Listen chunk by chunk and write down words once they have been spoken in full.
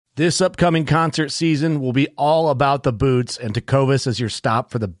This upcoming concert season will be all about the boots, and Tecovas is your stop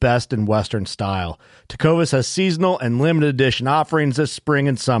for the best in Western style. Tecovas has seasonal and limited edition offerings this spring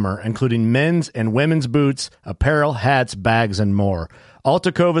and summer, including men's and women's boots, apparel, hats, bags, and more. All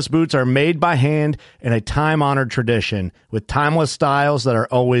Tecovas boots are made by hand in a time-honored tradition with timeless styles that are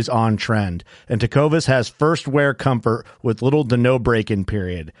always on trend. And Tecovas has first wear comfort with little to no break-in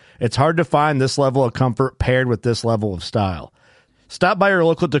period. It's hard to find this level of comfort paired with this level of style. Stop by your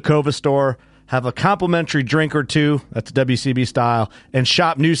local Tecovas store, have a complimentary drink or two, that's WCB style, and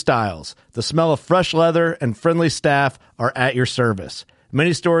shop new styles. The smell of fresh leather and friendly staff are at your service.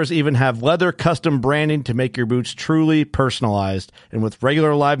 Many stores even have leather custom branding to make your boots truly personalized. And with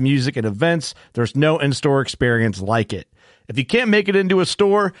regular live music and events, there's no in-store experience like it. If you can't make it into a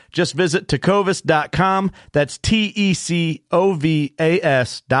store, just visit tecovas.com. That's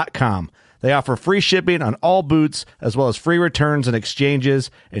TECOVAS.com. They offer free shipping on all boots, as well as free returns and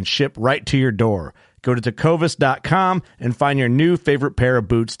exchanges, and ship right to your door. Go to tecovas.com and find your new favorite pair of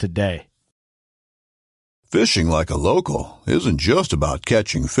boots today. Fishing like a local isn't just about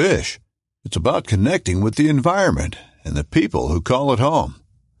catching fish. It's about connecting with the environment and the people who call it home.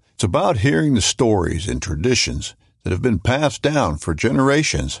 It's about hearing the stories and traditions that have been passed down for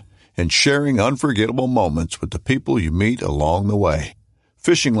generations and sharing unforgettable moments with the people you meet along the way.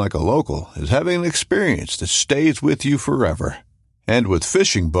 Fishing like a local is having an experience that stays with you forever. And with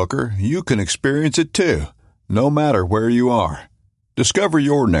Fishing Booker, you can experience it too, no matter where you are. Discover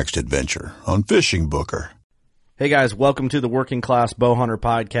your next adventure on Fishing Booker. Hey guys, welcome to the Working Class Bowhunter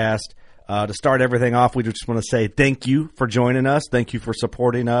Podcast. To start everything off, we just want to say thank you for joining us. Thank you for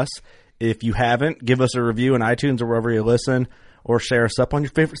supporting us. If you haven't, give us a review in iTunes or wherever you listen, or share us up on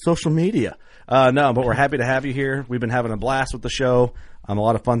your favorite social media. But we're happy to have you here. We've been having a blast with the show. A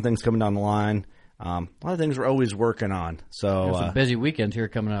lot of fun things coming down the line. A lot of things we're always working on. So some busy weekends here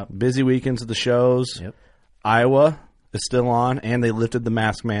coming up. Busy weekends of the shows. Yep. Iowa is still on, and they lifted the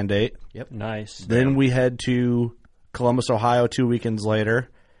mask mandate. Yep. Nice. Then we head to Columbus, Ohio 2 weekends later.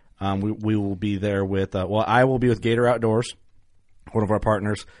 We will be there with, I will be with Gator Outdoors, one of our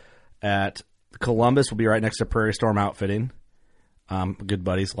partners. At Columbus, we'll be right next to Prairie Storm Outfitting. Good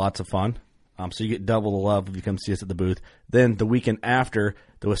buddies, lots of fun. So you get double the love if you come see us at the booth. Then the weekend after,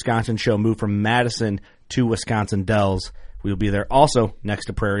 the Wisconsin show moved from Madison to Wisconsin Dells. We'll be there also next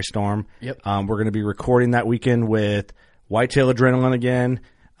to Prairie Storm. Yep. We're going to be recording that weekend with Whitetail Adrenaline again.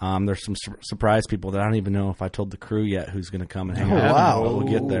 There's some surprise people that I don't even know if I told the crew yet who's going to come and hang out. Wow. But we'll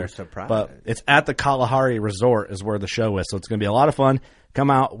get there. Surprise. But it's at the Kalahari Resort is where the show is. So it's going to be a lot of fun. Come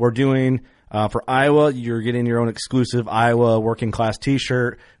out. We're doing... for Iowa, you're getting your own exclusive Iowa Working Class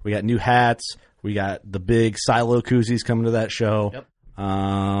T-shirt. We got new hats. We got the big silo koozies coming to that show. Yep.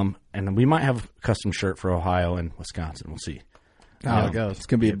 And we might have a custom shirt for Ohio and Wisconsin. We'll see. How it goes. It's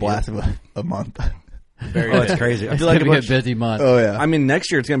going to be a blast of a month. It's crazy. I It's feel going like to be a busy month. Oh, yeah. I mean,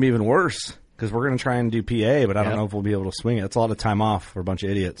 next year it's going to be even worse because we're going to try and do PA, but I don't know if we'll be able to swing it. It's a lot of time off for a bunch of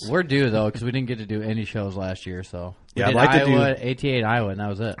idiots. We're due, though, because we didn't get to do any shows last year. So we Yeah, did I'd like to do- Iowa, ATA in Iowa, and that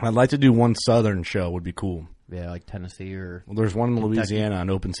was it. I'd like to do one Southern show. Would be cool. Yeah, like Tennessee or... Well, there's one in Kentucky. Louisiana on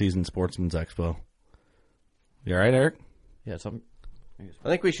Open Season Sportsman's Expo. You all right, Eric? Yeah, something. I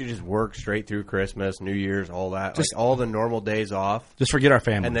think we should just work straight through Christmas, New Year's, all that. Like all the normal days off. Just forget our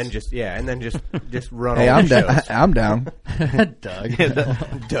families. And then just run Hey, all I'm the down. shows. I'm down. Doug.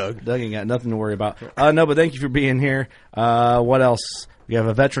 Doug. Doug ain't got nothing to worry about. No, but thank you for being here. What else? We have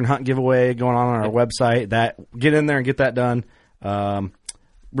a veteran hunt giveaway going on our website. Get in there and get that done.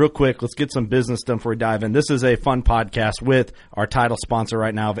 Real quick, let's get some business done before we dive in. This is a fun podcast with our title sponsor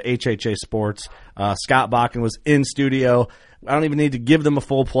right now of HHA Sports. Scott Bakken was in studio. I don't even need to give them a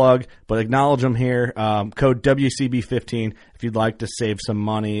full plug, but acknowledge them here. Code WCB15 if you'd like to save some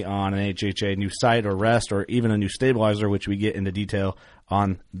money on an HHA new sight or rest or even a new stabilizer, which we get into detail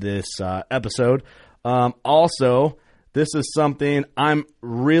on this episode. Also, this is something I'm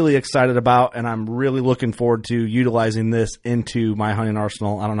really excited about, and I'm really looking forward to utilizing this into my hunting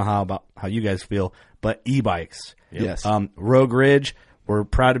arsenal. I don't know how you guys feel, but e-bikes. Yes. Rogue Ridge, we're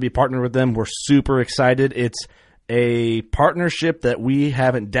proud to be partnered with them. We're super excited. It's a partnership that we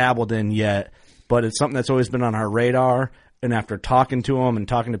haven't dabbled in yet, but it's something that's always been on our radar. And after talking to them and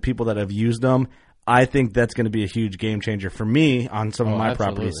talking to people that have used them, I think that's going to be a huge game changer for me on some of my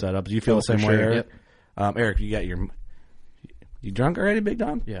property setups. Do you feel the same way, Eric? Yep. Eric, you drunk already, Big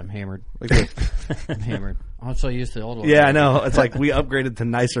Dog? Yeah, I'm hammered. I'm hammered. I'm so used to the old one. Yeah, I know. It's like we upgraded to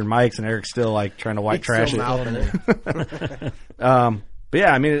nicer mics, and Eric's still like trying to white trash it. But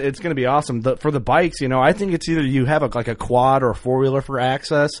yeah, I mean, it's going to be awesome. For the bikes, I think it's either you have like a quad or a four-wheeler for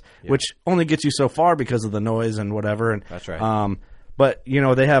access, which only gets you so far because of the noise and whatever. And, That's right. But,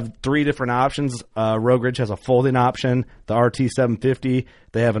 they have 3 different options. Rogue Ridge has a folding option, the RT750.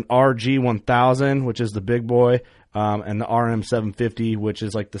 They have an RG1000, which is the big boy, and the RM750, which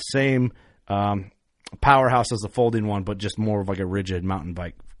is like the same powerhouse as the folding one, but just more of like a rigid mountain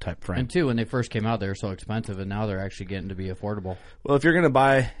bike type frame. And two, when they first came out, they were so expensive, and now they're actually getting to be affordable. Well, if you're going to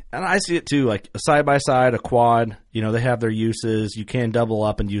buy, and I see it too, like a side-by-side, a quad, they have their uses. You can double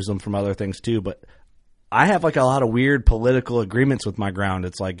up and use them from other things too, but I have like a lot of weird political agreements with my ground.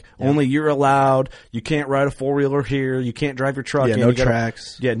 It's like only you're allowed. You can't ride a 4-wheeler here. You can't drive your truck. Yeah, in. no You gotta-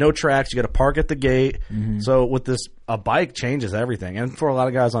 tracks. Yeah, no tracks. You got to park at the gate. So with this, a bike changes everything, and for a lot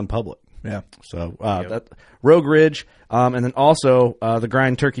of guys on public. Yeah. So that Rogue Ridge, and then also the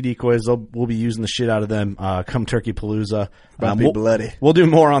Grind Turkey decoys. We'll be using the shit out of them come Turkey Palooza. About to be bloody. We'll do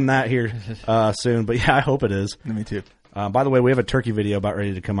more on that here soon. But yeah, I hope it is. Me too. By the way, we have a turkey video about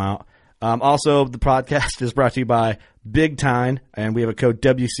ready to come out. Also, the podcast is brought to you by Big Time, and we have a code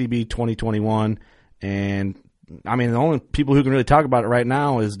WCB 2021. And I mean, the only people who can really talk about it right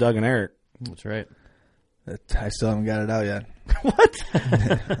now is Doug and Eric. That's right. I still haven't got it out yet. What?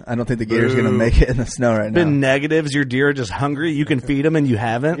 I don't think the gator's going to make it in the snow right now. Been negatives. Your deer are just hungry. You can feed them, and you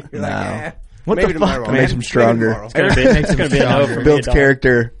haven't. No. What Maybe the tomorrow. fuck, Makes man? them stronger. It's gonna be a no for me, Builds dog.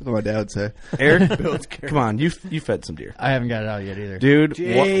 character, what my dad would say. Eric, come on, you fed some deer, I haven't got it out yet either. dude.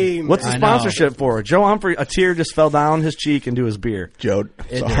 James. What's the I know. sponsorship for? Joe Humphrey, a tear just fell down his cheek into his beer. Joe,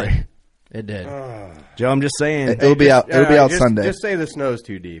 It sorry. It did. Joe, I'm just saying. It'll be out. It'll be out just, Sunday. Just say the snow's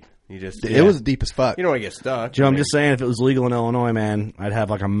too deep. It was deep as fuck. You don't want to get stuck. Joe, I'm just saying, if it was legal in Illinois, man, I'd have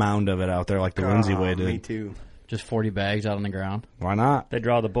like a mound of it out there, like the Lindsay way did. Me too. Just 40 bags out on the ground. Why not? They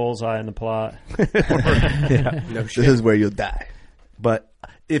draw the bullseye in the plot. No This shit. is where you'll die. But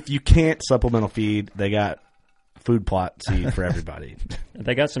if you can't supplemental feed, they got food plot seed for everybody.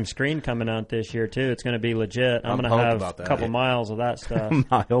 They got some screen coming out this year too. It's going to be legit. I'm I'm going to pumped have about that. a couple miles of that stuff.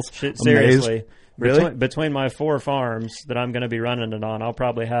 Miles, Shit, Amazed. seriously. Really? Between my 4 farms that I'm going to be running it on, I'll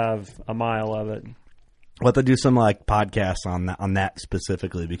probably have a mile of it. We'll have to do some like podcasts on that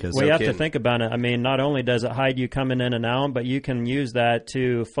specifically because Well, you have kidding. to think about it. I mean, not only does it hide you coming in and out, but you can use that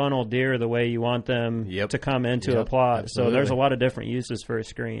to funnel deer the way you want them Yep. to come into a plot. So there's a lot of different uses for a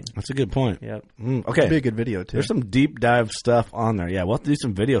screen. that's a good point. Yep. Okay, It'll be a good video too. there's some deep dive stuff on there. Yeah, we'll have to do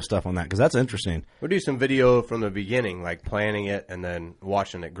some video stuff on that because that's interesting. We'll do some video from the beginning, like planning it and then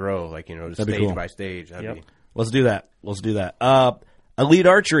watching it grow, like, just That'd be stage cool. by stage. That'd Yep. be, Let's do that. Elite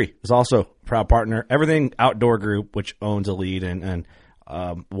Archery is also a proud partner. Everything Outdoor Group, which owns Elite, and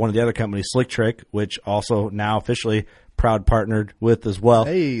one of the other companies, Slick Trick, which also now officially proud partnered with as well.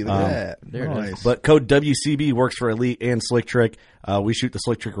 Hey, look at that. there it Nice. But code WCB works for Elite and Slick Trick. We shoot the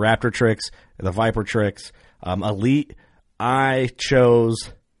Slick Trick Raptor tricks, the Viper tricks. Elite, I chose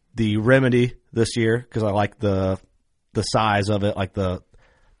the Remedy this year because I like the size of it, like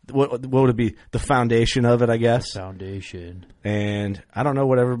what would it be? The foundation of it, I guess. Foundation. And I don't know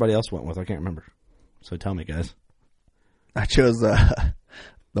what everybody else went with. I can't remember. So tell me, guys. I chose the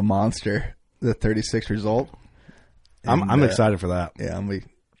Monster, the 36 result. I'm And, excited for that. Yeah, I'm gonna be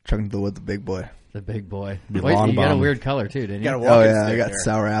trucking to the woods, the big boy. The big boy. The Wait, lawn you got a bomb. weird color too, didn't you? Got a Oh walking yeah, I stick got there.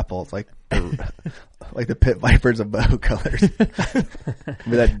 sour apple. It's like like the pit vipers of bow colors. With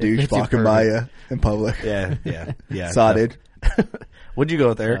that douche It's a walking by pervert. you in public. Yeah. Sodded. What'd you go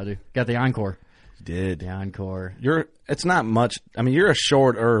with, Oh, Eric? dude. Got the Encore. Did. The Encore. It's not much. I mean, you're a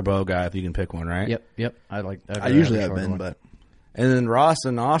short bow guy if you can pick one, right? Yep. I usually have been, but And then Ross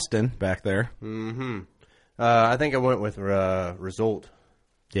and Austin back there. I think I went with Result,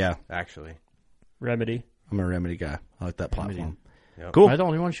 Yeah, actually. Remedy. I'm a Remedy guy. I like that platform. Yep. Cool. Am I the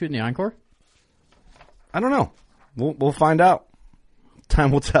only one shooting the Encore? I don't know. We'll find out.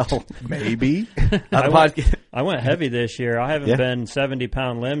 Time will tell. maybe. I went heavy this year. I haven't Yeah. been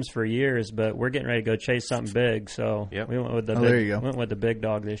 70-pound limbs for years, but we're getting ready to go chase something big. So Yep. we went with the Oh, big, there you go. went with the big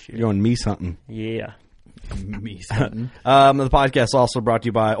dog this year. You're going meese hunting. Yeah. Me something. The podcast also brought to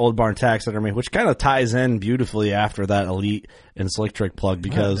you by Old Barn Taxidermy, which kind of ties in beautifully after that Elite and Slick Trick plug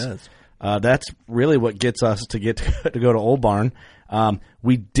because does. that's really what gets us to get to go to Old Barn.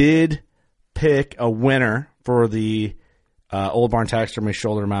 We did pick a winner for the Old Barn Taxidermy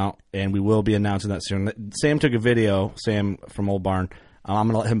shoulder mount, and we will be announcing that soon. Sam took a video, Sam from Old Barn. I'm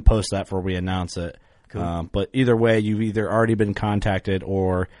going to let him post that before we announce it. Cool. But either way, you've either already been contacted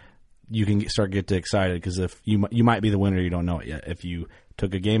or you can start get excited because if you might be the winner, you don't know it yet. If you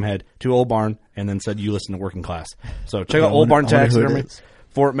took a game head to Old Barn and then said you listen to Working Class, so check out Old Barn I wonder who it Taxidermy, is.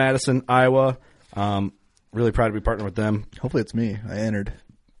 Fort Madison, Iowa. Really proud to be partnered with them. Hopefully it's me. I entered.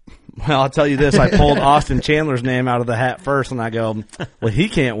 Well, I'll tell you this. I pulled Austin Chandler's name out of the hat first, and I go, well, he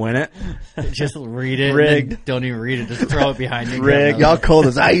can't win it. Just read it. Rigged. And then don't even read it. Just throw it behind you. Rigged. Y'all cold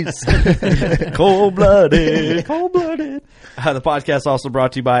as ice. Cold-blooded. Cold-blooded. The podcast is also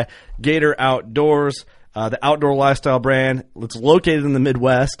brought to you by Gator Outdoors, the outdoor lifestyle brand. It's located in the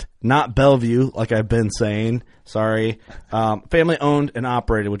Midwest, not Bellevue, like I've been saying. Sorry. Family owned and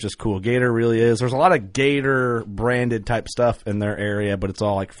operated, which is cool. Gator really is. There's a lot of Gator branded type stuff in their area, but it's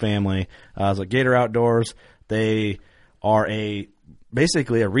all like family. It's like Gator Outdoors. They are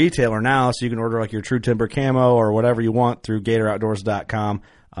basically a retailer now, so you can order like your True Timber camo or whatever you want through GatorOutdoors.com.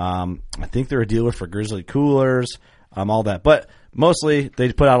 I think they're a dealer for Grizzly coolers, all that. But mostly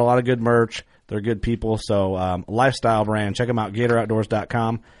they put out a lot of good merch. They're good people. So lifestyle brand. Check them out,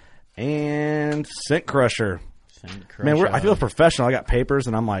 GatorOutdoors.com. And Scent Crusher. Man, I feel professional. I got papers,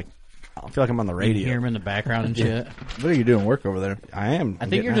 and I'm like, I feel like I'm on the You radio. hear him in the background and shit. What are you doing work over there? I am. I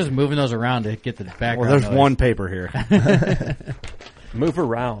think you're just moving those around to get the background. Well, there's noise. one paper here. Move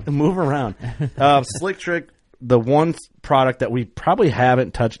around. Move around. Slick Trick, the one product that we probably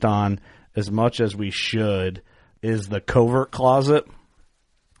haven't touched on as much as we should is the Covert Closet.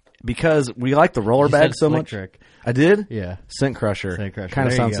 Because we like the roller You bag said so Slick much. Trick. I did? Yeah. Scent Crusher. Scent Crusher. Kind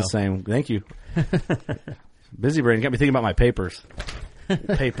of There you sounds the go. same. Thank you. Busy brain. Got me thinking about my papers.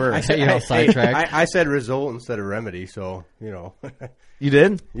 Paper. You're all sidetracked. I said result instead of remedy, so, you know. You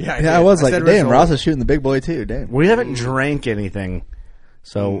did? Yeah, I was like, said damn, result. Ross is shooting the big boy too. Damn. We haven't drank anything.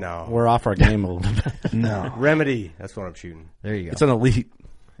 So No. we're off our game a little bit. No. Remedy. That's what I'm shooting. There you go. It's an elite.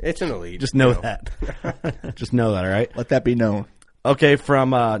 It's an elite. Just know you know. that. Just know that, all right? Let that be known. Okay,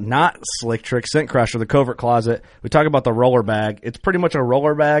 from not Slick Trick, Scent Crusher, the Covert Closet, we talk about the roller bag. It's pretty much a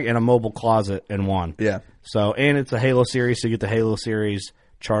roller bag and a mobile closet in one. Yeah. So, and it's a Halo series, so you get the Halo series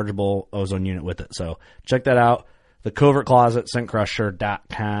chargeable ozone unit with it. So check that out. The Covert Closet,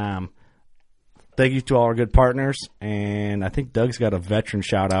 ScentCrusher.com. Thank you to all our good partners. And I think Doug's got a veteran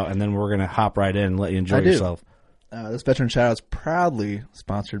shout out, and then we're going to hop right in and let you enjoy I do. yourself. This veteran shout out is proudly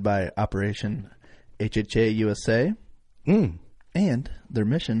sponsored by Operation HHA USA. And their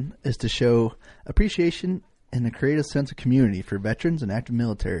mission is to show appreciation and to create a sense of community for veterans and active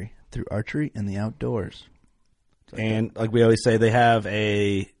military through archery and the outdoors. And like we always say, they have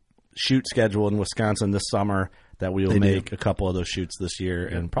a shoot schedule in Wisconsin this summer that we will make a couple of those shoots this year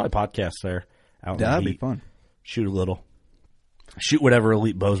and probably podcasts there. Out in the That'd be heat. fun. Shoot a little. Shoot whatever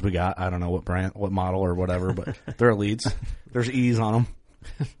elite bows we got. I don't know what brand, what model or whatever, but they're elites. There's E's on them.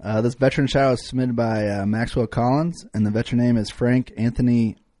 This veteran shout out is submitted by Maxwell Collins, and the veteran name is Frank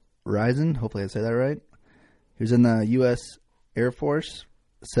Anthony Risen. Hopefully I say that right. He was in the U.S. Air Force.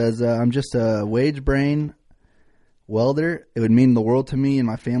 Says, I'm just a wage brain welder. It would mean the world to me and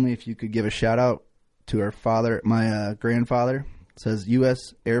my family if you could give a shout out to our father, my grandfather. Says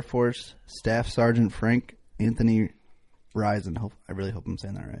U.S. Air Force Staff Sergeant Frank Anthony Risen. I really hope I'm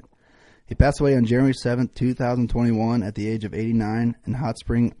saying that right. He passed away on January 7th, 2021 at the age of 89 in Hot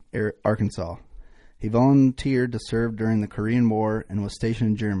Spring, Arkansas. He volunteered to serve during the Korean War and was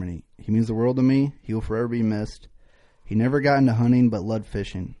stationed in Germany. He means the world to me. He will forever be missed. He never got into hunting but loved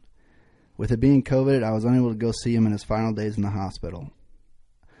fishing. With it being COVID, I was unable to go see him in his final days in the hospital.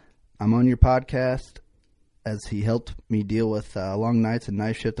 I'm on your podcast as he helped me deal with long nights and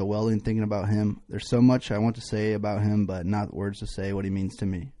night shift of welding thinking about him. There's so much I want to say about him, but not words to say what he means to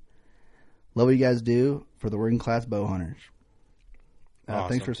me. Love what you guys do for the working class bow hunters. Awesome.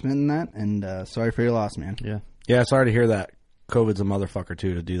 Thanks for submitting that, and sorry for your loss, man. Yeah, sorry to hear that. COVID's a motherfucker,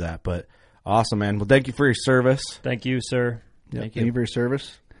 too, to do that. But awesome, man. Well, thank you for your service. Thank you, sir. Thank you for your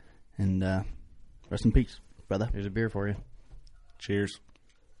service, and rest in peace, brother. Here's a beer for you. Cheers.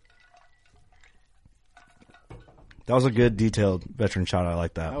 That was a good, detailed veteran shot. I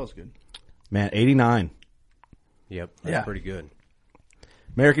like that. That was good. Man, 89. Yep. That's pretty good.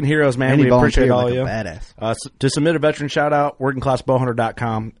 American heroes, man. And he We appreciate volunteered all like of you. a badass. To submit a veteran shout-out,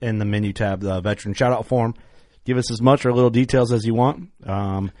 workingclassbowhunter.com in the menu tab, the veteran shout-out form. Give us as much or little details as you want.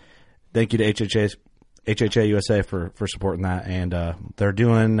 Thank you to HHA USA for supporting that. And they're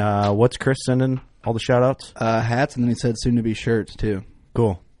doing, what's Chris sending all the shout-outs? Hats, and then he said soon-to-be shirts, too.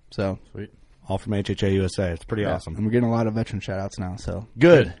 Cool. So, Sweet. All from HHA USA. It's pretty awesome. And we're getting a lot of veteran shout-outs now, so.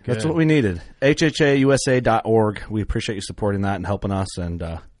 Good. That's what we needed. HHAUSA.org. We appreciate you supporting that and helping us. And,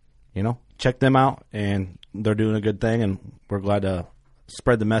 check them out. And they're doing a good thing. And we're glad to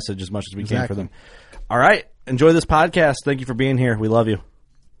spread the message as much as we can for them. All right. Enjoy this podcast. Thank you for being here. We love you.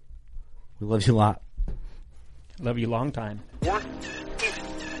 We love you a lot. Love you long time. One,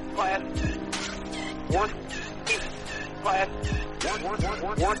 class. One, class.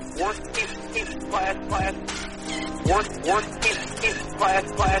 One, class. The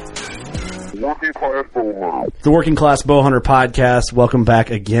Working Class Bowhunter Podcast. Welcome back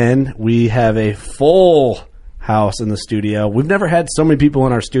again. We have a full house in the studio. We've never had so many people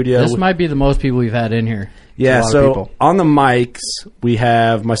in our studio. This might be the most people we've had in here. Yeah, a lot of so people. on the mics, we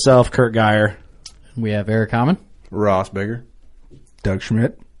have myself, Kurt Geyer. We have Eric Hammond. Ross Bigger. Doug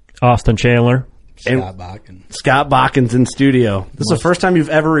Schmidt. Austin Chandler. Scott Bakken's in studio. This is the first time you've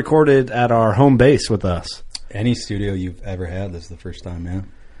ever recorded at our home base with us. Any studio you've ever had, this is the first time, yeah.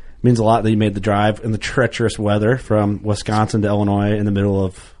 Means a lot that you made the drive in the treacherous weather from Wisconsin to Illinois in the middle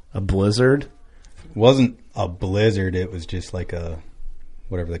of a blizzard. It wasn't a blizzard, it was just like a,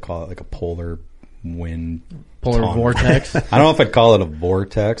 whatever they call it, like a polar wind. Polar tunnel. vortex. I don't know if I'd call it a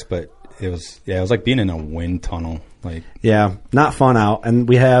vortex, but it was like being in a wind tunnel. Like, Yeah, not fun out. And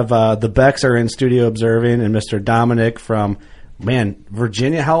we have the Becks are in studio observing, and Mr. Dominic from,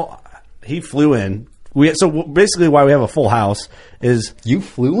 Virginia. He flew in. So basically why we have a full house is... you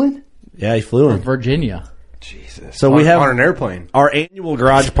flew in? Yeah, he flew in. Virginia. Jesus. So we have on an airplane. our annual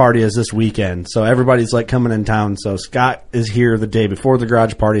garage party is this weekend, so everybody's like coming in town. So Scott is here the day before the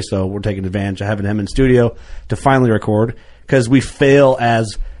garage party, so we're taking advantage of having him in studio to finally record, because we fail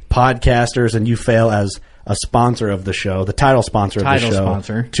as podcasters and you fail as a sponsor of the show, the title sponsor of the show,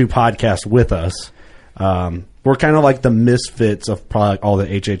 sponsor. to podcast with us. We're kind of like the misfits of probably all the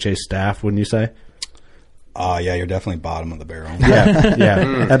HHA staff, wouldn't you say? Yeah, you're definitely bottom of the barrel.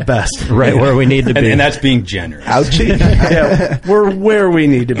 Yeah, at best. Right where we need to be. And that's being generous. Ouchie. Yeah, we're where we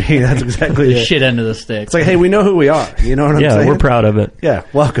need to be. That's exactly it. Shit end of the stick. It's like, hey, we know who we are. You know what I'm yeah, saying? we're proud of it. Yeah,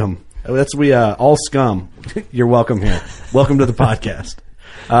 welcome. That's all scum. You're welcome here. Welcome to the podcast.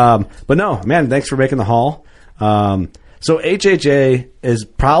 But no, man, thanks for making the haul. So HHA is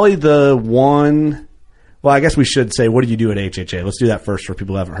probably the one. Well, I guess we should say, what do you do at HHA? Let's do that first for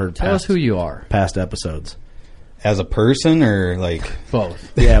people who haven't heard Tell us who you are. past episodes. As a person or like...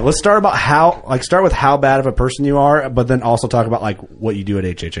 Both. Yeah, let's start with how bad of a person you are, but then also talk about like what you do at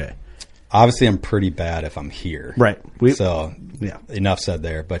HHA. Obviously, I'm pretty bad if I'm here. Right. So, yeah. Enough said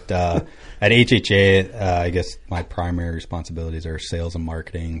there. But at HHA, I guess my primary responsibilities are sales and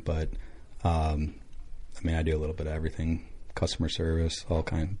marketing. But, I do a little bit of everything. Customer service, all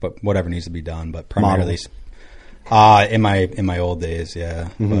kind. But whatever needs to be done. But primarily... in my old days, yeah.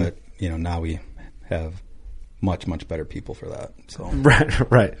 Mm-hmm. But, now we have much better people for that. So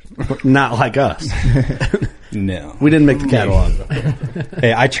Right. Not like us. no. We didn't make the catalog.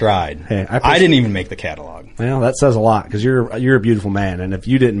 Hey, I tried. Hey, I I didn't even make the catalog. Well, that says a lot, because you're a beautiful man, and if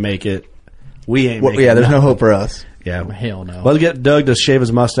you didn't make it, we ain't making Yeah, it. there's no hope for us. Yeah. Hell no. Let's get Doug to shave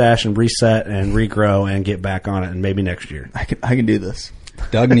his mustache and reset and regrow and get back on it, and maybe next year. I can do this.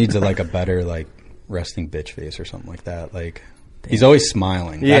 Doug needs a better resting bitch face or something like that. Like he's always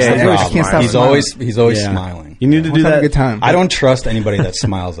smiling. Yeah, That's the I just problem. can't stop He's smiling. always Yeah. smiling. You need to do Let's have that. a good time. I don't trust anybody that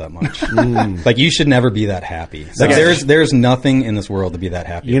smiles that much. Like you should never be that happy. Like there's nothing in this world to be that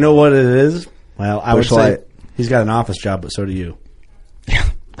happy. You know what it is? Well, I would Bush say Light. he's got an office job, but so do you.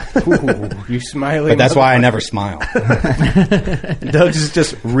 Ooh, you smiling. But that's why I never smile. Doug's is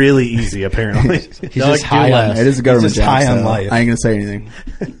just really easy, apparently. He's just high on. It is a government He's just job. high on so life. I ain't gonna say anything.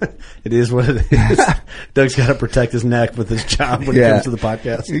 It is what it is. Doug's got to protect his neck with his job when it Yeah. comes to the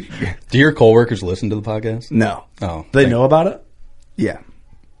podcast. Do your coworkers listen to the podcast? No. Oh, They know about it? Yeah.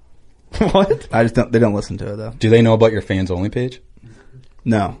 What? I just don't. They don't listen to it though. Do they know about your fans only page?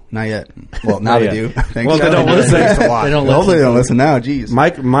 No, not yet. Well, now they yet. do. Thanks. Well, they don't listen. They don't Hopefully they listen. don't listen now.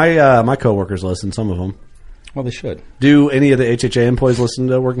 Jeez. My coworkers listen, some of them. Well, they should. Do any of the HHA employees listen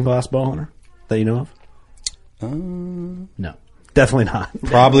to Working Class Bowhunter that you know of? No. Definitely not.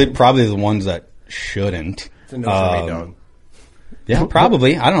 Probably the ones that shouldn't. It's a no for me, dog. Yeah,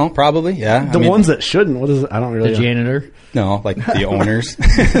 probably. I don't know. Probably. Yeah. The ones that shouldn't. What is it? I don't really The know. janitor. No, like the owners,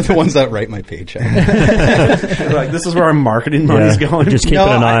 the ones that write my paycheck. Like, this is where our marketing money's going. Just keeping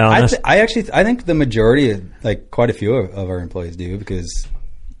an eye on us. I think the majority, quite a few of our employees do because,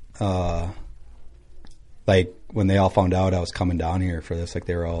 when they all found out I was coming down here for this,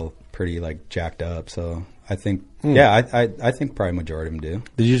 they were all pretty jacked up. So I think, I think probably majority of them do.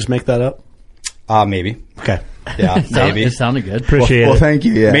 Did you just make that up? Maybe. Okay. Yeah, maybe. It sounded good. Appreciate Well, it. thank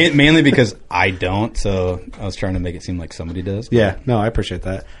you. Yeah. Mainly because I don't, so I was trying to make it seem like somebody does. but- Yeah. No, I appreciate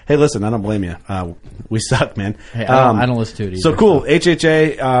that. Hey, listen, I don't blame you. We suck, man. Hey, I don't listen to it either. So cool.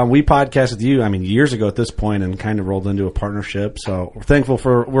 HHA, we podcast with you, years ago at this point and kind of rolled into a partnership. So we're thankful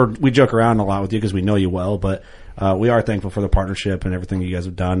we joke around a lot with you because we know you well, but we are thankful for the partnership and everything you guys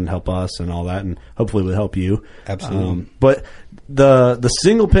have done and help us and all that, and hopefully we'll help you. Absolutely. But the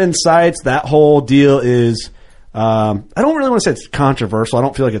single pin sights, that whole deal is, I don't really want to say it's controversial. I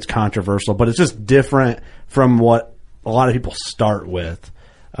don't feel like it's controversial, but it's just different from what a lot of people start with.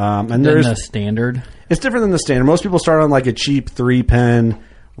 And Then there's the standard. it's different than the standard. Most people start on like a cheap 3-pin,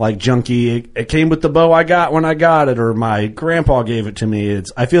 like junky. It came with the bow I got when I got it, or my grandpa gave it to me.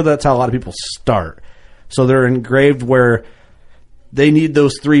 I feel that's how a lot of people start. So they're engraved where they need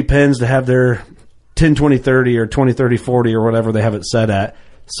those 3 pins to have their 10, 20, 30 or 20, 30, 40 or whatever they have it set at.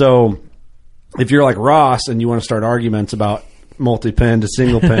 So if you're like Ross and you want to start arguments about multi-pin to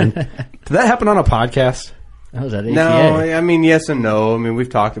single pin, did that happen on a podcast? That was at ATA. No, I mean, yes and no. I mean, we've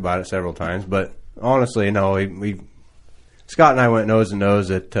talked about it several times, but honestly, no. Scott and I went nose to nose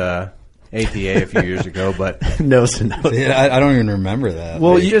at ATA a few years ago, but Nose to nose. Yeah, I don't even remember that.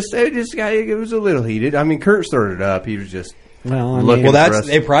 well, it was a little heated. I mean, Kurt stirred it up. He was just Well, I mean, looking Well, for that's us.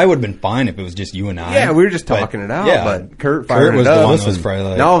 it. Probably would have been fine if it was just you and I. Yeah, we were just But, talking it out, yeah, but Kurt fired was it the up. one that was probably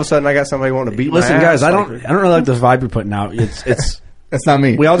like, Now all of a sudden, I got somebody wanting to beat listen, my guys, ass. I don't really like this vibe you're putting out. It's That's not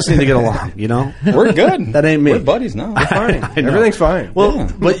me. we all just need to get along, you know. we're good. That ain't me. We're buddies now. Fine. I know. Everything's fine. Well,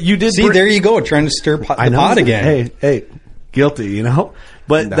 Yeah. but you did See, there you go, trying to stir the pot again. Hey, guilty, you know.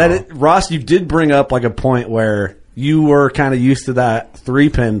 But No. Ross, you did bring up like a point where you were kind of used to that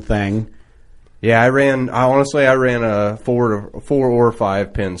 3-pin thing. Yeah, I ran a 4 or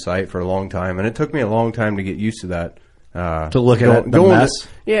 5 pin sight for a long time, and it took me a long time to get used to that. To look at the mess?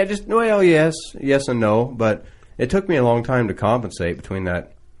 Yes, yes and no, but it took me a long time to compensate between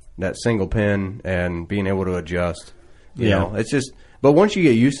that single pin and being able to adjust. You know, it's just. But once you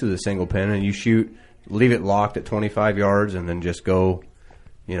get used to the single pin and you shoot, leave it locked at 25 yards, and then just go,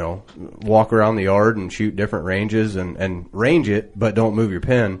 you know, walk around the yard and shoot different ranges and range it, but don't move your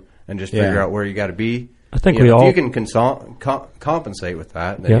pin. And just figure out where you got to be. I think You we know, all- if you can compensate with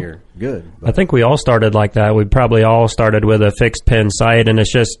that, then Yep. you're good. I think we all started like that. We probably all started with a fixed pin sight, and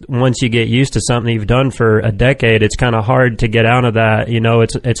it's just once you get used to something you've done for a decade, it's kind of hard to get out of that. You know,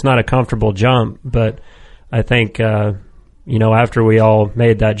 it's not a comfortable jump, but I think you know, after we all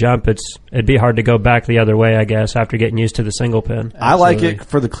made that jump, it'd be hard to go back the other way, I guess, after getting used to the single pin. I like it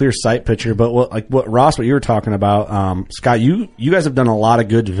for the clear sight picture, but what Ross, what you were talking about, Scott, you guys have done a lot of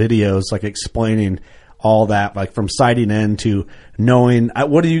good videos, like explaining all that, like from sighting in to knowing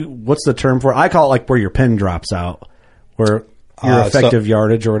what's the term for it? I call it like where your pin drops out, where your effective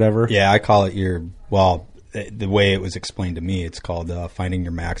yardage or whatever. Yeah, I call it the way it was explained to me, it's called finding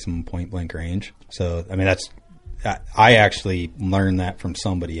your maximum point blank range. So, I mean, I actually learned that from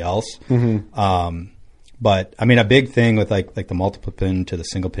somebody else. Mm-hmm. But I mean, a big thing with like the multiple pin to the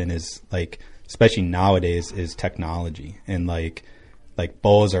single pin is like, especially nowadays, is technology, and like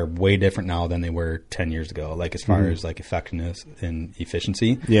bows are way different now than they were 10 years ago. Like as far as like effectiveness and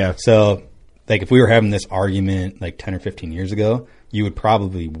efficiency. Yeah. So like if we were having this argument like 10 or 15 years ago, you would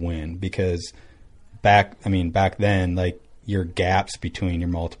probably win, because back then, like your gaps between your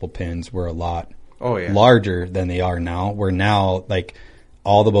multiple pins were a lot larger than they are now. Where now, like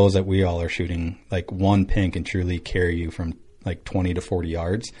all the bows that we all are shooting, like one pin can truly carry you from like 20 to 40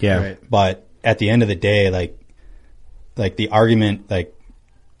 yards. Yeah. Right. But at the end of the day, like the argument, like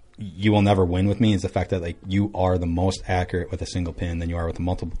you will never win with me, is the fact that like you are the most accurate with a single pin than you are with a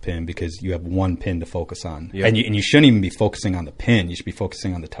multiple pin, because you have one pin to focus on. Yep. And you shouldn't even be focusing on the pin. You should be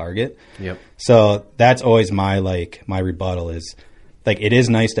focusing on the target. Yep. So that's always my rebuttal is, like, it is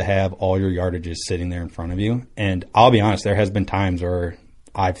nice to have all your yardages sitting there in front of you. And I'll be honest, there has been times where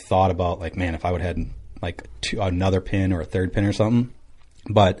I've thought about, like, man, if I would have had like another pin or a third pin or something.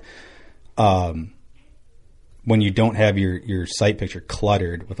 But when you don't have your sight picture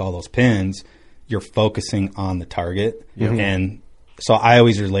cluttered with all those pins, you're focusing on the target. Mm-hmm. And so I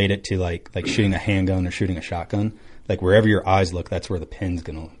always relate it to like shooting a handgun or shooting a shotgun. Like wherever your eyes look, that's where the pin's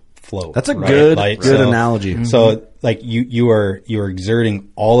going to float. That's a right? good So, analogy. Mm-hmm. So like you are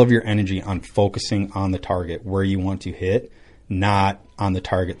exerting all of your energy on focusing on the target where you want to hit, not on the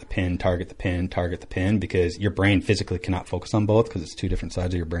target the pin, because your brain physically cannot focus on both, because it's two different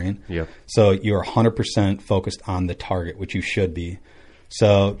sides of your brain. Yep. So you're 100% focused on the target, which you should be.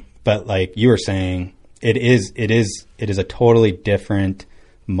 So, but like you were saying, it is a totally different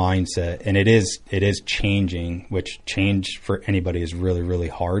mindset, and it is changing, which change for anybody is really, really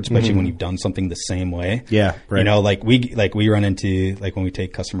hard, especially when you've done something the same way. Yeah, right. You know, like we run into, like when we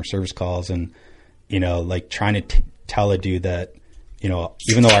take customer service calls, and you know, like trying to tell a dude that, you know,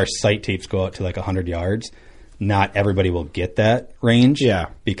 even though our sight tapes go out to like 100 yards, not everybody will get that range. Yeah.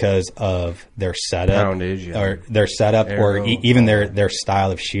 Because of their setup, Poundage, yeah. or their setup, Arrow, or even their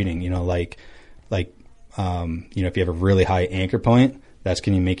style of shooting. You know, like you know, if you have a really high anchor point, that's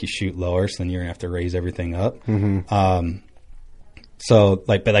going to make you shoot lower, so then you're going to have to raise everything up. Mm-hmm. So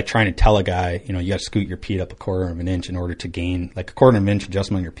like, but like trying to tell a guy, you know, you got to scoot your peat up 1/4 of an inch in order to gain like a 1/4 of an inch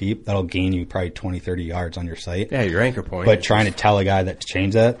adjustment on your peat. That'll gain you probably 20, 30 yards on your sight. Yeah, your anchor point. But trying to tell a guy that to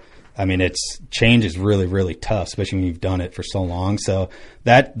change that, I mean, change is really, really tough, especially when you've done it for so long. So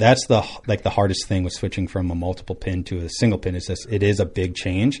that's the hardest thing with switching from a multiple pin to a single pin. Is just, it is a big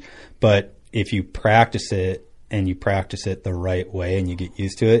change, but if you practice it and you practice it the right way and you get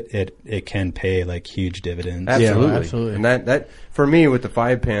used to it, it can pay like huge dividends. Absolutely. Yeah, absolutely. And that for me with the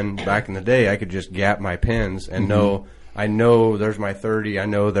 5-pin back in the day, I could just gap my pins and I know there's my 30, I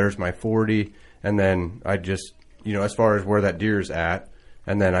know there's my 40, and then I just, you know, as far as where that deer's at,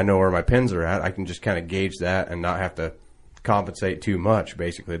 and then I know where my pins are at, I can just kind of gauge that and not have to compensate too much.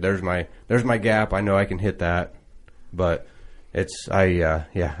 Basically, there's my gap. I know I can hit that, but I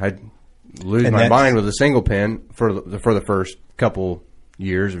lose my mind with a single pin for the first couple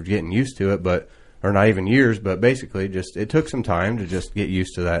years of getting used to it, or not even years, but basically just it took some time to just get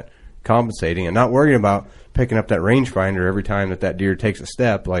used to that compensating and not worrying about picking up that rangefinder every time that deer takes a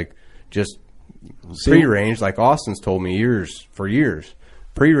step. Like just pre-range, like Austin's told me for years.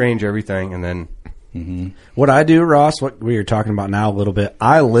 Pre-range everything, and then What I do, Ross, what we were talking about now a little bit,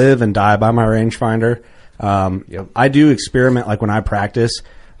 I live and die by my rangefinder. I do experiment, like when I practice,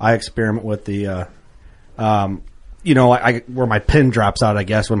 I experiment with the, you know, where my pin drops out, I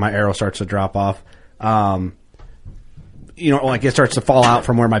guess, when my arrow starts to drop off. You know, like it starts to fall out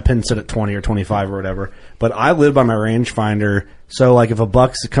from where my pins sit at 20 or 25 or whatever. But I live by my rangefinder, so like if a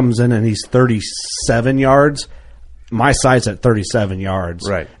buck comes in and he's 37 yards, my sight's at 37 yards.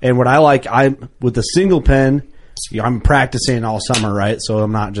 Right. And what I like, with the single pin, you know, I'm practicing all summer, right? So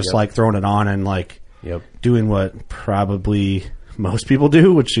I'm not just like throwing it on and like doing what probably most people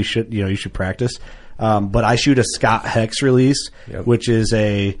do, which you should practice. But I shoot a Scott Hex release, which is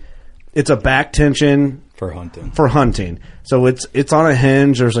it's a back tension for hunting. So it's on a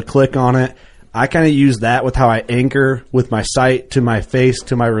hinge. There's a click on it. I kind of use that with how I anchor with my sight to my face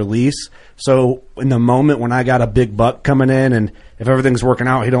to my release. So in the moment when I got a big buck coming in, and if everything's working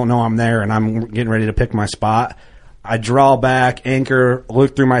out, he don't know I'm there, and I'm getting ready to pick my spot, I draw back, anchor,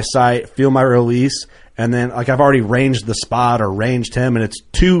 look through my sight, feel my release, and then like I've already ranged the spot or ranged him, and it's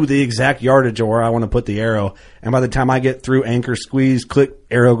to the exact yardage of where I want to put the arrow. And by the time I get through, anchor, squeeze, click,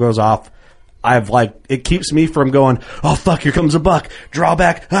 arrow goes off. It keeps me from going, oh fuck, here comes a buck, draw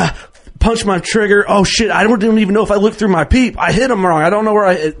back, punch my trigger. Oh shit! I don't even know if I looked through my peep. I hit him wrong. I don't know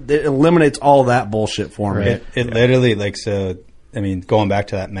where it eliminates all that bullshit for me. It literally I mean, going back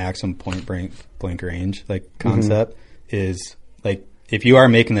to that maximum point blank range concept is like if you are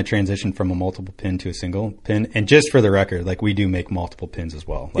making the transition from a multiple pin to a single pin, and just for the record, like we do make multiple pins as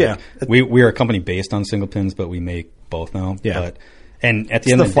well. Like, we are a company based on single pins, but we make both now. Yeah, and at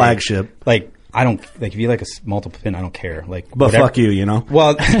the end of the flagship, day, like. I don't like if you like a multiple pin. I don't care. Like, but whatever. Fuck you, you know.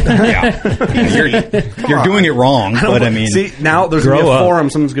 Well, yeah, you're doing it wrong. But I mean, see, now there's gonna be a forum.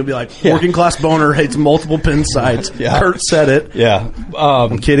 Someone's gonna be like, "Working class boner hates multiple pin sights." Kurt said it. Yeah,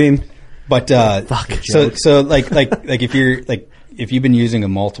 I'm kidding. But so like if you've been using a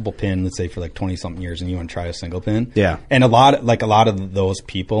multiple pin, let's say for like 20 something years, and you want to try a single pin, and a lot of those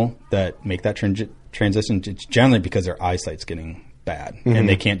people that make that transition, it's generally because their eyesight's getting bad and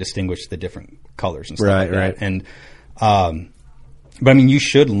they can't distinguish the different colors and stuff like that. And but I mean, you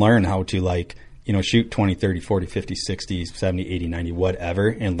should learn how to shoot 20, 30, 40, 50, 60, 70, 80, 90, whatever,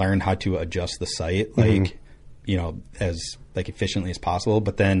 and learn how to adjust the sight as efficiently as possible.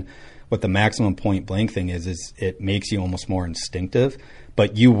 But then what the maximum point blank thing is it makes you almost more instinctive,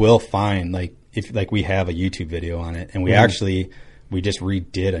 but you will find if we have a YouTube video on it, and we just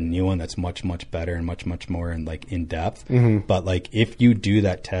redid a new one that's much, much better and much, much more in depth. But if you do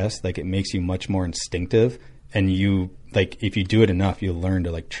that test, it makes you much more instinctive, and you if you do it enough, you'll learn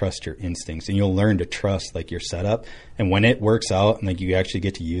to trust your instincts, and you'll learn to trust your setup. And when it works out and you actually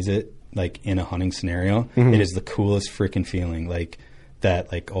get to use it in a hunting scenario, it is the coolest freaking feeling.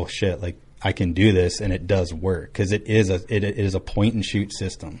 Oh shit, I can do this, and it does work, because it is a point and shoot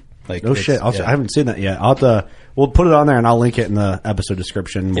system. No shit. I haven't seen that yet. We'll put it on there, and I'll link it in the episode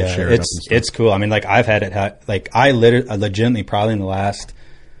description. We'll share it. It's cool. I mean, I've had it. I legitimately probably in the last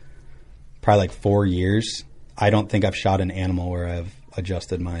 4 years, I don't think I've shot an animal where I've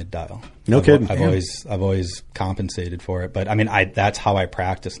adjusted my dial. No kidding. I've always compensated for it. But I mean, that's how I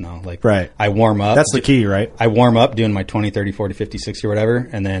practice now. Right. I warm up. That's the key, right? I warm up doing my 20, 30, 40, 50, 60 or whatever,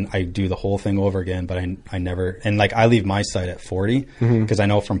 and then I do the whole thing over again. But I never, and I leave my sight at 40 because I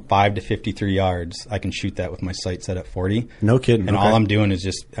know from 5 to 53 yards, I can shoot that with my sight set at 40. No kidding. And all I'm doing is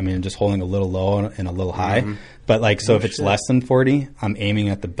just holding a little low and a little high. But if it's less than 40, I'm aiming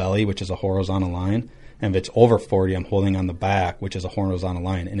at the belly, which is a horizontal line. And if it's over 40, I'm holding on the back, which is a horizontal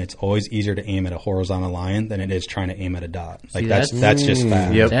line. And it's always easier to aim at a horizontal line than it is trying to aim at a dot. Like, that's just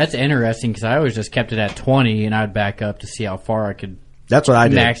fact. Yep. That's interesting because I always just kept it at 20 and I'd back up to see how far I could. That's what I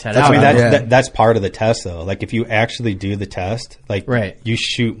did. Max that out. That's part of the test, though. Like, if you actually do the test, like, you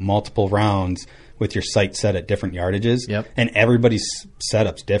shoot multiple rounds with your sight set at different yardages, and everybody's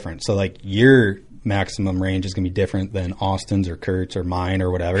setup's different. So, like, your maximum range is going to be different than Austin's or Kurt's or mine or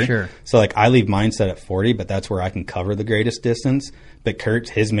whatever. Sure. So, like, I leave mine set at 40, but that's where I can cover the greatest distance. But Kurt's,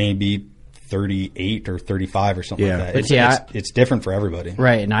 his may be 38 or 35 or something like that. It's different for everybody.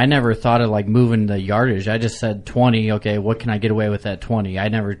 Right, and I never thought of like moving the yardage. I just said 20, okay, what can I get away with at 20? I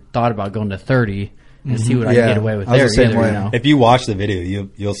never thought about going to 30 and see what I can get away with there either, you know? If you watch the video,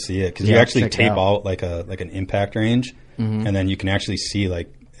 you'll see it because you actually tape out like an impact range, and then you can actually see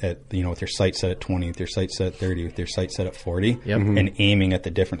like at, you know, with your sight set at 20, with your sight set at 30, with your sight set at 40, and aiming at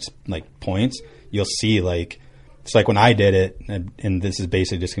the different like points, you'll see like. It's like when I did it, and this is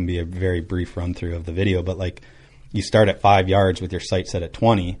basically just going to be a very brief run through of the video, but like you start at 5 yards with your sight set at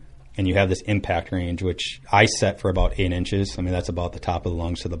 20, and you have this impact range, which I set for about 8 inches. I mean, that's about the top of the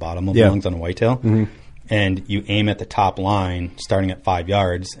lungs to the bottom of the lungs on a whitetail. And you aim at the top line starting at 5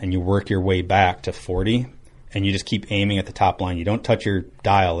 yards, and you work your way back to 40, and you just keep aiming at the top line. You don't touch your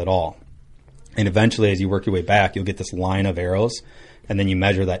dial at all. And eventually, as you work your way back, you'll get this line of arrows, and then you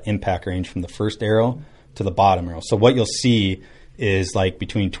measure that impact range from the first arrow to the bottom arrow. So what you'll see is like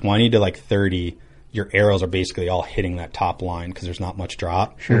between 20 to like 30, your arrows are basically all hitting that top line because there's not much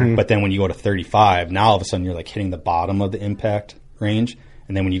drop. But then when you go to 35, now all of a sudden you're like hitting the bottom of the impact range.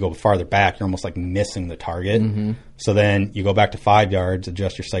 And then when you go farther back, you're almost like missing the target. So then you go back to 5 yards,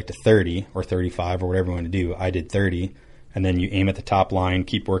 adjust your sight to 30 or 35 or whatever you want to do. I did 30. And then you aim at the top line,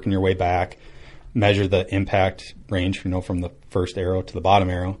 keep working your way back, measure the impact range, you know, from the first arrow to the bottom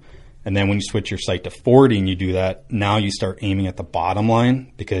arrow. And then when you switch your sight to 40 and you do that, now you start aiming at the bottom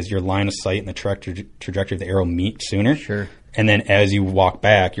line because your line of sight and the trajectory of the arrow meet sooner. And then as you walk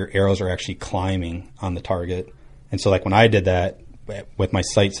back, your arrows are actually climbing on the target. And so like when I did that with my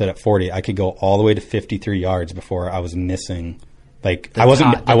sight set at 40, I could go all the way to 53 yards before I was missing. Like the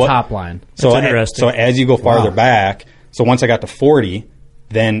top line. So as you go farther back, so once I got to 40,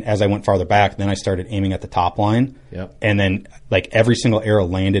 then as I went farther back, then I started aiming at the top line. And then like every single arrow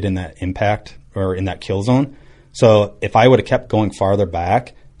landed in that impact or in that kill zone. So if I would have kept going farther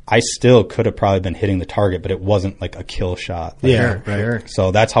back, I still could have probably been hitting the target, but it wasn't like a kill shot. Like,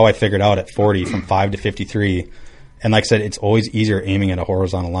 so that's how I figured out at 40 from 5 to 53. And like I said, it's always easier aiming at a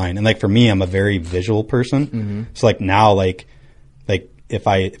horizontal line. And like for me, I'm a very visual person. So like now, like if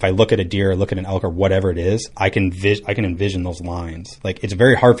I look at a deer or look at an elk or whatever it is, I can envision those lines. Like it's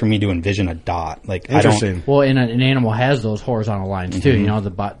very hard for me to envision a dot. Like interesting. Well, and an animal has those horizontal lines too. You know,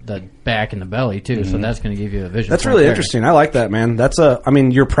 the back and the belly too. So that's going to give you a vision. That's really interesting. I like that, man. I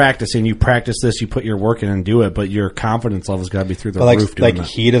mean, you're practicing. You practice this. You put your work in and do it, but your confidence level's got to be through the roof. Like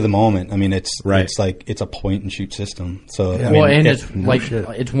heat of the moment. I mean, it's like it's a point and shoot system. So I mean,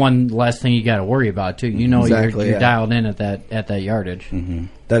 it's one less thing you got to worry about too. You know, you're dialed in at that yardage.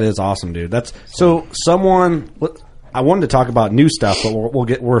 That is awesome, dude. I wanted to talk about new stuff, but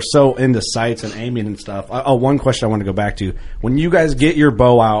we're so into sights and aiming and stuff. One question I want to go back to: when you guys get your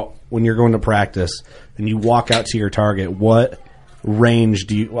bow out when you're going to practice and you walk out to your target, what range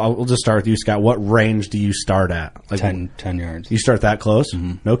do you? We'll just start with you, Scott. What range do you start at? Like 10 yards. You start that close?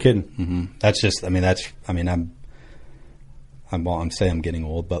 No kidding. That's just. I'm saying I'm getting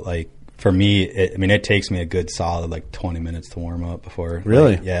old, but like. For me, it takes me a good solid like 20 minutes to warm up before.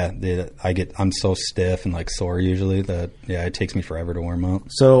 Really? I'm so stiff and like sore usually that it takes me forever to warm up.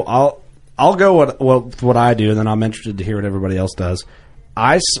 So I'll go with what I do, and then I'm interested to hear what everybody else does.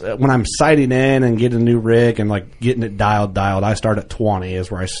 When I'm sighting in and getting a new rig and like getting it dialed, I start at 20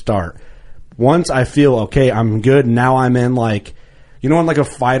 is where I start. Once I feel okay, I'm good. Now I'm in like. You know when like a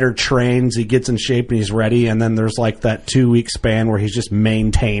fighter trains, he gets in shape and he's ready, and then there's like that 2-week span where he's just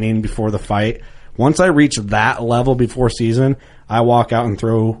maintaining before the fight. Once I reach that level before season, I walk out and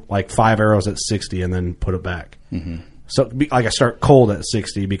throw like 5 arrows at 60 and then put it back. So like I start cold at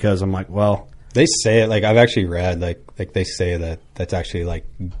 60 because I'm like, well... They say it, like I've actually read, like they say that that's actually like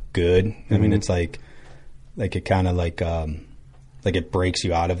good. I mean, it's like it kind of like it breaks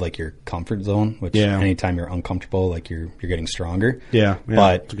you out of like your comfort zone, which anytime you're uncomfortable, like you're getting stronger.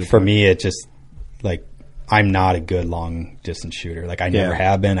 But for me, it just like I'm not a good long distance shooter. Like I never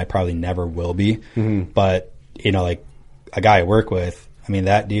have been. I probably never will be. But you know, like a guy I work with, I mean,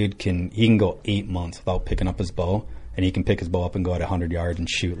 that dude he can go 8 months without picking up his bow, and he can pick his bow up and go at 100 yards and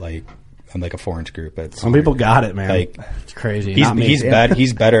shoot like like a 4-inch group. Some people got it, man. Like it's crazy.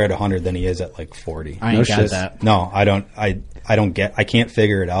 He's better at 100 than he is at like 40. I ain't got that. No, I don't. I can't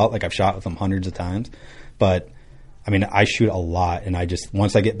figure it out. Like I've shot with him hundreds of times, but I mean, I shoot a lot, and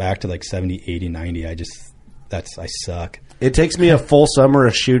once I get back to like 70, 80, 90, I suck. It takes me a full summer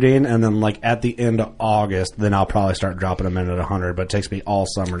of shooting, and then like at the end of August, then I'll probably start dropping them in at 100. But it takes me all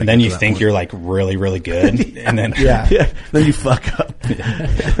summer. And then you think you're like really, really good, and then then you fuck up.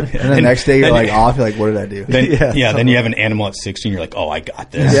 And the next day you're like off. You're like, what did I do? Then you have an animal at 60, and you're like, oh, I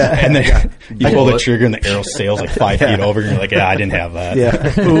got this. And then you pull the trigger, and the arrow sails like 5 feet over, and you're like, yeah, I didn't have that.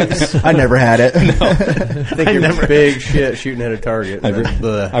 Yeah, oops, I never had it. No. I think you're big shit shooting at a target.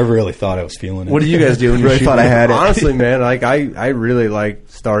 I really thought I was feeling it. What do you guys do when you really thought I had it? Honestly, man, like I really like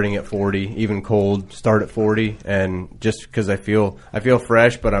starting at 40, even cold. Start at 40, and just because I feel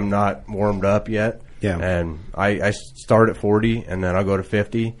fresh, but I'm not warmed up yet. Yeah, and I start at 40, and then I'll go to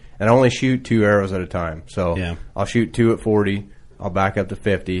 50, and I only shoot 2 arrows at a time. So I'll shoot 2 at 40, I'll back up to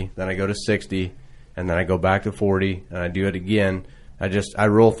 50, then I go to 60, and then I go back to 40, and I do it again. I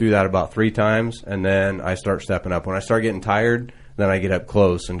roll through that about 3 times, and then I start stepping up. When I start getting tired, then I get up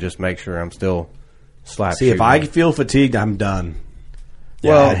close and just make sure I'm still slap. See, if I feel fatigued, I'm done.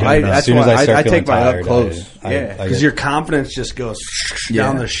 Well, as soon as I take my up close. Because your confidence just goes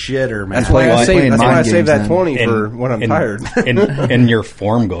down the shitter, man. That's why I save that 20 for when I'm tired. and your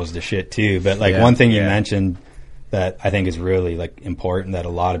form goes to shit too. But like one thing you mentioned that I think is really like important that a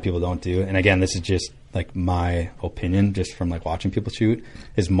lot of people don't do, and again, this is just like my opinion, just from like watching people shoot,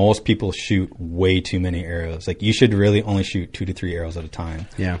 is most people shoot way too many arrows. Like you should really only shoot 2 to 3 arrows at a time.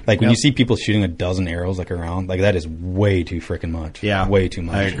 Yeah. Like when you see people shooting a dozen arrows like around, like that is way too freaking much. Yeah. Way too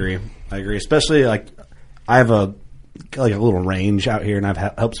much. I agree. Especially like I have a little range out here, and I've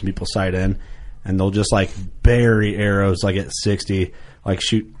helped some people sight in, and they'll just like bury arrows like at 60, like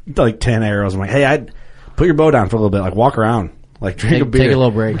shoot like 10 arrows. I'm like, hey, I'd put your bow down for a little bit, like walk around. Like drink a beer. Take a little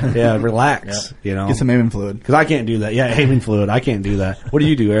break. Yeah, relax. You know, get some aiming fluid. Because I can't do that. Yeah, aiming fluid. I can't do that. What do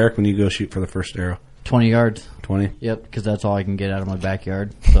you do, Eric, when you go shoot for the first arrow? 20 yards. 20? Yep, because that's all I can get out of my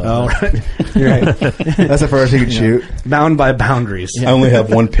backyard. So, right. You're right. That's the first you can shoot. Bound by boundaries. Yeah. I only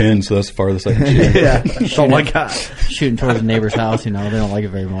have one pin, so that's the farthest I can shoot. That's all I got. Shooting towards the neighbor's house, they don't like it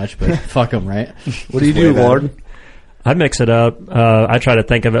very much, but fuck them, right? What do you do, Lord? I mix it up. I try to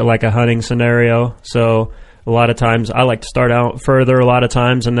think of it like a hunting scenario. So a lot of times I like to start out further a lot of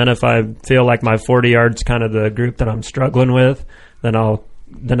times, and then if I feel like my 40 yards kind of the group that I'm struggling with, then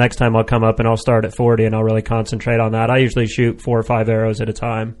the next time I'll come up and I'll start at 40 and I'll really concentrate on that. I usually shoot 4 or 5 arrows at a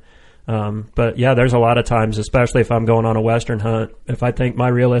time. But yeah, there's a lot of times, especially if I'm going on a Western hunt, if I think my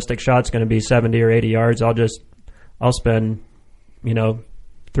realistic shot's going to be 70 or 80 yards, I'll spend, 3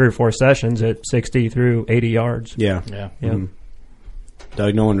 or 4 sessions at 60 through 80 yards. Yeah. Mm-hmm.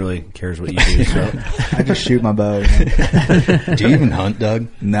 Doug, no one really cares what you do. So I just shoot my bow. Do you even hunt, Doug?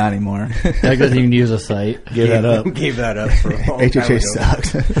 Not anymore. Doug doesn't even use a sight. Gave that up for a long time HHA ago.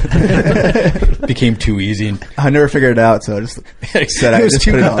 sucks. Became too easy. I never figured it out, so I just said it was just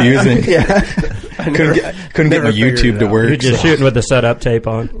too put it on. confusing. Yeah. Couldn't get my YouTube to work. You're just shooting with the setup tape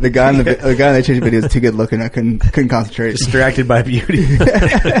on. The guy in the HHA video is too good looking. I couldn't concentrate. Distracted by beauty.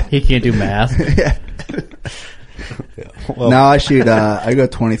 He can't do math. Yeah. Well, now I shoot, I go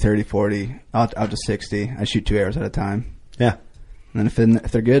 20, 30, 40, out to 60. I shoot 2 arrows at a time. Yeah. And then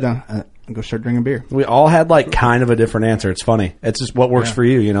if they're good, I'll go start drinking beer. We all had like kind of a different answer. It's funny. It's just what works for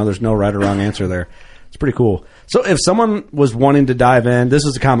you. There's no right or wrong answer there. It's pretty cool. So if someone was wanting to dive in, this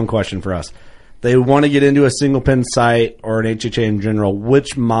is a common question for us. They want to get into a single pin sight or an HHA in general.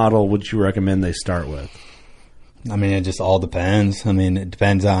 Which model would you recommend they start with? I mean, it just all depends. I mean, it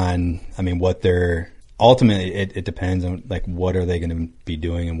depends on, what they're... Ultimately, it depends on like what are they going to be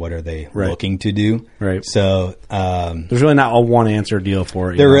doing and what are they looking to do. Right. So there's really not a one answer deal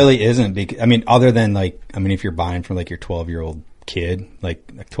for it. There really isn't. Because, other than if you're buying from like your 12-year-old kid, like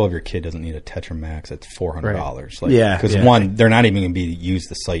a 12-year kid doesn't need a Tetra Max. That's $400. Right. Like, because one, they're not even going to use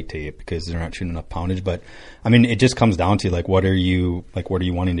the sight tape because they're not shooting enough poundage. But it just comes down to like what are you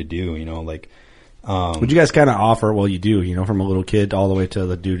wanting to do? Would you guys kind of offer? Well, you do. From a little kid all the way to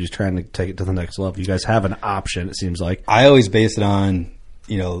the dude who's trying to take it to the next level. You guys have an option. It seems like I always base it on,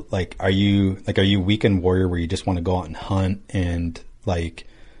 are you weekend warrior where you just want to go out and hunt and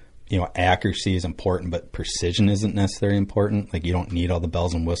accuracy is important, but precision isn't necessarily important. Like you don't need all the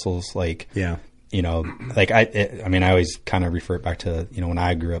bells and whistles. I always kind of refer it back to when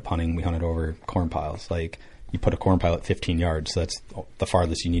I grew up hunting, we hunted over corn piles. Like you put a corn pile at 15 yards, so that's the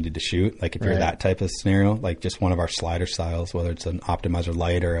farthest you needed to shoot. Like if you're that type of scenario, like just one of our slider styles, whether it's an optimizer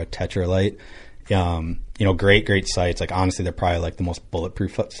light or a Tetra light, great sights. Like honestly, they're probably like the most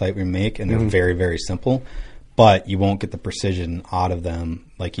bulletproof sight we make, and they're very, very simple. But you won't get the precision out of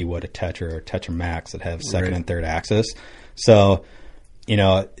them like you would a Tetra or Tetra Max that have second and third axis. So,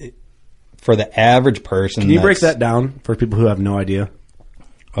 for the average person, can you break that down for people who have no idea?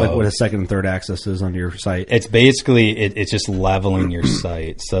 Like what a second and third axis is on your sight? It's basically it's just leveling your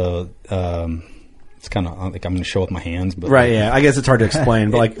sight. So it's kind of like I'm going to show with my hands, but right, yeah. I guess it's hard to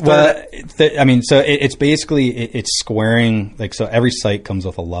explain, but like, it's basically it's squaring. Like, so every sight comes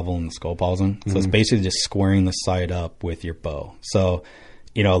with a level in the scope housing. So it's basically just squaring the sight up with your bow. So,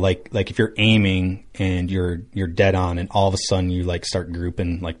 like if you're aiming and you're dead on, and all of a sudden you like start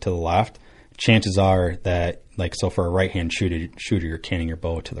grouping like to the left, chances are that like, so for a right hand shooter, you're canting your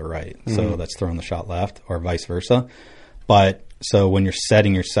bow to the right. So that's throwing the shot left, or vice versa. But so when you're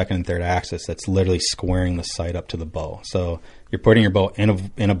setting your second and third axis, that's literally squaring the sight up to the bow. So you're putting your bow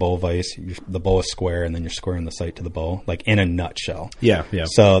in a bow vise. The bow is square, and then you're squaring the sight to the bow, like in a nutshell. Yeah.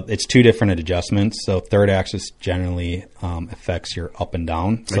 So it's two different adjustments. So third axis generally affects your up and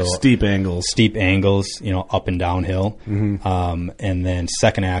down. Like so steep angles, up and downhill. And then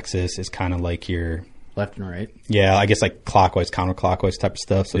second axis is kind of like your left and right. Yeah, I guess like clockwise, counterclockwise type of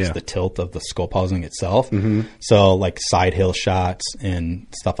stuff. So it's the tilt of the scope housing itself. So like side hill shots and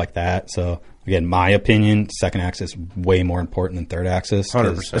stuff like that. So again, my opinion, second axis way more important than third axis,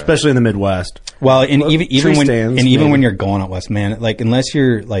 100%, especially in the Midwest. Well, and even when you're going out west, man, like unless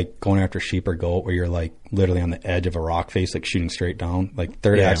you're like going after sheep or goat, where you're like literally on the edge of a rock face, like shooting straight down, like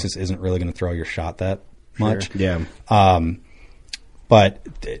third axis isn't really going to throw your shot that much. Yeah. But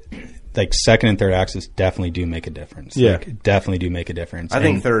like second and third axis definitely do make a difference. Yeah. Like, definitely do make a difference. I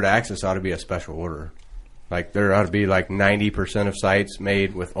think third axis ought to be a special order. Like there ought to be like 90% of sights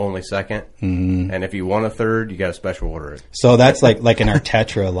made with only second. And if you want a third, you got to special order it. So that's like in our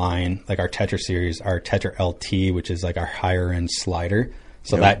Tetra line, like our Tetra series, our Tetra LT, which is like our higher end slider.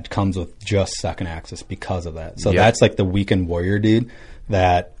 So that comes with just second axis because of that. So that's like the weekend warrior dude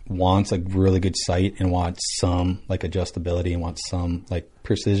that wants a really good sight and wants some like adjustability and wants some like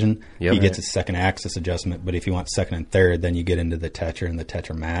precision. He gets a second axis adjustment, but if you want second and third, then you get into the Tetra and the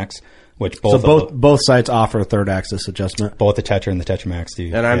Tetra Max, which both sites offer a third axis adjustment. Both the Tetra and the Tetra Max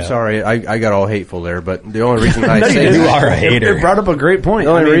do. And I'm sorry, I got all hateful there, but the only reason I say you are a hater. It brought up a great point.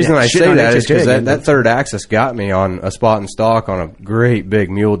 The only reason I say that is because that third axis got me on a spot and stalk on a great big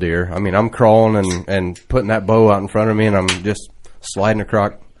mule deer. I mean, I'm crawling and putting that bow out in front of me, and I'm just sliding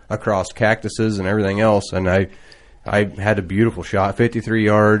across cactuses and everything else, and I had a beautiful shot, 53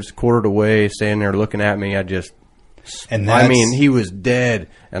 yards, quartered away, standing there looking at me. He was dead,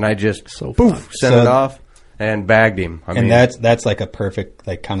 and I just sent it off and bagged him. That's like a perfect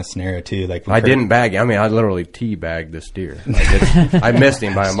like kind of scenario too. Like I didn't bag him. I mean, I literally teabagged this deer. I missed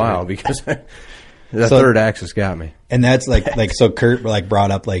him by a mile because the third axis got me. And that's like so Kurt like brought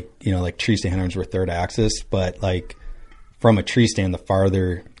up like tree stand hunters were third axis, but like from a tree stand, the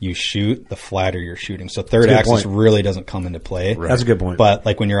farther you shoot, the flatter you're shooting. So third axis really doesn't come into play. Right. That's a good point. But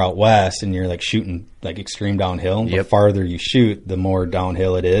like when you're out west and you're like shooting like extreme downhill, the farther you shoot, the more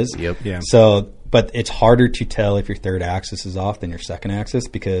downhill it is. So, but it's harder to tell if your third axis is off than your second axis,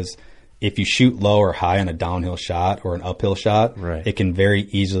 because if you shoot low or high on a downhill shot or an uphill shot, it can very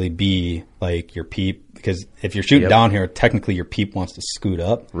easily be like your peep, because if you're shooting downhill, technically your peep wants to scoot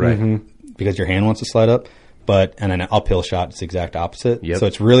up, because your hand wants to slide up. But in an uphill shot, it's the exact opposite. So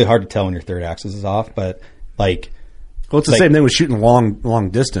it's really hard to tell when your third axis is off. But like, well, it's the same thing with shooting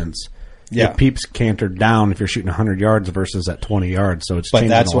long distance. Your peeps cantered down if you're shooting 100 yards versus at 20 yards. So it's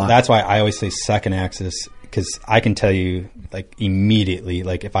changing a lot. That's why I always say second axis, because I can tell you like immediately,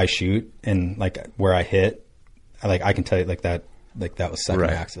 like if I shoot and like where I hit, like I can tell you like that was second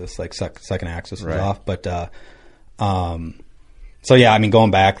axis, like second axis was off. But so yeah, I mean,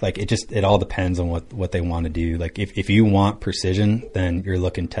 going back, like it all depends on what they want to do. Like if you want precision, then you're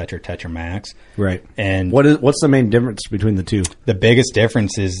looking Tetra Max, right? And what's the main difference between the two? The biggest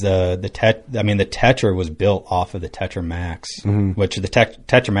difference is the Tetra was built off of the Tetra Max, which the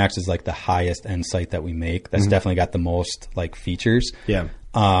Tetra Max is like the highest end sight that we make. That's definitely got the most like features. Yeah.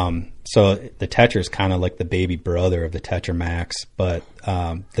 So the Tetra is kind of like the baby brother of the Tetra Max, but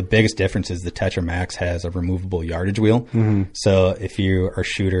the biggest difference is the Tetra Max has a removable yardage wheel. So if you are a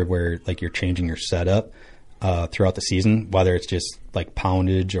shooter where like you're changing your setup throughout the season, whether it's just like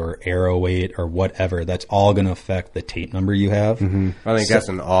poundage or arrow weight or whatever, that's all going to affect the tape number you have. I think that's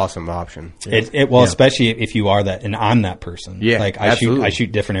an awesome option. Especially if you are that, and I'm that person. Yeah, like I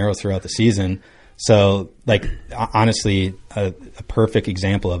shoot different arrows throughout the season. So, like, honestly, a perfect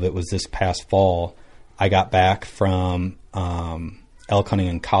example of it was this past fall. I got back from elk hunting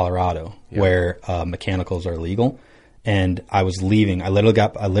in Colorado where mechanicals are legal. And I was leaving. I literally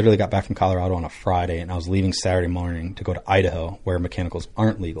got back from Colorado on a Friday, and I was leaving Saturday morning to go to Idaho, where mechanicals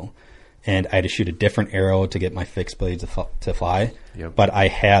aren't legal. And I had to shoot a different arrow to get my fixed blades to fly. Yep. But I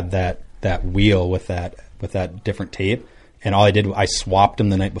had that wheel with that different tape, and all I did, I swapped them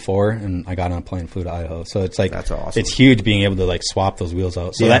the night before, and I got on a plane and flew to Idaho. So it's like that's awesome. It's huge being able to like swap those wheels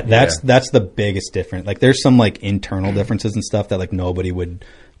out. So that's the biggest difference. Like there's some like internal differences and stuff that like nobody would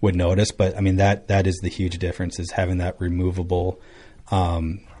notice, but I mean that is the huge difference, is having that removable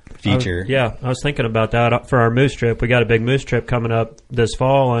feature. I was thinking about that for our moose trip. We got a big moose trip coming up this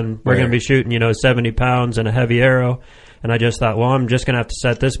fall, and we're going to be shooting 70 pounds and a heavy arrow. And I just thought, well, I'm just going to have to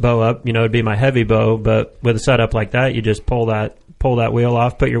set this bow up. It'd be my heavy bow, but with a setup like that, you just pull that wheel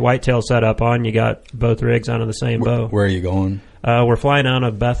off, put your whitetail setup on, you got both rigs onto the same bow. Where are you going? We're flying out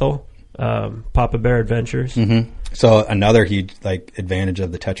of Bethel, Papa Bear Adventures. Mm-hmm. So another huge like advantage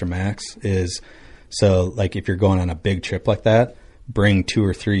of the Tetra Max is, so like if you're going on a big trip like that, bring 2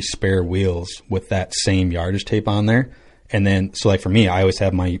 or 3 spare wheels with that same yardage tape on there. And then, so like for me, I always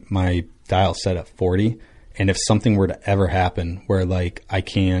have my dial set at 40. And if something were to ever happen where like I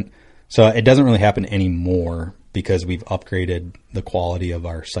can't, so it doesn't really happen anymore because we've upgraded the quality of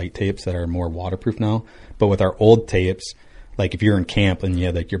our sight tapes that are more waterproof now. But with our old tapes, like if you're in camp and you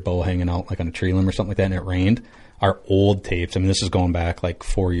had like your bow hanging out like on a tree limb or something like that and it rained, our old tapes, I mean, this is going back like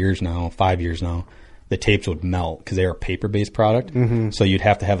 4 years now, 5 years now, the tapes would melt because they are a paper-based product. Mm-hmm. So you'd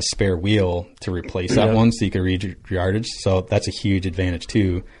have to have a spare wheel to replace that one so you could read your yardage. So that's a huge advantage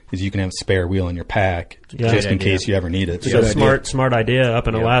too, is you can have a spare wheel in your pack just in case you ever need it. It's a smart idea up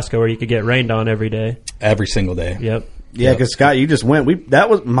in Alaska where you could get rained on every day. Every single day. Yep. Yeah, because Scott, you just went.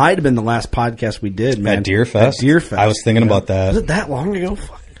 That might have been the last podcast we did, man. At Deer Fest. I was thinking about that. Was it that long ago?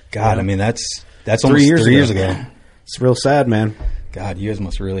 God, I mean that's almost 3 years ago. It's real sad, man. God, you guys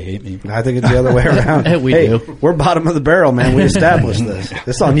must really hate me. I think it's the other way around. We do. We're bottom of the barrel, man. We established this.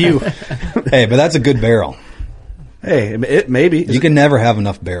 It's on you. Hey, but that's a good barrel. Hey, it maybe. You can never have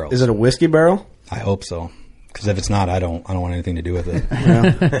enough barrels. Is it a whiskey barrel? I hope so. Because if it's not, I don't want anything to do with it.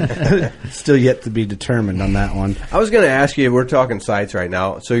 Yeah. Still yet to be determined on that one. I was going to ask you, we're talking sights right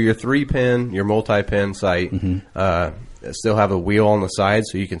now. So your 3-pin, your multi-pin sight, still have a wheel on the side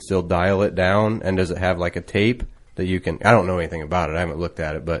so you can still dial it down? And does it have like a tape that you can... I don't know anything about it. I haven't looked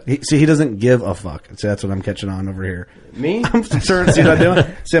at it, but... He doesn't give a fuck. See, that's what I'm catching on over here. Me? I'm stirring, see what I'm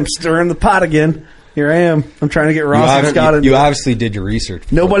doing? See, I'm stirring the pot again. Here I am. I'm trying to get Ross and Scott. You obviously did your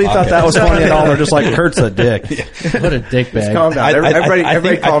research. Nobody thought that was funny at all. They're just like, Kurt's a dick. What a dick bag. Calm down.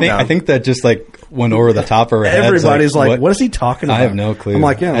 Everybody calm down. I think that just like went over the top of our heads. Everybody's like, what is he talking about? I have no clue. I'm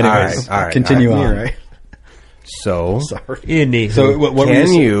like, yeah. Anyways, all right. Continue on. Right. So, sorry. So what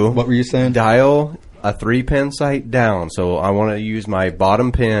were you saying? Dial a 3-pin sight down? So I want to use my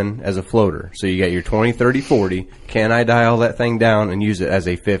bottom pin as a floater. So you got your 20, 30, 40. Can I dial that thing down and use it as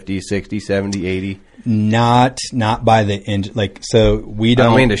a 50, 60, 70, 80? Not by the end. Like, so we don't. I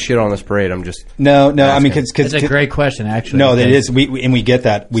don't mean to shit on this parade. I'm just no. I mean, because it's a great question, actually. No, that is. We get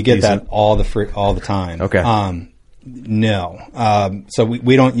that. We get that all the time. Okay. No. So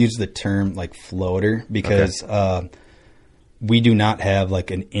we don't use the term like floater because we do not have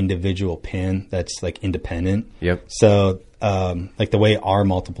like an individual pin that's like independent. Yep. So like the way our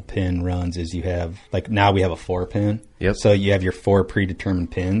multiple pin runs is you have like now we have a 4-pin. Yep. So you have your 4 predetermined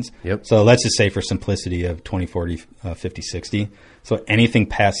pins. Yep. So let's just say for simplicity of 20, 40, 50, 60. So anything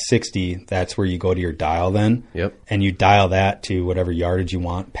past 60, that's where you go to your dial then. Yep. And you dial that to whatever yardage you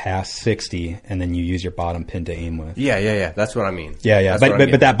want past 60, and then you use your bottom pin to aim with. Yeah. That's what I mean. Yeah.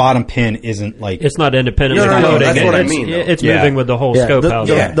 But that bottom pin isn't like... It's not independently No, floating. that's what I mean. It's moving with the whole scope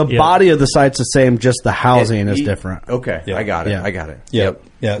housing. The body of the sight's the same, just the housing is different. Okay. Yep. I got it. Yeah. I got it. Yep.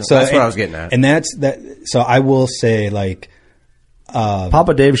 So that's what I was getting at. And that's that. So I will say like...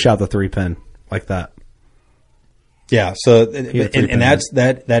 Papa Dave shot the 3-pin like that. Yeah, so and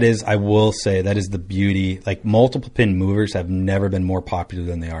that is I will say that is the beauty. Like multiple pin movers have never been more popular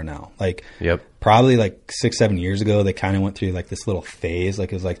than they are now. Like probably like 6-7 years ago they kind of went through like this little phase,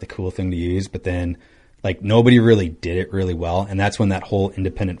 like it was like the cool thing to use, but then like nobody really did it really well, and that's when that whole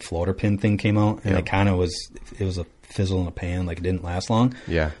independent floater pin thing came out, and it was a fizzle in a pan, like it didn't last long.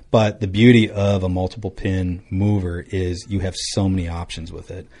 Yeah. But the beauty of a multiple pin mover is you have so many options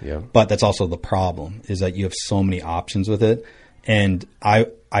with it. Yeah. But that's also the problem, is that you have so many options with it. And I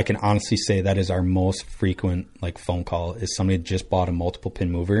can honestly say that is our most frequent like phone call, is somebody just bought a multiple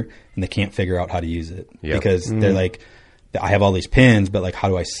pin mover and they can't figure out how to use it. Because they're like, I have all these pins, but like, how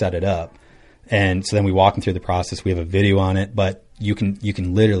do I set it up? And so then we walk them through the process. We have a video on it, but you can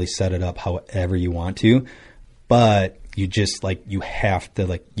literally set it up however you want to. But you just like you have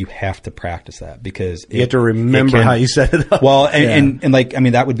to practice that because you have to remember how you set it up. Well, and like I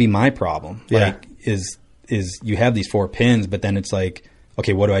mean that would be my problem. Like is you have these 4 pins, but then it's like,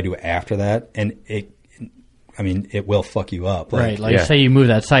 okay, what do I do after that? And it will fuck you up. Like, right. Like say you move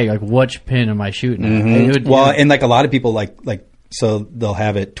that sight, like which pin am I shooting at? Mm-hmm. And like a lot of people like so they'll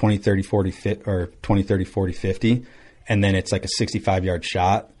have it 20, 30, 40 fit or 20, 30, 40, 50, and then it's like a 65-yard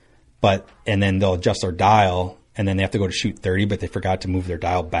shot. And then they'll adjust their dial, and then they have to go to shoot 30, but they forgot to move their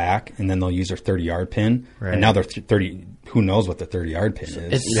dial back, and then they'll use their 30-yard pin. Right. And now they're 30. Who knows what the 30-yard pin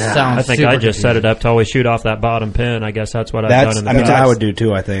is? I think I just set it up to always shoot off that bottom pin. I guess that's what I've done in the past. I would do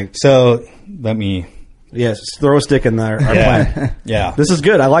too, I think. So let me... Yes, throw a stick in there. Yeah. This is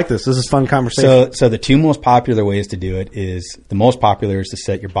good. I like this. This is fun conversation. So the 2 most popular ways to do it is, the most popular is to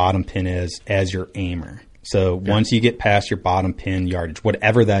set your bottom pin as your aimer. So once you get past your bottom pin yardage,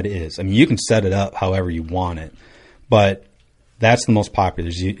 whatever that is, I mean, you can set it up however you want it, but that's the most popular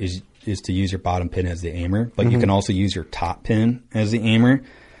is to use your bottom pin as the aimer, but you can also use your top pin as the aimer.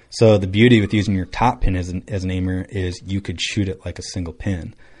 So the beauty with using your top pin as an aimer is you could shoot it like a single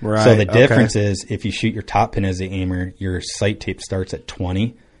pin. Right. So the difference is if you shoot your top pin as the aimer, your sight tape starts at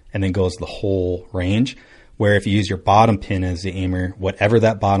 20 and then goes the whole range. Where if you use your bottom pin as the aimer, whatever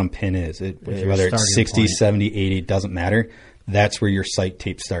that bottom pin is, whether it's 60, 70, 80, it doesn't matter. That's where your sight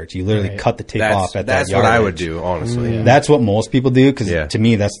tape starts. You literally cut the tape off at that yardage. That's what I would do, honestly. Yeah. That's what most people do because to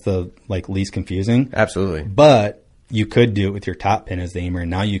me that's the least confusing. Absolutely. But you could do it with your top pin as the aimer, and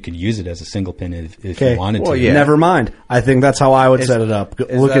now you could use it as a single pin if you wanted to. Yeah. Never mind. I think that's how I would set it up.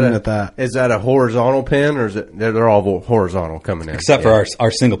 Looking at that, is that a horizontal pin, or is it? They're all horizontal coming in, except for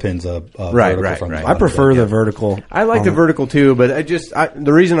our single pins. Vertical from I prefer the vertical. I like the vertical too, but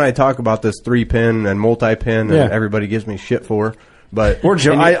the reason I talk about this 3-pin and multi-pin, and everybody gives me shit for, but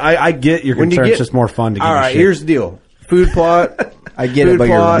I get your concern. It's just more fun to. All right, here's the deal. Food plot. I get it, but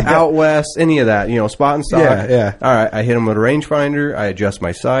plot, out west, any of that, spot and stock. Yeah. All right, I hit him with a rangefinder. I adjust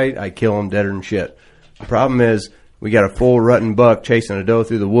my sight. I kill him deader than shit. The problem is we got a full rutting buck chasing a doe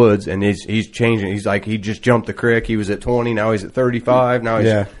through the woods, and he's changing. He's like he just jumped the creek. He was at 20, now he's at 35.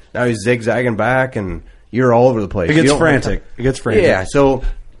 Now he's zigzagging back, and you're all over the place. It gets frantic. Yeah, so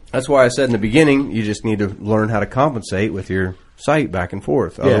that's why I said in the beginning, you just need to learn how to compensate with your sight back and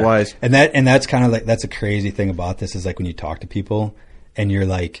forth. Otherwise, and that's kind of like that's a crazy thing about this is like when you talk to people and you're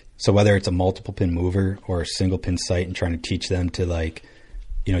like, so whether it's a multiple pin mover or a single pin sight and trying to teach them to like,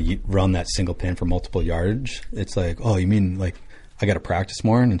 you run that single pin for multiple yardage, it's like, oh, you mean like I got to practice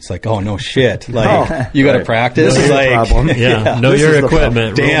more? And it's like, oh no shit, like you got to practice. This is like, the problem. Know your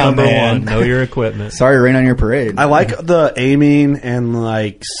equipment. Damn, man. Know your equipment. Sorry to rain on your parade. I like the aiming and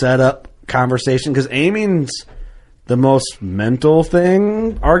like setup conversation because aiming's the most mental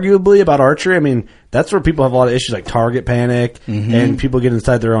thing, arguably, about archery. I mean, that's where people have a lot of issues, like target panic, and people get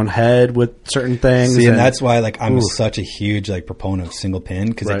inside their own head with certain things. See, and that's why, like, I'm such a huge like proponent of single pin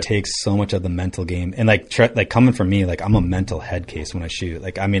because it takes so much of the mental game. And like, coming from me, like, I'm a mental head case when I shoot.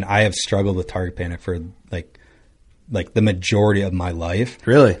 Like, I mean, I have struggled with target panic for like the majority of my life.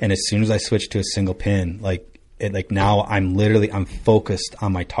 Really? And as soon as I switched to a single pin, now I'm focused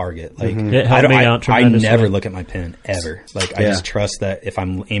on my target. Like it helped me out tremendously. I never look at my pin ever. Like I just trust that if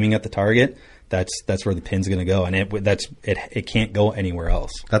I'm aiming at the target, that's where the pin's going to go, and it can't go anywhere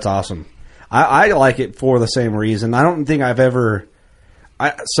else. That's awesome. I like it for the same reason. I don't think I've ever.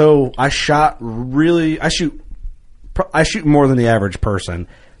 I shoot more than the average person,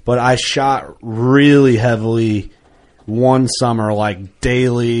 but I shot really heavily one summer, like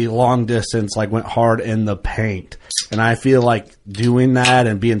daily, long distance, like went hard in the paint. And I feel like doing that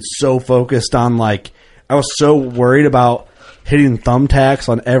and being so focused on like, I was so worried about hitting thumbtacks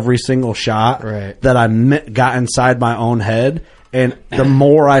on every single shot that I got inside my own head. And the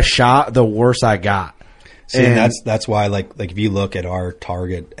more I shot, the worse I got. See, and that's why, like if you look at our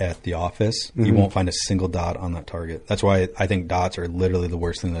target at the office, you won't find a single dot on that target. That's why I think dots are literally the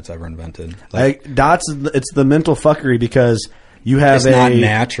worst thing that's ever invented. Like dots, it's the mental fuckery because you have not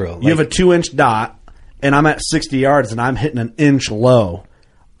natural. You have a 2-inch dot, and I'm at 60 yards, and I'm hitting an inch low.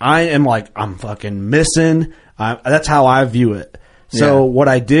 I am like, I'm fucking missing. That's how I view it. So what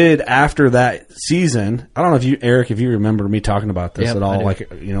I did after that season, I don't know if Eric, if you remember me talking about this at all, like,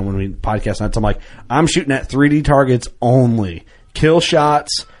 when we podcast nights, I'm like, I'm shooting at 3D targets only, kill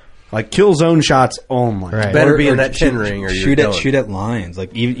shots, like kill zone shots only. Right. Better be in that 10 ring or shoot at lines.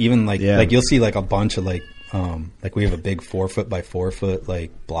 Like even like you'll see like a bunch of like we have a big 4-foot by 4-foot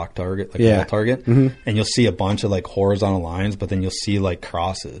like block target, like wall target, and you'll see a bunch of like horizontal lines, but then you'll see like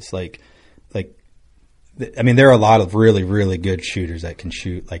crosses, I mean, there are a lot of really, really good shooters that can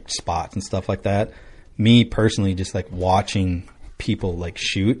shoot like spots and stuff like that. me personally, just like watching people like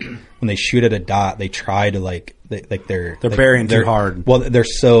shoot, when they shoot at a dot, they try to they're burying too hard. Well, they're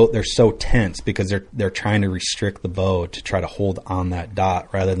so tense because they're trying to restrict the bow to try to hold on that dot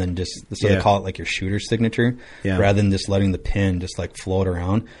rather than just, so they call it like your shooter's signature, rather than just letting the pin just like float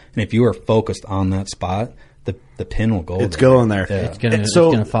around. And if you are focused on that spot, the pin will go. It's going there. Yeah. It's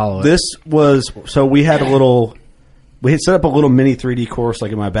gonna follow it. We had set up a little mini 3D course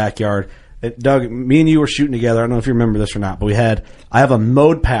like in my backyard. Doug, me and you were shooting together. I don't know if you remember this or not, but I have a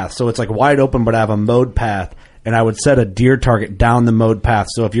mowed path, so it's like wide open, but I have a mowed path, and I would set a deer target down the mowed path.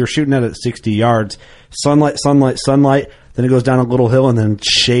 So if you're shooting at 60 yards, sunlight, then it goes down a little hill and then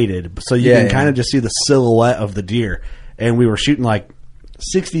shaded, so you can kind of just see the silhouette of the deer. And we were shooting like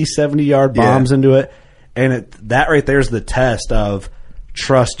 60, 70 yard bombs into it, and that right there is the test of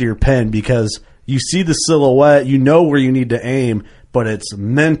trust your pin, because you see the silhouette, you know where you need to aim, but it's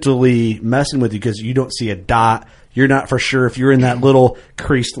mentally messing with you because you don't see a dot. You're not for sure if you're in that little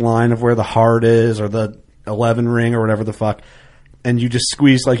creased line of where the heart is or the 11 ring or whatever the fuck, and you just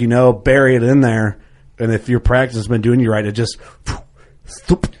squeeze bury it in there. And if your practice has been doing you right, it just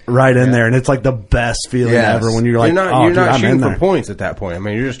right in there, and it's like the best feeling ever when you're like, you're not shooting for points at that point. I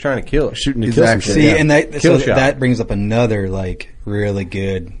mean, you're just trying to kill it, shooting to kill some shit. See, and that brings up another like really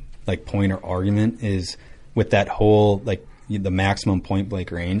good like point or argument is with that whole like the maximum point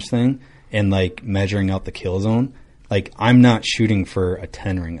blank range thing and like measuring out the kill zone. Like, I'm not shooting for a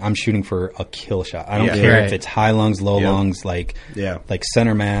 10 ring. I'm shooting for a kill shot. I don't care if it's high lungs, low lungs, like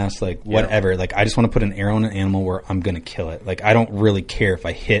center mass, like whatever. Like, I just want to put an arrow in an animal where I'm going to kill it. Like, I don't really care if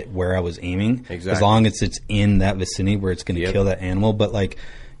I hit where I was aiming, as long as it's in that vicinity where it's going to kill that animal. But like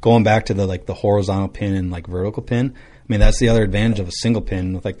going back to the horizontal pin and like vertical pin, I mean, that's the other advantage of a single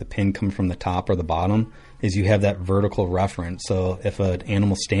pin with like the pin coming from the top or the bottom, is you have that vertical reference. So if an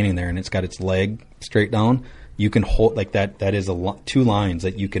animal's standing there and it's got its leg straight down, you can hold like that. That is two lines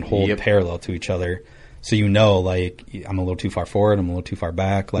that you can hold parallel to each other. So you know, like, I'm a little too far forward, I'm a little too far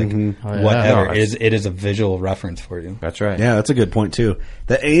back, like whatever. No, it is a visual reference for you. That's right. Yeah, that's a good point too.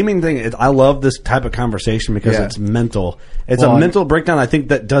 The aiming thing, I love this type of conversation because it's mental. It's a mental breakdown. I think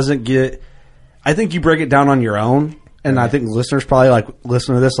that doesn't get. I think you break it down on your own. And I think listeners probably like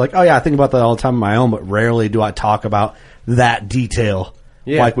listen to this like, oh yeah, I think about that all the time on my own, but rarely do I talk about that detail.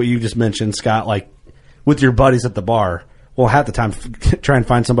 Like what you just mentioned, Scott, like with your buddies at the bar. Well, half the time, try and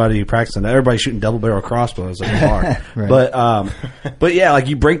find somebody you practice on. Everybody's shooting double barrel crossbows at the bar. But yeah, like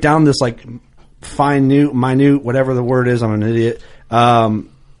you break down this like minute, whatever the word is, I'm an idiot,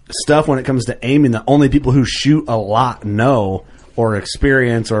 stuff when it comes to aiming that only people who shoot a lot know or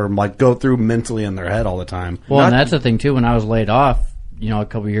experience or like go through mentally in their head all the time. Well, and that's the thing too. When I was laid off, a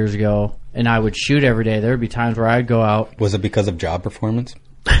couple of years ago, and I would shoot every day, there would be times where I'd go out. Was it because of job performance?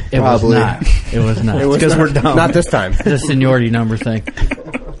 It was not. It was not. It was because we're dumb. Not this time. The seniority number thing.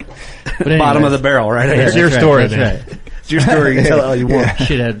 But anyways, bottom of the barrel, right? It's your story. That's right. It's your story. You tell it all you want.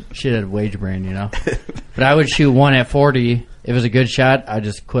 Shit had wage brain, But I would shoot one at 40. If it was a good shot, I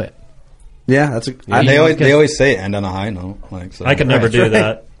just quit. Yeah, that's they always say end on a high note. Like, so. I could never do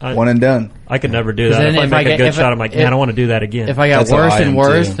that. One and done. I could never do that. If I make a good shot, I'm like, man, I want to do that again. If I got worse and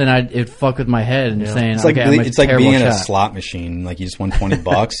worse, then it'd fuck with my head and saying, it's like it's like being in shot. a slot machine. Like you just won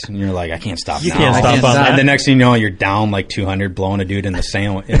 $20 and you're like, I can't stop. You can't stop on that. And the next thing you know, you're down like 200, blowing a dude in the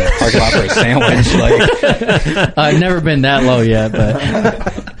sandwich in the parking lot for a sandwich. Like, I've never been that low yet,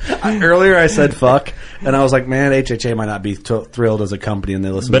 but earlier I said fuck, and I was like, man, HHA might not be thrilled as a company, and they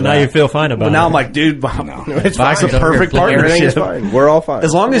listen. But to now that. you feel fine about it. But now I'm like, dude, it's a perfect partnership. It's fine. We're all fine.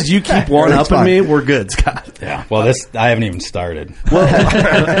 As long as you keep one up on me, we're good, Scott. Yeah. Well, I haven't even started.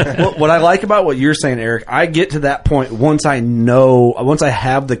 Well, what I like about what you're saying, Eric, I get to that point once I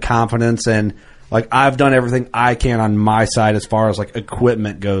have the confidence and like I've done everything I can on my side as far as like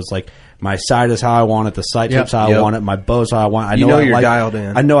equipment goes. Like my sight is how I want it, the sight tip's how I want it, my bow's how I want it. I know you're dialed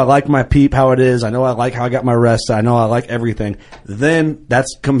in. I know I like my peep how it is. I know I like how I got my rest. I know I like everything. Then that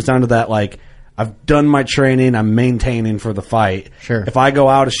comes down to that like I've done my training. I'm maintaining for the fight. Sure. If I go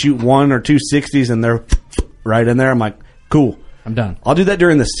out to shoot 1 or 2 60s and they're right in there, I'm like, cool. I'm done. I'll do that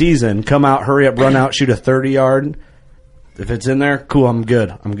during the season. Come out, hurry up, run out, shoot a 30-yard. If it's in there, cool, I'm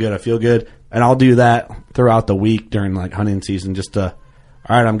good. I feel good. And I'll do that throughout the week during like hunting season just to,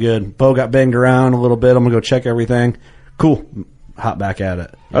 all right, I'm good. Bow got banged around a little bit. I'm going to go check everything. Cool. Hop back at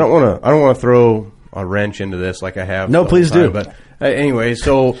it. I don't want to throw a wrench into this like I have. No, please do. But anyway,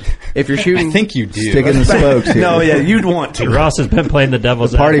 so if you're shooting, I think you do. Stick in the spokes here. No, yeah, you'd want to. Ross has been playing the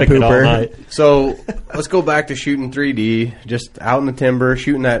devil's party advocate all pooper. night. So let's go back to shooting 3D, just out in the timber,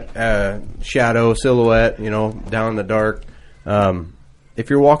 shooting that shadow silhouette, down in the dark. If if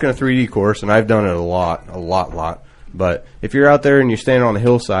you're walking a 3D course, and I've done it a lot, but if you're out there and you're standing on a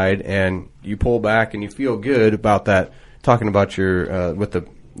hillside and you pull back and you feel good about that, talking about your with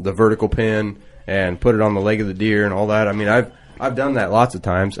the vertical pin and put it on the leg of the deer and all that. I mean, I've done that lots of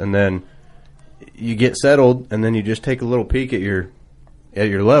times, and then you get settled, and then you just take a little peek at your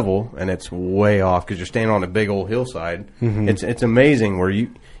level, and it's way off because you're standing on a big old hillside. Mm-hmm. It's amazing where you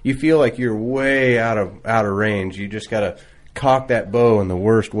feel like you're way out of range. You just got to cock that bow in the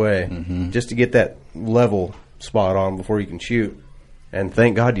worst way just to get that level spot on before you can shoot. And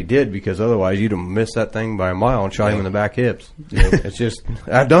thank God you did, because otherwise you'd have missed that thing by a mile and shot him in the back hips. It's just,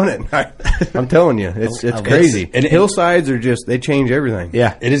 I've done it. I'm telling you, it's crazy. And hillsides are just, they change everything.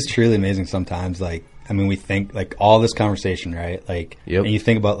 Yeah, it is truly amazing sometimes. Like, I mean, we think, like, all this conversation, right? Like, and you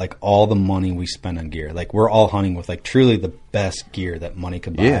think about, like, all the money we spend on gear. Like, we're all hunting with, like, truly the best gear that money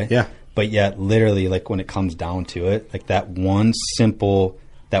could buy. Yeah. But yet, literally, like, when it comes down to it, like, that one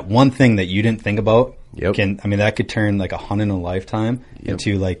thing that you didn't think about, that could turn like a hunt in a lifetime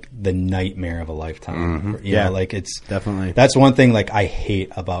into like the nightmare of a lifetime. You know, like it's definitely, that's one thing like I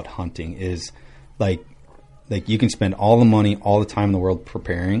hate about hunting is like you can spend all the money, all the time in the world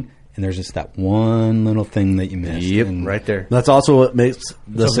preparing, and there's just that one little thing that you missed. Right there. That's also what makes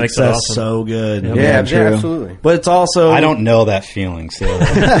the success awesome. So good. Yeah, absolutely. But it's also, I don't know that feeling. So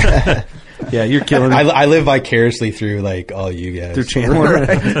yeah, you're killing it. I live vicariously through like all you guys. Through Chandler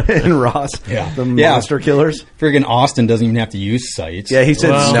and Ross. Yeah. The monster killers. Friggin' Austin doesn't even have to use sights. Yeah, he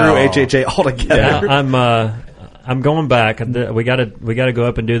said screw HHA altogether. Yeah, I'm going back. We got to go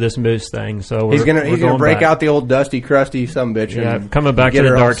up and do this moose thing. So he's gonna break out the old dusty, crusty sumbitch. Yeah, coming back to the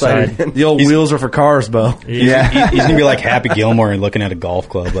dark side. The old wheels are for cars, Bo. He's gonna be like Happy Gilmore and looking at a golf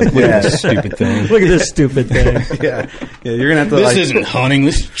club. Like, look at this stupid thing. Look at this stupid thing. Yeah, you're gonna have to. This isn't hunting.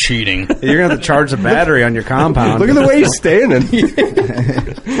 This is cheating. You're gonna have to charge the battery on your compound. Look at the way he's standing.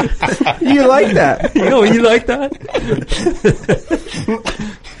 You like that? You like that?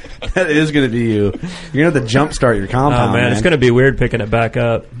 That is going to be you. You're going to have to jumpstart your compound. Oh, man. It's going to be weird picking it back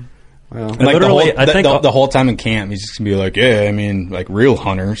up. Well, like the whole time in camp, he's just going to be like, yeah, I mean, like real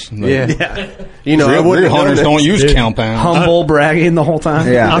hunters. Like, You know, real hunters don't use compound. Humble bragging the whole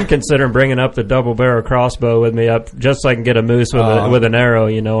time. Yeah. I'm considering bringing up the double barrel crossball with me up just so I can get a moose with an arrow,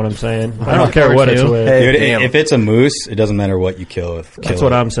 you know what I'm saying? I don't care what it's with. Hey, dude, if it's a moose, it doesn't matter what you kill with. That's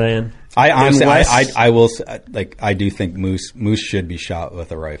what I'm saying. I will like I do think moose should be shot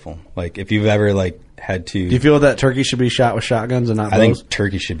with a rifle. Like if you've ever like had to, do you feel that turkey should be shot with shotguns and not? I think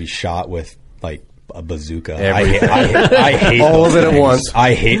turkey should be shot with like a bazooka. I hate all of it at once.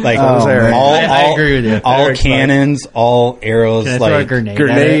 I hate like I agree with you. All cannons, all arrows, like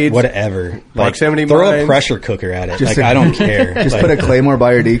grenades, whatever. Like throw a pressure cooker at it. Like I don't care. Just put a claymore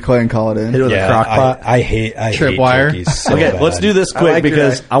by your decoy and call it in. Hit it with a crock pot. I hate tripwire. So okay, bad. let's do this quick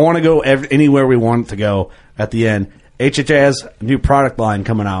because I want to go anywhere we want to go at the end. HHA has a new product line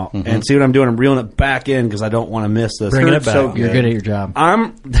coming out, and see what I'm doing. I'm reeling it back in because I don't want to miss this. Bringing it back. So you're good at your job.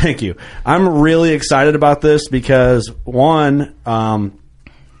 Thank you. I'm really excited about this because one,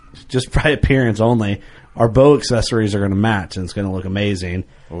 just by appearance only, our bow accessories are going to match, and it's going to look amazing.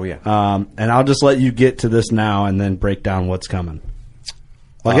 Oh yeah. And I'll just let you get to this now, and then break down what's coming.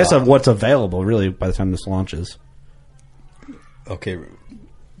 Well, I guess of what's available really by the time this launches. Okay.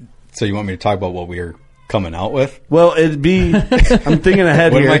 So you want me to talk about what we are coming out with? Well, it'd be. I'm thinking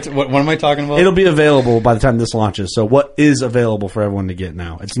ahead here. What am I talking about? It'll be available by the time this launches. So, what is available for everyone to get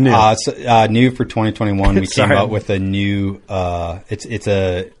now? It's new. New for 2021. We came out with a new. It's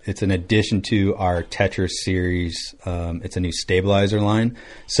an addition to our Tetris series. It's a new stabilizer line.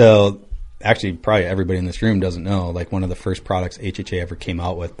 So, actually, probably everybody in this room doesn't know. Like one of the first products HHA ever came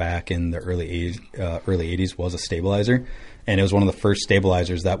out with back in the early 80s was a stabilizer. And it was one of the first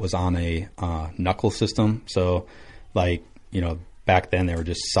stabilizers that was on a knuckle system. So, like, you know, back then they were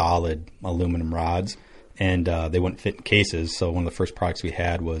just solid aluminum rods, and they wouldn't fit in cases. So one of the first products we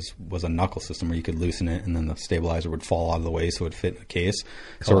had was a knuckle system where you could loosen it, and then the stabilizer would fall out of the way, so it would fit in a case.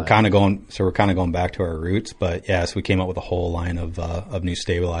 So we're kind of going back to our roots. But yeah, so we came up with a whole line of new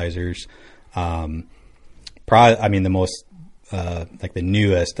stabilizers. Probably, I mean, the most like the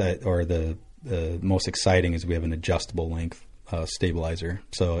newest or the most exciting is we have an adjustable length stabilizer.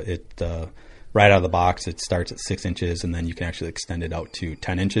 So it right out of the box, it starts at 6 inches, and then you can actually extend it out to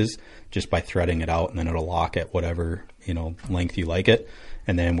 10 inches just by threading it out, and then it'll lock at whatever length you like it.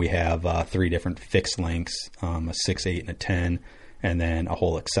 And then we have 3 different fixed lengths, a 6, 8, and a 10. and then a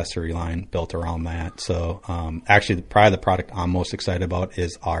whole accessory line built around that. So actually, probably the product I'm most excited about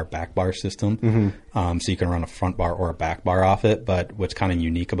is our back bar system. So you can run a front bar or a back bar off it, but what's kind of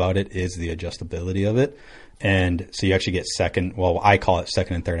unique about it is the adjustability of it. And so you actually get I call it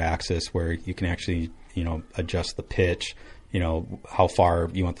second and third axis, where you can actually, adjust the pitch, how far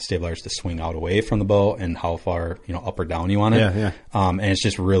you want the stabilizers to swing out away from the bow and how far, up or down you want it. And it's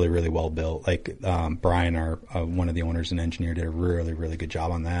just really, really well built. Like, Brian, one of the owners and engineer, did a really, really good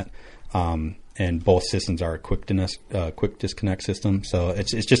job on that. And both systems are a quick disconnect system. So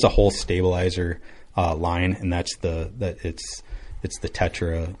it's just a whole stabilizer, line. And it's the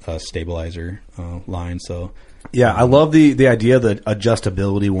Tetra, stabilizer, line. So, yeah, I love the idea of the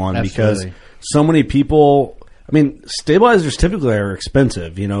adjustability one. Absolutely. Because so many people, stabilizers typically are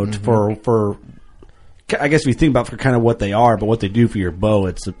expensive, for I guess if you think about for kind of what they are, but what they do for your bow,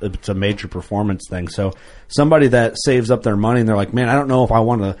 it's a major performance thing. So somebody that saves up their money and they're like, man, I don't know if I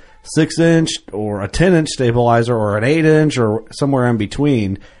want a 6-inch or a 10-inch stabilizer or an 8-inch or somewhere in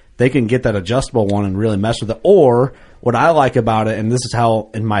between, they can get that adjustable one and really mess with it. Or what I like about it, and this is how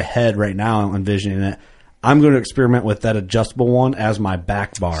in my head right now I'm envisioning it, I'm going to experiment with that adjustable one as my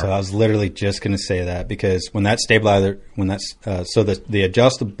back bar. So I was literally just going to say that, because when that stabilizer, the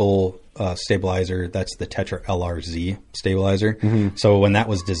adjustable stabilizer, that's the Tetra LRZ stabilizer. So when that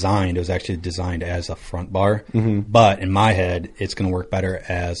was designed, it was actually designed as a front bar. But in my head, it's going to work better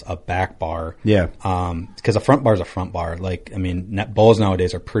as a back bar. Yeah. Because a front bar is a front bar. Bows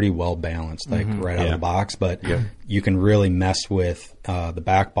nowadays are pretty well balanced, right out of the box. But you can really mess with the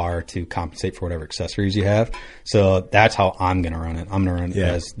back bar to compensate for whatever accessories you have. So that's how I'm going to run it. I'm going to run it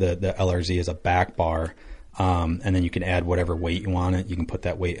as the LRZ as a back bar. And then you can add whatever weight you want it. You can put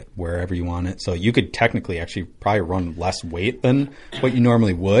that weight wherever you want it. So you could technically actually probably run less weight than what you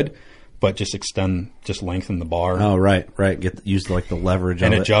normally would, but just lengthen the bar. Oh, right. Use the leverage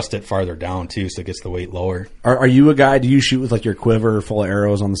and of adjust it farther down too, so it gets the weight lower. Are you a guy? Do you shoot with your quiver full of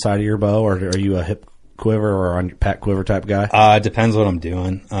arrows on the side of your bow, or are you a hip quiver or on your pack quiver type guy? Depends what I'm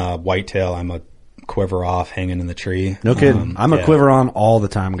doing. Whitetail, I'm a quiver off, hanging in the tree. No kidding. I'm a quiver on all the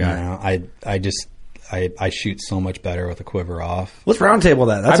time guy. I shoot so much better with a quiver off. Let's roundtable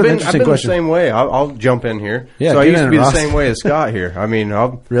that. That's an interesting question. The same way. I'll jump in here. Yeah, so I used to be the same way as Scott here.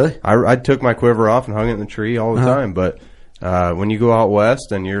 Really? I took my quiver off and hung it in the tree all the time. But when you go out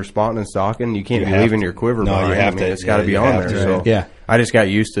west and you're spotting and stalking, you can't be leaving your quiver behind. You have to. It's got to be on there. So yeah. I just got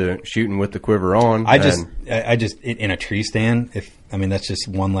used to shooting with the quiver on. I just in a tree stand. That's just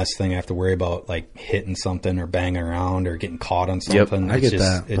one less thing I have to worry about, like hitting something or banging around or getting caught on something. Yep, I get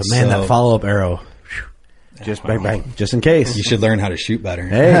that. But man, that follow up arrow. Just bang, bang. Just in case. You should learn how to shoot better.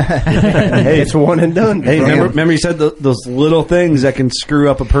 Hey, it's one and done. Hey, remember you said those little things that can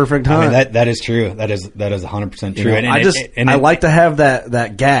screw up a perfect hunt? That is true. That is 100% true. I like to have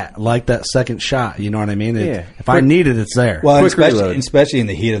that gat, like that second shot. You know what I mean? If I need it, it's there. Well, especially in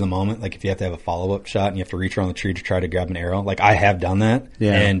the heat of the moment, like if you have to have a follow-up shot and you have to reach around the tree to try to grab an arrow. Like I have done that.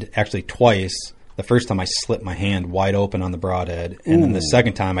 Yeah. And actually twice. The first time I slipped my hand wide open on the broadhead, and then the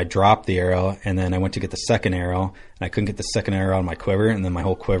second time I dropped the arrow, and then I went to get the second arrow, and I couldn't get the second arrow on my quiver, and then my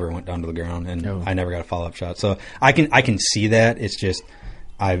whole quiver went down to the ground, and I never got a follow-up shot. So I can see that. It's just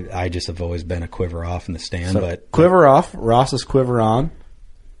I just have always been a quiver off in the stand. So but quiver off. Ross is quiver on.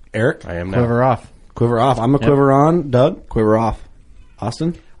 Eric, I am now. Quiver off. Quiver off. I'm a quiver on. Doug, quiver off.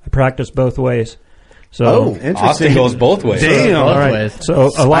 Austin, I practice both ways. So interesting. Austin goes both ways. Damn. All right.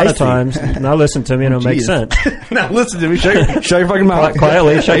 So a lot of times, now listen to me and it'll make sense. Now listen to me. Shut your fucking mouth.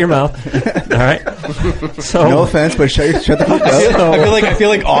 Quietly, shut your mouth. All right. So no offense, but shut the fuck up. I feel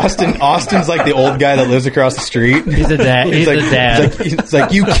like Austin's like the old guy that lives across the street. He's a dad. He's a dad. It's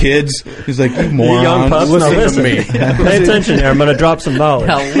like you kids. He's like you morons. You young pups, listen to me. Pay attention here. I'm going to drop some knowledge.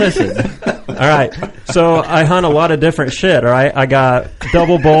 Now listen. All right. So I hunt a lot of different shit. All right. I got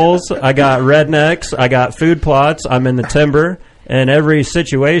double bulls. I got rednecks. I got food plots. I'm in the timber. And every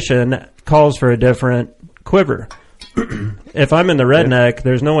situation calls for a different quiver. If I'm in the redneck,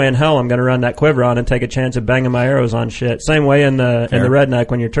 there's no way in hell I'm going to run that quiver on and take a chance of banging my arrows on shit. Same way in the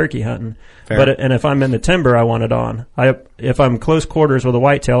redneck when you're turkey hunting. And if I'm in the timber, I want it on. If I'm close quarters with a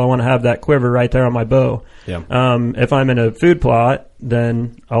whitetail, I want to have that quiver right there on my bow. Yeah. If I'm in a food plot,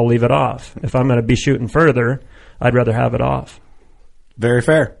 then I'll leave it off. If I'm going to be shooting further, I'd rather have it off. Very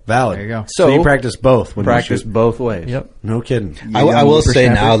fair. Valid. There you go. So you practice both. Practice both ways. Yep. No kidding. I will say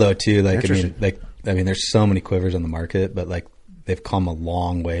now though too, there's so many quivers on the market, but like they've come a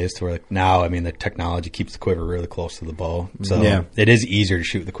long ways to where like now, the technology keeps the quiver really close to the bow. So it is easier to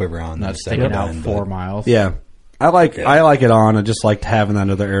shoot the quiver on. Not sticking out 4 miles. Yeah. I like it on. I just like having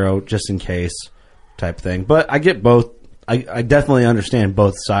that other arrow just in case type thing. But I get both I definitely understand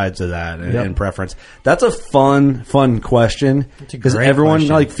both sides of that and preference. That's a fun question because everyone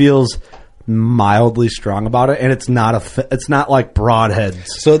like feels mildly strong about it, and it's not like broadheads.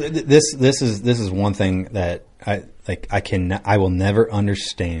 So this is one thing that I will never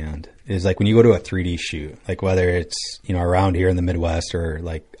understand is like when you go to a 3D shoot, like whether it's around here in the Midwest or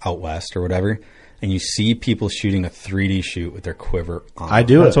like out west or whatever, and you see people shooting a 3D shoot with their quiver on.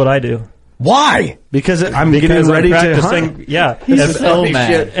 That's what I do. Why? Because I'm getting ready to hunt. Yeah.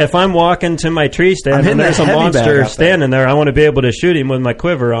 Mad. If I'm walking to my tree stand and there's a monster standing there, I want to be able to shoot him with my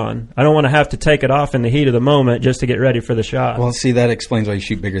quiver on. I don't want to have to take it off in the heat of the moment just to get ready for the shot. Well, see, that explains why you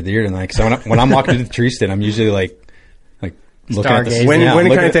shoot bigger deer than like. So when I'm walking to the tree stand, I'm usually like looking at the when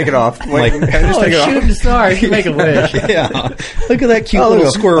can I take it off? Can I just take it off? Shooting stars, you make a wish. Yeah, look at that cute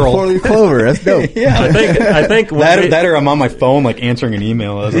little squirrel. 4-leaf clover, that's dope. Yeah, I think that or I'm on my phone like answering an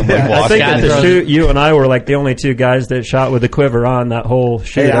email as I'm like I walking. think at the shoot, you and I were like the only two guys that shot with the quiver on that whole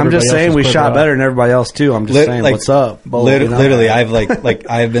shoot. Hey, I'm just saying we shot better than everybody else too. I'm just saying what's up. Literally, I've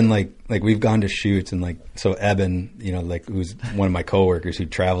I've been like we've gone to shoots and like so Eben, like who's one of my coworkers who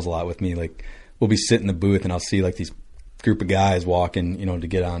travels a lot with me, like we'll be sitting in the booth and I'll see like these group of guys walking, to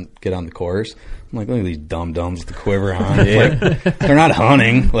get on the course. I'm like, look at these dum-dums with the quiver on. Like, they're not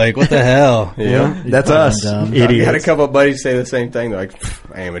hunting. Like, what the hell? Yeah, that's us. Idiots. I had a couple of buddies say the same thing. They're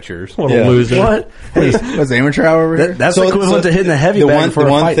like, amateurs. What a loser. What? Was amateur hour over here? That's equivalent to hitting a heavy bag for a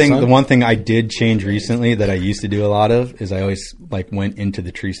fight, The one thing I did change recently that I used to do a lot of is I always like went into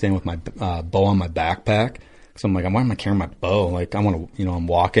the tree stand with my bow on my backpack. So I'm like, why am I carrying my bow? Like, I want to, I'm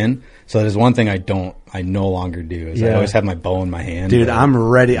walking. So there's one thing I no longer do is I always have my bow in my hand. Dude, I'm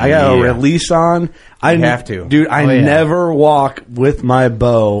ready. I got a release on. I have to. Dude, I never walk with my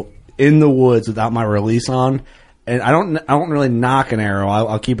bow in the woods without my release on. And I don't really knock an arrow.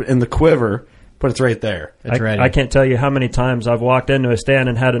 I'll keep it in the quiver, but it's right there. It's ready. I can't tell you how many times I've walked into a stand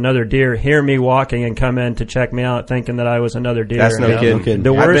and had another deer hear me walking and come in to check me out thinking that I was another deer. That's no kidding.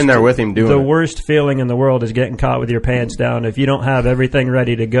 I've been there with him doing the it. worst feeling in the world is getting caught with your pants down. If you don't have everything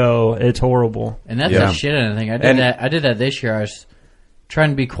ready to go, it's horrible. And that's a shit end thing. I did that this year. I was trying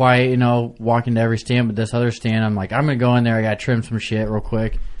to be quiet, walking to every stand, but this other stand, I'm like, I'm going to go in there. I got to trim some shit real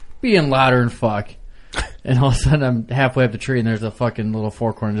quick. Being louder than fuck. And all of a sudden, I'm halfway up the tree, and there's a fucking little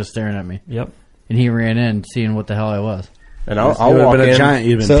forkhorn just staring at me. Yep. And he ran in, seeing what the hell I was. And I'll walk in. A giant,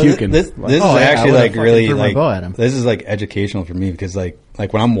 you've been puking. This is actually like really like bow at him. this is like educational for me because like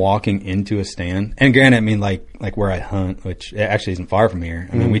when I'm walking into a stand, and granted, I mean like where I hunt, which actually isn't far from here.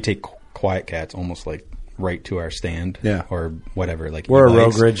 I mean, we take quiet cats almost like right to our stand, or whatever. Like we're a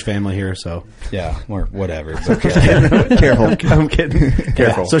Rogue Ridge family here, so or whatever. Careful, I'm kidding.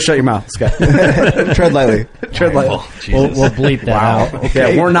 Careful. So shut your mouth, Scott. Tread lightly. Tread lightly. We'll bleep that out.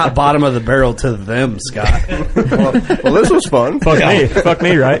 Okay. Yeah, we're not bottom of the barrel to them, Scott. well, this was fun. Fuck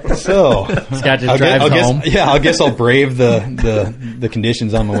me, right? So Scott just drives home. I guess I'll brave the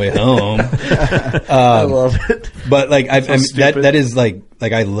conditions on my way home. I love it. But like that is like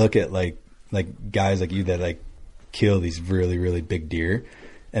I look at like guys like you that like kill these really, really big deer,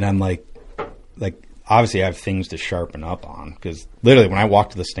 and I'm like obviously I have things to sharpen up on because literally when I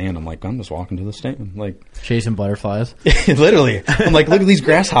walk to the stand, I'm like, I'm just walking to the stand, like chasing butterflies. Literally, I'm like, look at these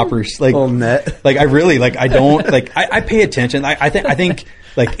grasshoppers, like net. Like I really I don't like I pay attention. I think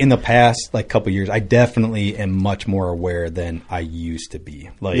like in the past like couple years, I definitely am much more aware than I used to be.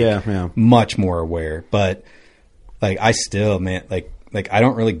 Like much more aware, but like I still like I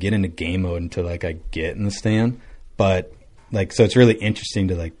don't really get into game mode until like I get in the stand, but like so it's really interesting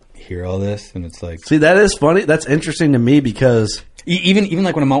to like hear all this, and it's like see that is funny. That's interesting to me because even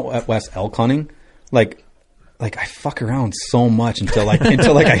like when I'm out west elk hunting, like I fuck around so much until I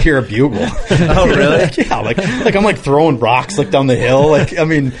hear a bugle. Oh really? Yeah, like I'm like throwing rocks like down the hill. Like I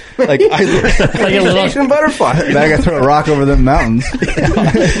mean, like I like a little butterfly. Now I got to throw a rock over the mountains.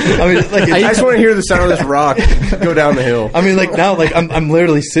 I mean, like I just want to hear the sound of this rock go down the hill. I mean, like now, like I'm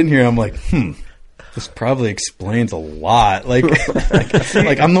literally sitting here. I'm like, this probably explains a lot. Like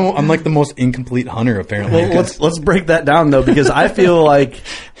I'm like the most incomplete hunter apparently. Well, let's break that down though, because I feel like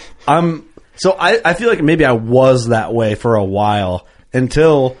I feel like maybe I was that way for a while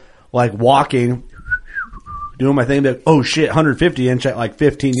until like walking, doing my thing. Like, oh shit, 150 inch at like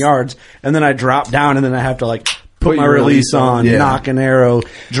 15 yards, and then I drop down, and then I have to like put my release on, knock an arrow,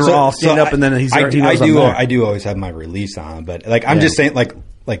 draw, stand up, and then I do always have my release on, but like I'm just saying like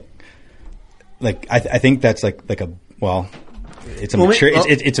I think that's like a it's a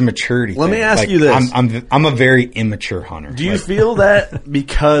it's a maturity. Let thing. me ask Like, you this: I'm a very immature hunter. Do you feel that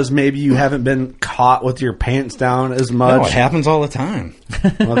because maybe you haven't been caught with your pants down as much? No, it happens all the time.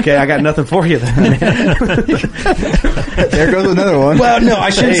 Okay, I got nothing for you then. There goes another one. Well, no, I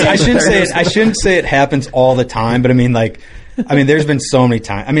shouldn't say it happens all the time, but I mean, there's been so many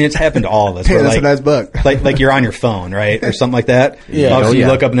times. I mean, it's happened to all of us. Hey, where, that's like, a nice buck. Like you're on your phone, right, or something like that. Yeah. Obviously, Yeah.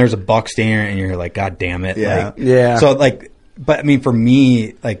 you look up and there's a buck standing there, and you're like, God damn it. Yeah. Like, Yeah. So but I mean, for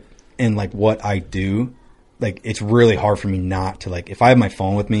me, in what I do, it's really hard for me not to if I have my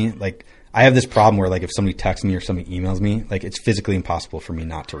phone with me, I have this problem where if somebody texts me or somebody emails me, it's physically impossible for me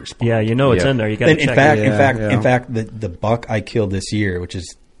not to respond. Yeah, you know it's in there. You got to check it. In fact, the buck I killed this year,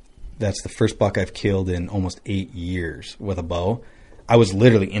 that's the first buck I've killed in almost 8 years with a bow. I was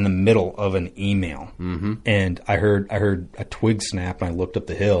literally in the middle of an email, and I heard a twig snap, and I looked up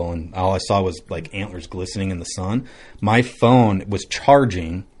the hill, and all I saw was antlers glistening in the sun. My phone was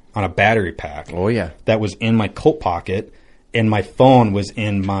charging on a battery pack. Oh yeah, that was in my coat pocket, and my phone was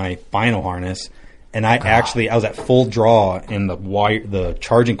in my bino harness. And I was at full draw, and the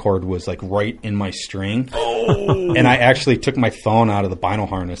charging cord was right in my string. Oh. And I actually took my phone out of the bino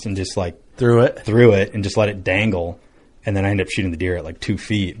harness and just threw it and just let it dangle. And then I ended up shooting the deer at 2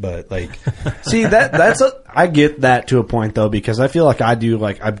 feet. But see I get that to a point though, because I feel like I do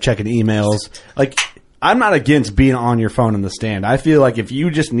I'm checking emails. I'm not against being on your phone in the stand. I feel like if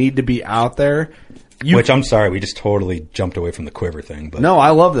you just need to be out there. Which I'm sorry, we just totally jumped away from the quiver thing. But no,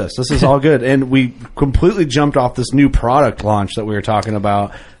 I love this. This is all good, and we completely jumped off this new product launch that we were talking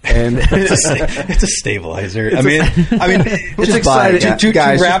about. And it's a stabilizer. I mean, it's exciting.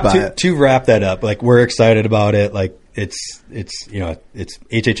 To wrap that up, we're excited about it. It's it's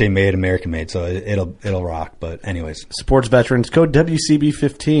HHA made, American made, so it'll rock. But anyways, supports veterans. Code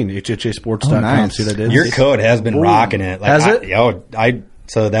WCB15 HHAsports.com. Oh, nice. See what I did? Your code has been rocking it. Has it?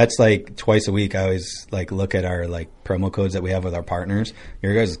 So that's twice a week. I always look at our promo codes that we have with our partners.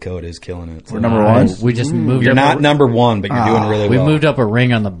 Your guys' code is killing it. So. We're number one. We just moved. You're up not number one, but you're doing really well. We moved up a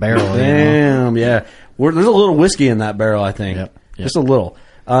ring on the barrel. Damn, yeah. There's a little whiskey in that barrel, I think. Yep. Just a little.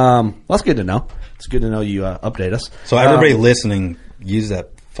 That's good to know. It's good to know you update us. So everybody listening, use that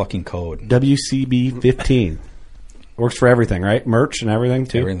fucking code. WCB15. Works for everything, right? Merch and everything,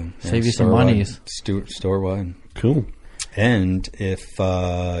 too? Everything. Save you some monies. Store-wide. Cool. And if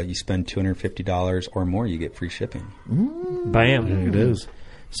you spend $250 or more, you get free shipping. Bam. It is.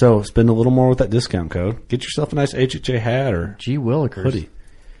 So spend a little more with that discount code. Get yourself a nice HHA hat or Gee Willikers. hoodie.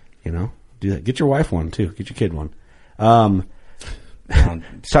 Do that. Get your wife one, too. Get your kid one. Talking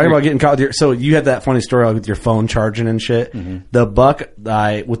about getting caught with your... So you had that funny story with your phone charging and shit. Mm-hmm. The buck,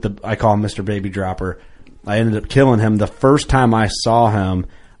 I call him Mr. Baby Dropper. I ended up killing him. The first time I saw him...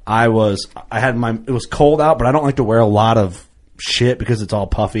 it was cold out, but I don't like to wear a lot of shit because it's all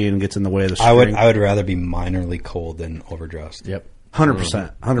puffy and gets in the way of the string. I would rather be minorly cold than overdressed. Yep.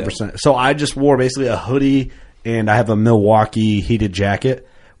 100%. So I just wore basically a hoodie and I have a Milwaukee heated jacket.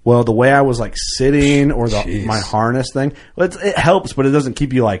 Well, the way I was sitting or my harness thing, it helps, but it doesn't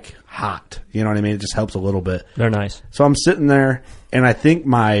keep you hot. You know what I mean? It just helps a little bit. They're nice. So I'm sitting there and I think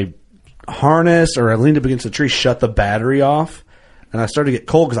my harness, or I leaned up against a tree, shut the battery off. And I started to get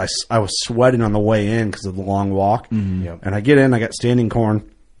cold because I was sweating on the way in because of the long walk. Mm-hmm. Yep. And I get in, I got standing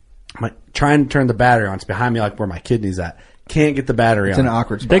corn. I'm trying to turn the battery on. It's behind me where my kidney's at. Can't get the battery on. It's an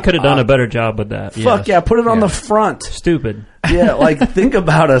awkward spot. They could have done a better job with that. Fuck yeah, put it on the front. Stupid. Yeah, think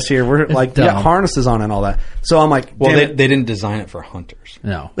about us here. We're we got harnesses on and all that. So I'm well, they didn't design it for hunters.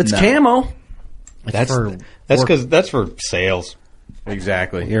 No. It's camo. That's for sales.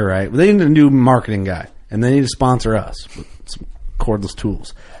 Exactly. You're right. They need a new marketing guy, and they need to sponsor us with some cordless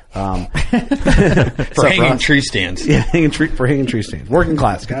tools. For hanging tree stands. Yeah, hanging tree stands. Working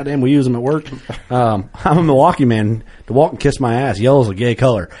class. Goddamn, we use them at work. I'm a Milwaukee man. DeWalt can kiss my ass. Yellow's a gay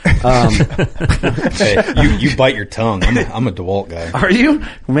color. Hey, you bite your tongue. I'm a DeWalt guy. Are you?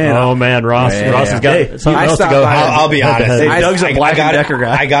 Man. Oh, man. Ross has got something else to go. I'll be honest. Hey, Doug's a Black & Decker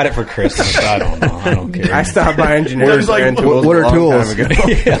guy. I got it for Christmas. I don't know. I don't care. I stopped by Engineers and Tools. What are tools?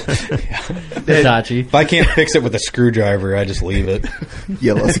 Hitachi. If I can't fix it with a screwdriver, I just leave it.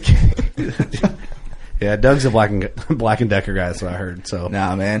 Yellow's Yeah, Doug's a Black & Decker guy, that's what I heard. So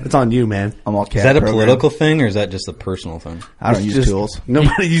nah, man. It's on you, man. I'm all cat Is that a program. political thing, or is that just a personal thing? I don't use tools.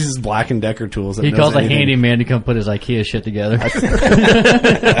 Nobody uses Black & Decker tools. He calls a handyman to come put his IKEA shit together.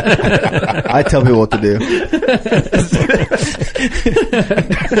 I tell people what to do.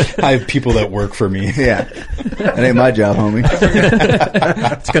 I have people that work for me. Yeah. That ain't my job, homie.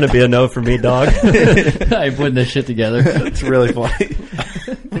 It's going to be a no for me, dog. I'm putting this shit together. It's really funny.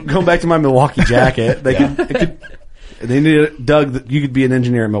 Going back to my Milwaukee jacket, they They need Doug. You could be an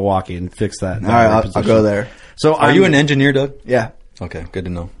engineer in Milwaukee and fix that. All right, I'll go there. So, Are you an engineer, Doug? Yeah. Okay, good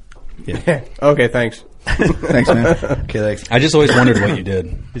to know. Okay, thanks. Thanks, man. Okay, thanks. I just always wondered what you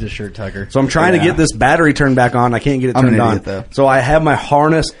did. He's a shirt tucker. So I'm trying to get this battery turned back on. I can't get it I'm turned an on. idiot, though. So I have my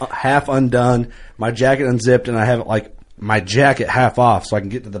harness half undone, my jacket unzipped, and I have like my jacket half off so I can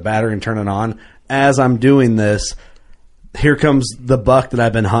get to the battery and turn it on. As I'm doing this, here comes the buck that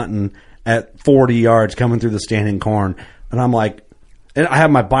I've been hunting at 40 yards coming through the standing corn. And I'm like, and I have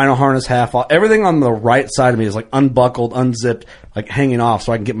my vinyl harness half off. Everything on the right side of me is like unbuckled, unzipped, like hanging off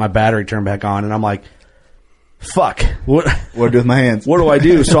so I can get my battery turned back on. And I'm like, fuck. What do I do with my hands? What do I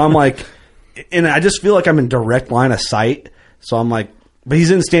do? So I'm like, and I just feel like I'm in direct line of sight. So I'm like, but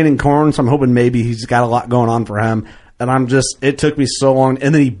he's in standing corn, so I'm hoping maybe he's got a lot going on for him. And I'm just, it took me so long.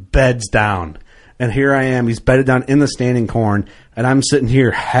 And then he beds down. And here I am. He's bedded down in the standing corn. And I'm sitting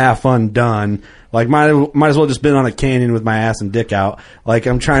here half undone. Like, might as well just been on a canyon with my ass and dick out. Like,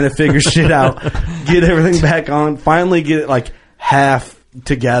 I'm trying to figure shit out, get everything back on, finally get it, like, half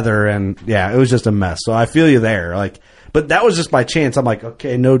together. And, yeah, it was just a mess. So I feel you there. Like, but that was just by chance. I'm like,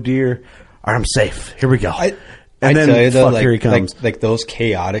 okay, no deer. All right, I'm safe. Here we go. I then, tell you though, here he comes. like those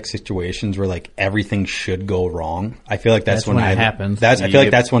chaotic situations where like everything should go wrong. I feel like that's when it happens. I feel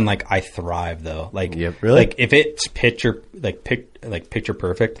like that's when like I thrive though. Like Really? like if it's picture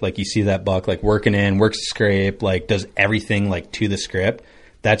perfect, like you see that buck like working works the scrape, like does everything like to the script.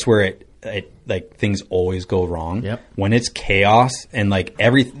 That's where it like things always go wrong. Yep. When it's chaos and like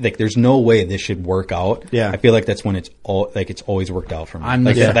there's no way this should work out. Yeah. I feel like that's when it's always worked out for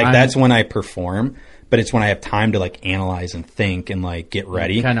me. That's when I perform. But it's when I have time to like analyze and think and like get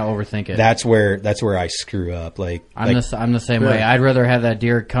ready. Kind of overthink it. That's where I screw up. Like I'm the same way. I'd rather have that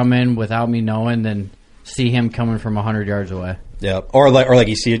deer come in without me knowing than see him coming from 100 yards away. Yeah, or like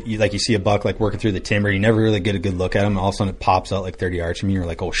you see a buck like working through the timber. You never really get a good look at him. And all of a sudden it pops out like 30 yards from you. You're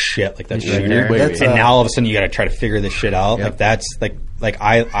like, oh shit, like that's shooter. Right And now all of a sudden you got to try to figure this shit out. Yep. Like that's like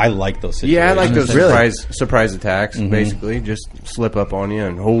I like those situations. Yeah, I like those surprise attacks. Basically, just slip up on you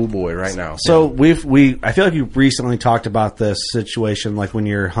and oh boy, right now. So I feel like you've recently talked about this situation, like when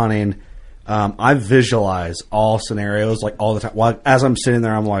you're hunting. I visualize all scenarios like all the time. While as I'm sitting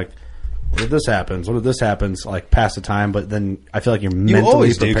there, I'm like, what if this happens? What if this happens? Like pass the time, but then I feel like you're mentally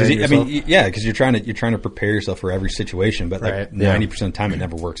always do preparing yourself. because you're trying to prepare yourself for every situation, but like 90% of the time it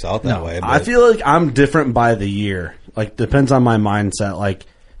never works out that way. But I feel like I'm different by the year. Like depends on my mindset. Like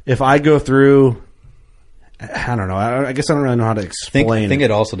if I go through, I don't know. I guess I don't really know how to explain. I think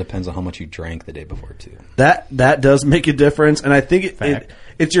it also depends on how much you drank the day before too. That does make a difference, and I think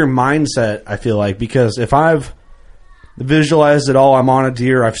it's your mindset. I feel like because if I've visualized it all, I'm on a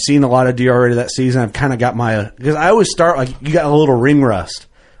deer. I've seen a lot of deer already that season. I've kind of got because I always start like you got a little ring rust.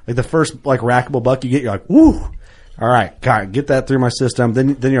 Like the first like rackable buck you get, you're like, woo. All right, get that through my system.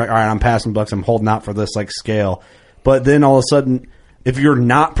 Then you're like, all right, I'm passing bucks. I'm holding out for this like scale. But then all of a sudden, if you're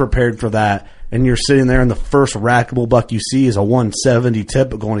not prepared for that and you're sitting there and the first rackable buck you see is a 170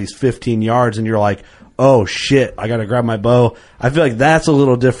 typical and he's 15 yards and you're like, oh shit, I got to grab my bow. I feel like that's a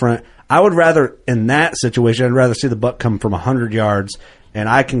little different. I would rather, in that situation, I'd rather see the buck come from 100 yards and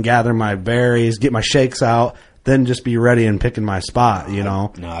I can gather my berries, get my shakes out, then just be ready and picking my spot, you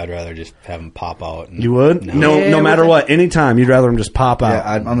know? No, I'd rather just have them pop out. You would? No matter what. Anytime, you'd rather them just pop out.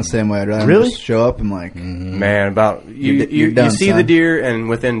 Yeah, I'm the same way. I'd rather Really? just show up and like... Man, about You're you done, see son. the deer, and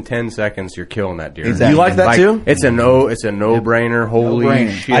within 10 seconds you're killing that deer. Exactly. You like that too? It's a no-brainer. Holy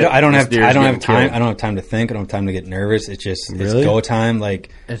No-brainer. shit! I don't this have deer's I don't have getting time. killed. I don't have time to think. I don't have time to get nervous. It's just Really? it's go time.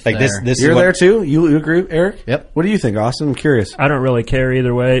 Like It's like there. this. You're is what, there too? You agree, Eric? Yep. What do you think, Austin? I'm curious. I don't really care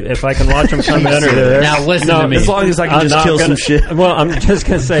either way. If I can watch them come in or there. Now listen to me. As long as I can I'm just not kill some gonna- shit. Well, I'm just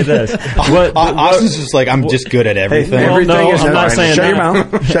going to say this. Austin's just like I'm just good at everything. Well, Everything no, is I'm not fine. saying Shut your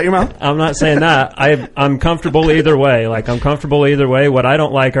that. mouth. Shut your mouth. I'm not saying that. I'm comfortable either way. Like, I'm comfortable either way. What I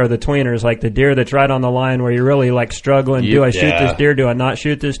don't like are the tweeners, like the deer that's right on the line where you're really like struggling. Do I shoot Yeah. this deer? Do I not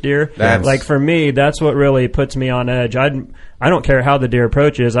shoot this deer? That's- Like for me, that's what really puts me on edge. I don't care how the deer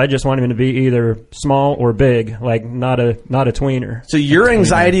approaches. I just want him to be either small or big, like not a tweener. So your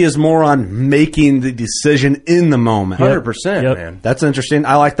anxiety is more on making the decision in the moment. 100%, Yep. man. That's interesting.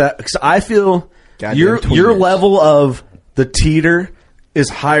 I like that. 'Cause I feel Goddamn your tweeners. level of the teeter is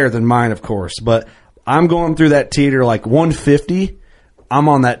higher than mine, of course. But I'm going through that teeter like 150. I'm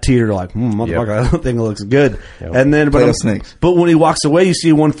on that teeter like, motherfucker, I don't think it looks good. And then, Play-Doh snakes. but when he walks away, you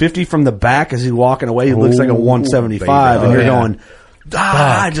see 150 from the back as he's walking away. He looks like a 175, baby. and you're Oh, yeah. going,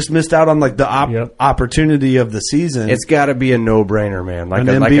 I just missed out on like the Yep. opportunity of the season. It's got to be a no-brainer, man. Like And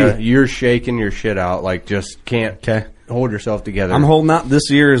then you're shaking your shit out. Like just can't Okay. hold yourself together. I'm holding out. This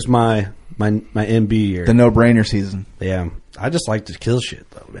year is my my MB year. The no-brainer season. Yeah, I just like to kill shit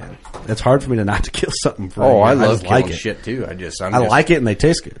though, man. It's hard for me to not to kill something. For I just love killing like it. shit too. I like it, and they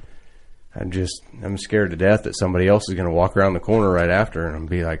taste good. I'm scared to death that somebody else is going to walk around the corner right after, and I'm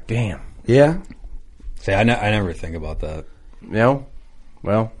be like, damn. Yeah. See, I never think about that. You know?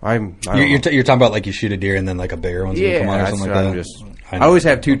 Well, You're talking about like you shoot a deer and then like a bigger one's gonna come out or something like that. I always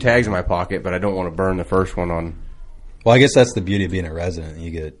have 2 tags in my pocket, but I don't want to burn the first one on. Well, I guess that's the beauty of being a resident.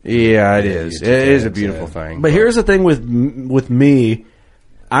 You get it is. It is a beautiful thing. But here's the thing with me,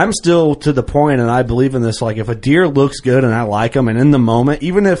 I'm still to the point, and I believe in this. Like, if a deer looks good and I like them, and in the moment,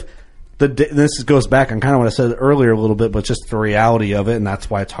 even if this goes back on kind of what I said earlier a little bit, but just the reality of it, and that's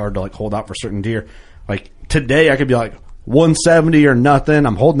why it's hard to like hold out for certain deer. Like today, I could be like 170 or nothing.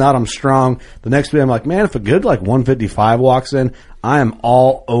 I'm holding out. I'm strong. The next week, I'm like, man, if a good like 155 walks in, I am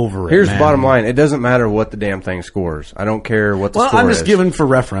all over it. Here's the bottom line: it doesn't matter what the damn thing scores. I don't care what the score is. I'm just giving for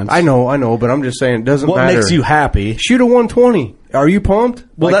reference. I know, but I'm just saying it doesn't matter. What makes you happy? Shoot a 120. Are you pumped?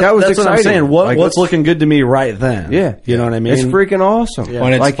 Well, that was that's exciting. what I'm saying. Like, What's looking good to me right then? Yeah, you know what I mean. It's freaking awesome. Yeah.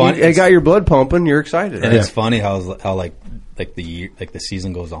 When it's like fun, it got your blood pumping. You're excited, and it's funny how like the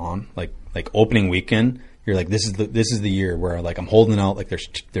season goes on. Like opening weekend, you're like, this is the year where like I'm holding out. Like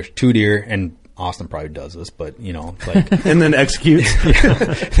there's 2 deer, and Austin probably does this, but you know, like and then executes,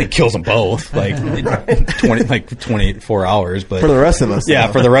 it kills them both, like 24 hours. But for the rest of us,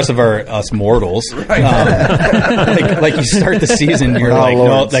 for the rest of us mortals, like you start the season, you're like,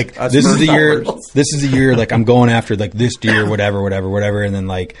 no, like this is the year. This is the year. Like I'm going after like this deer, whatever, and then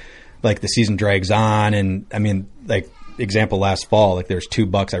like the season drags on, and I mean, like example last fall, like there's 2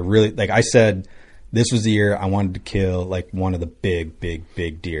 bucks. I really like. I said this was the year I wanted to kill like one of the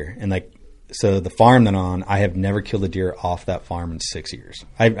big deer, and like. So the farm that on, I have never killed a deer off that farm in 6 years.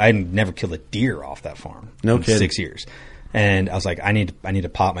 I never killed a deer off that farm in 6 years. And I was like, I need to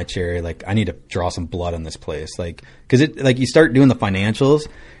pop my cherry. Like, I need to draw some blood on this place. Like, cause you start doing the financials,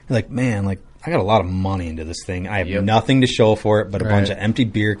 you're like, man, like, I got a lot of money into this thing. I have nothing to show for it but a bunch of empty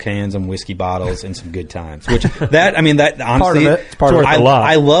beer cans and whiskey bottles and some good times. Which that honestly,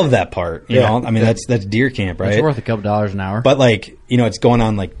 I love that part. You know, I mean that's deer camp, right? It's worth a couple dollars an hour. But like, you know, it's going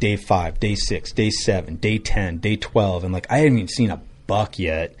on like day 5, day 6, day 7, day 10, day 12, and like I haven't even seen a buck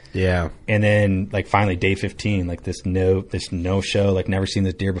yet. Yeah. And then like finally day 15, like this no show, like never seen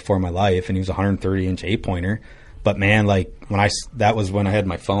this deer before in my life, and he was a 130-inch 8-pointer. But man, like that was when I had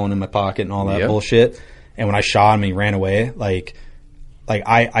my phone in my pocket and all that bullshit. And when I shot him and he ran away, like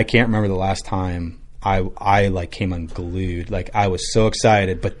I can't remember the last time I like came unglued. Like I was so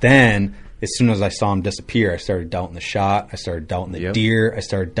excited. But then as soon as I saw him disappear, I started doubting the shot. I started doubting the deer. I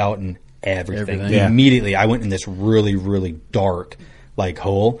started doubting everything. Yeah. Immediately I went in this really, really dark like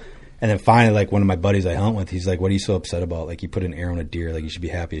hole. And then finally, like one of my buddies I hunt with, he's like, "What are you so upset about? Like you put an arrow in a deer, like you should be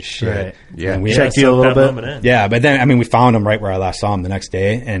happy as shit." Right. Yeah, and we checked you a little bit. Yeah, but then I mean, we found him right where I last saw him the next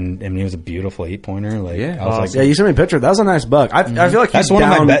day, and he was a beautiful 8-pointer. Like, I was like, yeah, you sent me a picture. That was a nice buck. I feel like that's one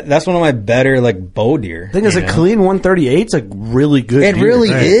of my better like bow deer. I think it's a clean 138. It's a really good. It deer. really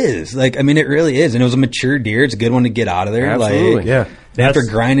is. Like, I mean, it really is, and it was a mature deer. It's a good one to get out of there. Absolutely. Like, after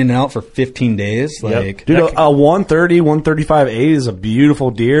grinding it out for 15 days, like, dude, a 130, 135 8 is a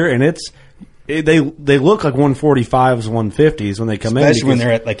beautiful deer, and they look like 145s, 150s when they come in. Especially when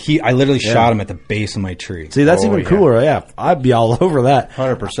they're at like I literally shot him at the base of my tree. See, that's even cooler. Yeah, I'd be all over that.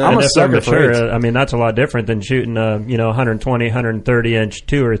 100%. I'm a sucker for it. I mean, that's a lot different than shooting a 120, 130-inch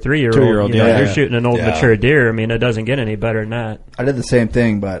 2 or 3 year old. You're shooting an old mature deer. I mean, it doesn't get any better than that. I did the same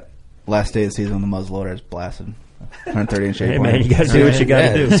thing, but last day of the season when the muzzleloader is blasted. 130-inch. Hey man, you got to do what you got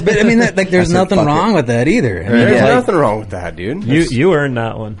to do. But I mean, there's nothing wrong with that either. I mean, there's nothing wrong with that, dude. You earned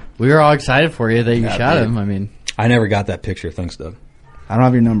that one. We were all excited for you that you shot him. I mean, I never got that picture. Thanks, Doug. I don't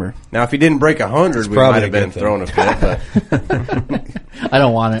have your number. Now, if he didn't break 100, we might have been throwing a fit. But I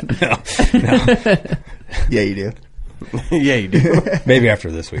don't want it. No. Yeah, you do. Yeah, you do. Maybe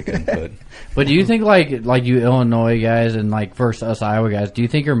after this weekend. But do you think like you Illinois guys and like versus us Iowa guys, do you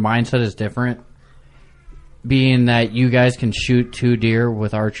think your mindset is different? Being that you guys can shoot 2 deer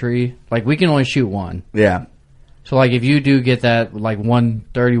with archery, like we can only shoot 1. Yeah. So like if you do get that like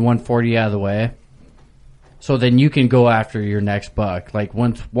 130, 140 out of the way, so then you can go after your next buck. Like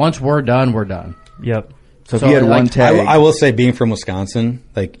once we're done, we're done. Yep. So if you had one tag, I will say, being from Wisconsin,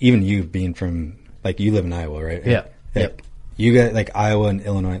 like even you being from like you live in Iowa, right? Yeah. Yep. You guys, like Iowa and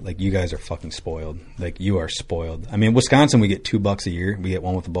Illinois, like you guys are fucking spoiled. Like you are spoiled. I mean, Wisconsin, we get $2 a year. We get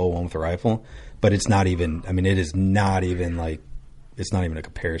one with a bow, one with a rifle. But it's not even. I mean, it is not even like. It's not even a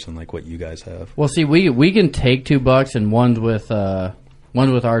comparison like what you guys have. Well, see, we can take $2 and one's with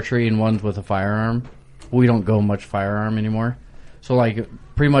archery and one's with a firearm. We don't go much firearm anymore. So like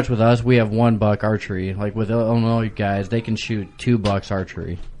pretty much with us, we have 1 buck archery. Like with Illinois guys, they can shoot 2 bucks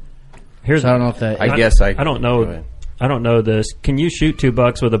archery. Here's So I don't know if that. I don't know. I don't know this. Can you shoot 2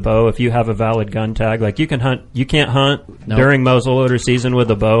 bucks with a bow if you have a valid gun tag? Like you can hunt. You can't hunt during muzzleloader season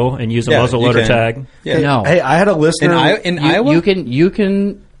with a bow and use a muzzleloader tag. Yeah. No. Hey, I had a listener in Iowa. You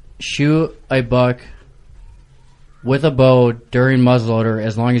can shoot a buck with a bow during muzzleloader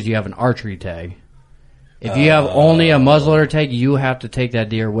as long as you have an archery tag. If you have only a muzzleloader tag, you have to take that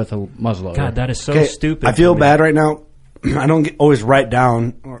deer with a muzzleloader. God, that is so stupid. I feel bad right now. I don't always write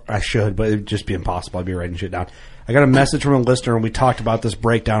down, or I should, but it would just be impossible. I'd be writing shit down. I got a message from a listener, and we talked about this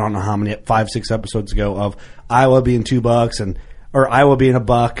breakdown, I don't know how many, 5-6 episodes ago, of Iowa being $2 or Iowa being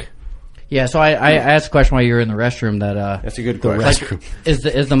 $1. Yeah, so I asked a question while you were in the restroom that That's a good question. like, is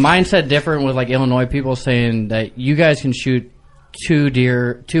the mindset different with like Illinois people saying that you guys can shoot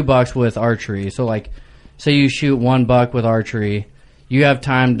 2 bucks with archery? So like, say you shoot 1 buck with archery, you have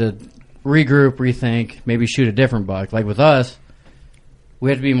time to regroup, rethink, maybe shoot a different buck. Like with us, we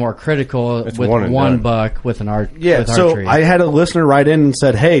have to be more critical with 1 buck with an archery. Yeah, so I had a listener write in and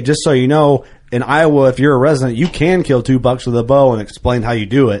said, hey, just so you know, in Iowa, if you're a resident, you can kill 2 bucks with a bow, and explain how you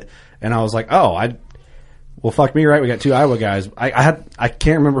do it. And I was like, well, fuck me, right? We got 2 Iowa guys. I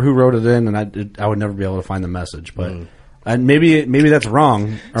can't remember who wrote it in, and I would never be able to find the message, but and maybe that's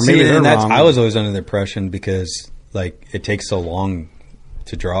wrong, or maybe they're wrong. I was always under the impression, because like it takes so long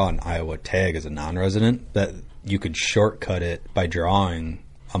to draw an Iowa tag as a non-resident, that you could shortcut it by drawing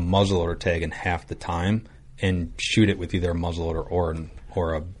a muzzleloader tag in half the time and shoot it with either a muzzleloader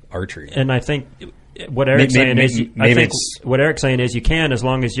or a archery. And I think what Eric's saying is you can, as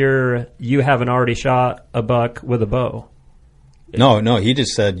long as you haven't already shot a buck with a bow. No, he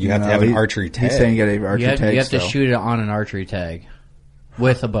just said you have to have an archery tag. He's saying you got an archery tag. You have to shoot it on an archery tag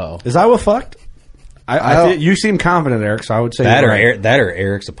with a bow. Is Iowa fucked? You seem confident, Eric, so I would say that or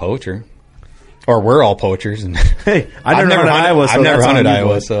Eric's a poacher. Or we're all poachers. And hey, I've never hunted Iowa. I've never hunted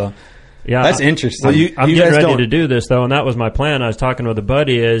Iowa, so yeah, that's interesting. Well, I'm getting ready to do this though, and that was my plan. I was talking with a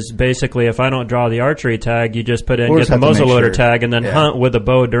buddy. Is basically if I don't draw the archery tag, you just put in get the muzzleloader tag, and then hunt with a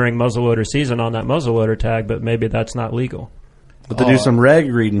bow during muzzleloader season on that muzzleloader tag. But maybe that's not legal. But to do some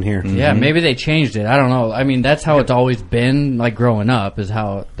reg reading here. Yeah, maybe they changed it. I don't know. I mean, that's how it's always been. Like growing up, is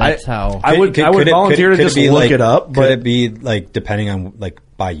how that's how. I would volunteer to just look it up. But could it be like depending on like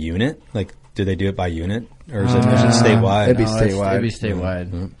by unit? Like, do they do it by unit, or is it statewide? It'd be statewide. It'd be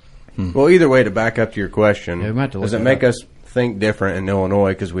statewide. Well, either way, to back up to your question, we might have to does look it make us think different in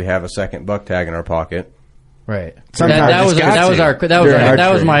Illinois because we have a second buck tag in our pocket? Right. Sometimes That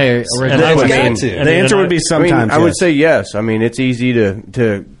was my original question. The answer would be sometimes. I would say yes. I mean, it's easy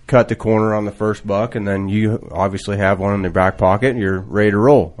to cut the corner on the first buck, and then you obviously have one in the back pocket, and you're ready to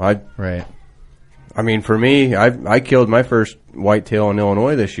roll. Right. I mean, for me, I killed my first whitetail in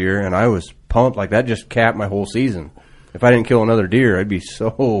Illinois this year, and I was pumped. Like, that just capped my whole season. If I didn't kill another deer, I'd be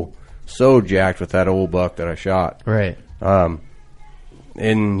so jacked with that old buck that I shot. Right.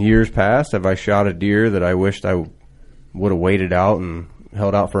 In years past, have I shot a deer that I wished I would have waited out and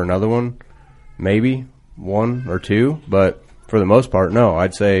held out for another one? Maybe 1 or 2, but for the most part, no.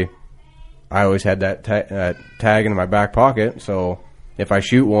 I'd say I always had that tag in my back pocket, so if I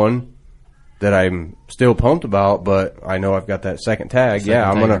shoot one that I'm still pumped about, but I know I've got that second tag,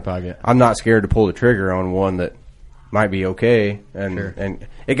 I'm not scared to pull the trigger on one that might be okay, and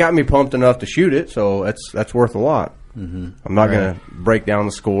it got me pumped enough to shoot it, so that's worth a lot. Mm-hmm. I'm not going to break down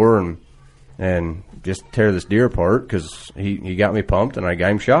the score and just tear this deer apart because he got me pumped and I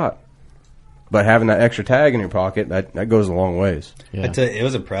got him shot. But having that extra tag in your pocket, that goes a long ways. Yeah. It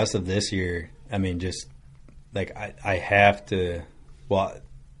was impressive this year. I mean, just like I have to. Well,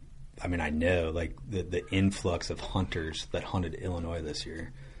 I mean, I know like the influx of hunters that hunted Illinois this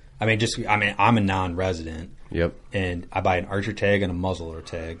year. I'm a non-resident. Yep. And I buy an archer tag and a muzzleloader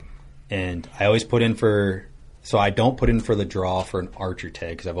tag, and I always put in for. So I don't put in for the draw for an archer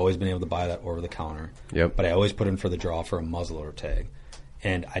tag because I've always been able to buy that over the counter. Yep. But I always put in for the draw for a muzzleloader tag,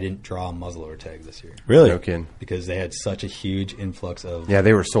 and I didn't draw a muzzleloader tag this year. Really? No kidding. Because they had such a huge influx of. Yeah,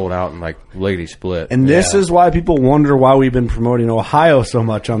 they were sold out in like lady split. And this is why people wonder why we've been promoting Ohio so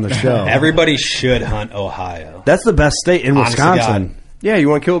much on the show. Everybody should hunt Ohio. That's the best state in Wisconsin. Yeah, you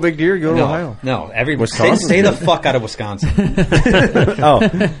want to kill a big deer? Go to Ohio. No, stay the fuck out of Wisconsin.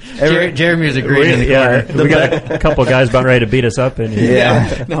 Jeremy's agreeing in the corner. We got a couple guys about ready to beat us up in here.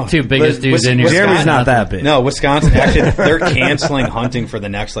 Yeah, no, two biggest dudes in here. Jeremy's not that big. No, Wisconsin. Actually, they're canceling hunting for the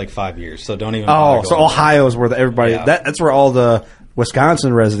next like 5 years. So don't even. So Ohio is where everybody. Yeah. That's where all the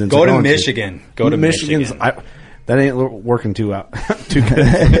Wisconsin residents go to Michigan. Go to Michigan. That ain't working too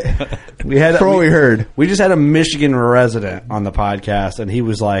good. We had From what we heard. We just had a Michigan resident on the podcast, and he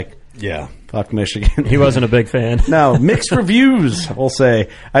was like, Yeah. fuck Michigan. He wasn't a big fan. No, mixed reviews, we'll say.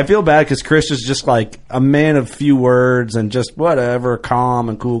 I feel bad because Chris is just like a man of few words and just whatever, calm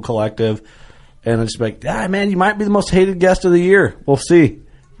and cool, collective. And it's like, man, you might be the most hated guest of the year. We'll see.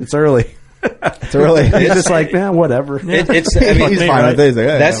 It's early. It's early. He's just like, whatever. It's I mean, He's fine with it. He's like,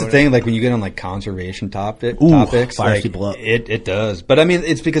 yeah, that's yeah, the thing. Like when you get on like conservation topics, fires like, people up. It does. But I mean,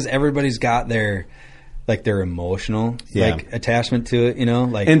 it's because everybody's got their emotional like attachment to it. You know,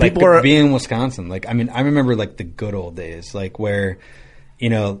 like and like people are being in Wisconsin. Like I mean, I remember like the good old days, like where you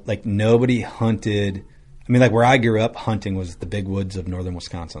know, like nobody hunted. I mean, like where I grew up, hunting was the big woods of northern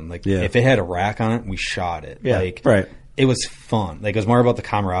Wisconsin. Like if it had a rack on it, we shot it. Yeah, like, right. It was fun. Like it was more about the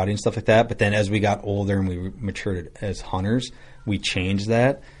camaraderie and stuff like that. But then as we got older and we matured as hunters, we changed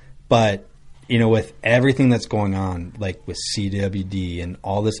that. But you know, with everything that's going on, like with CWD and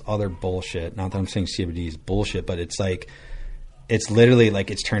all this other bullshit. Not that I'm saying CWD is bullshit, but it's like it's literally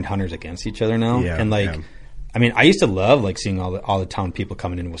like it's turned hunters against each other now. Yeah, and like, I mean, I used to love like seeing all the town people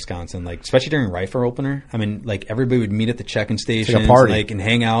coming into Wisconsin, like especially during rifle opener. I mean, like everybody would meet at the check-in stations, like a party, like and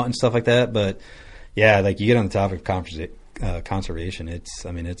hang out and stuff like that. But yeah, like you get on the topic of conservation. It's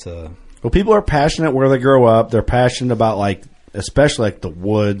a well, people are passionate where they grow up. They're passionate about like, especially like the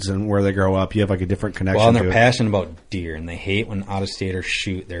woods and where they grow up. You have like a different connection. Well, and to they're it. passionate about deer, and they hate when out-of-staters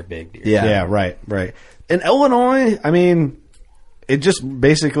shoot their big deer. Yeah, right. In Illinois, I mean, it just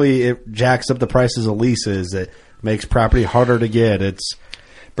basically it jacks up the prices of leases. It makes property harder to get. It's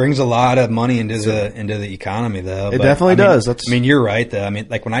brings a lot of money into the economy, though. It definitely does. I mean, you're right, though. I mean,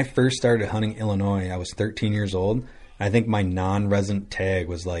 like when I first started hunting Illinois, I was 13 years old. I think my non-resident tag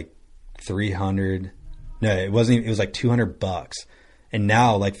was like $300. No, it wasn't. It was like $200. And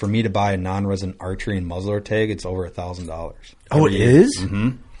now, like for me to buy a non-resident archery and muzzleloader tag, it's over $1,000. Oh, it is?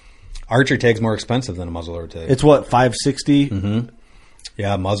 Mm-hmm. Archery tag's more expensive than a muzzleloader tag. It's what, $560? Mm-hmm.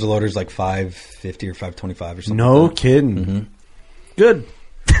 Yeah, muzzleloader's like $550 or $525 or something. No like that. kidding. Mm-hmm. Good.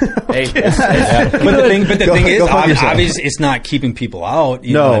 Hey, But the thing is, fuck yourself. obviously, it's not keeping people out.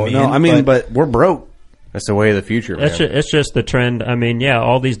 You know what I mean, but we're broke. that's the way of the future, man. It's just the trend. I mean, yeah,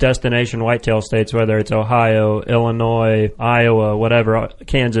 all these destination whitetail states, whether it's Ohio, Illinois, Iowa, whatever,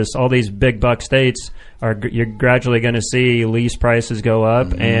 Kansas, all these big buck states, you're gradually going to see lease prices go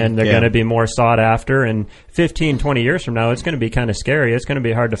up, and they're going to be more sought after. And 15, 20 years from now, it's going to be kind of scary. It's going to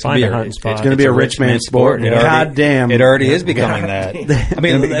be hard to find a hunting spot. It's going to be a rich man sport. God damn. It already is becoming that. I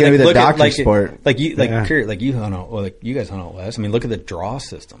mean, It's gonna be the look at, doctor sport. Kurt, like you hunt out, like you guys hunt out west. I mean, look at the draw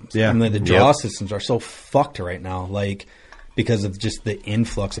systems. Yeah. I mean, the draw systems are so fucked right now, like because of just the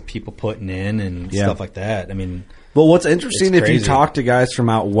influx of people putting in and stuff like that. I mean. But what's interesting, It's if you crazy. talk to guys from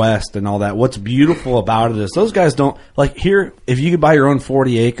out west and all that, what's beautiful about it is those guys don't, like here, if you could buy your own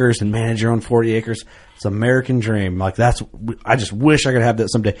 40 acres and manage your own 40 acres, it's an American dream. Like I just wish I could have that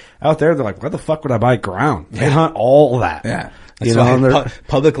someday. Out there, they're like, why the fuck would I buy ground? They hunt all that. Yeah. You know, and they're,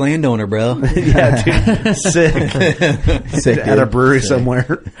 Public landowner, bro. yeah, dude, sick. Sick, At a dude. brewery somewhere,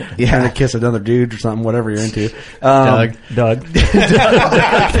 trying to kiss another dude or something, whatever you're into. Doug.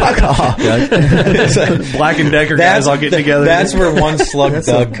 Fuck off, Doug. Black and Decker guys all getting together. That's where one slug That's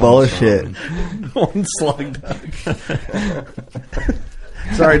Doug some comes bullshit. from. One slug Doug.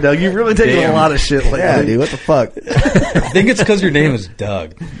 Sorry, Doug. You've really taken a lot of shit lately. Yeah, dude. What the fuck? I think it's because your name is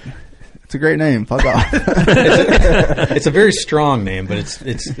Doug. It's a great name. Fuck off. It's a very strong name, but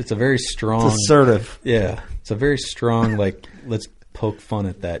it's a very strong. It's assertive. Yeah, it's a very strong. Like, let's poke fun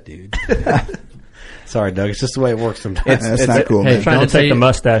at that dude. Sorry, Doug. It's just the way it works sometimes. That's not cool, Hey, man. Trying Don't to take say- the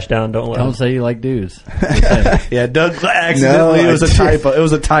mustache down. Don't let Don't him. say you like dudes. Yeah, Doug accidentally. No, it was a typo. It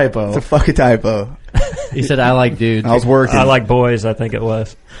was a typo. It's a fucking typo. He said I like dudes. I was working. I like boys, I think it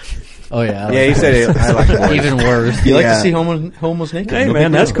was. Oh yeah, I Yeah, he like said it. I like boys. even worse. You like Yeah. to see homos naked? Hey, No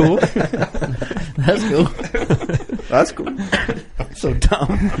man, big that's deal. cool. That's cool. That's cool. So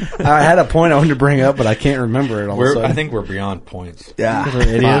dumb. I had a point I wanted to bring up, but I can't remember it. All of a sudden. I think we're beyond points. Yeah.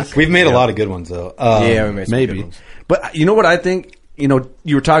 Idiots. We've made a lot of good ones though. Yeah, we made some good Maybe. ones. But you know what I think? You know,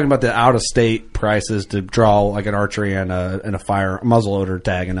 you were talking about the out of state prices to draw like an archery and a fire muzzleloader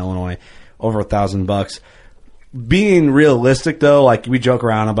tag in Illinois, over $1,000. Being realistic though, like we joke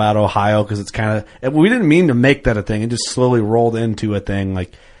around about Ohio because it's kind of, we didn't mean to make that a thing. It just slowly rolled into a thing.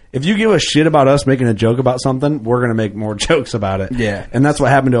 Like if you give a shit about us making a joke about something, we're gonna make more jokes about it. Yeah. and that's what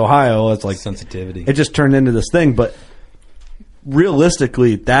happened to Ohio. It's like Sensitivity. It just turned into this thing, but.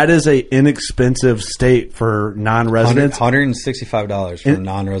 Realistically, that is a inexpensive state for non-residents. $165 for a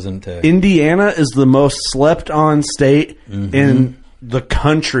non-resident tag. Indiana is the most slept on state in the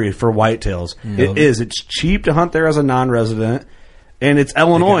country for whitetails. It is. It's cheap to hunt there as a non-resident, and it's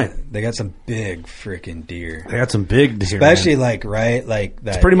Illinois. They got some big freaking deer. They got some big deer, especially man. that.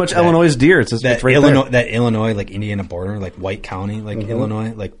 It's pretty much Illinois' deer. It's right Illinois, there. that Illinois, like Indiana border, like White County, like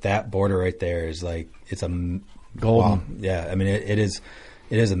Illinois, like that border right there is like it's a golden. Wow. Yeah, I mean it is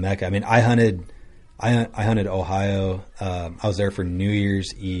a mecca. I mean I hunted Ohio. I was there for New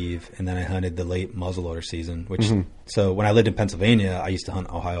Year's Eve, and then I hunted the late muzzleloader season. Which so when I lived in Pennsylvania, I used to hunt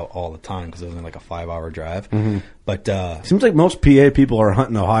Ohio all the time because it was only like a 5-hour drive. But seems like most PA people are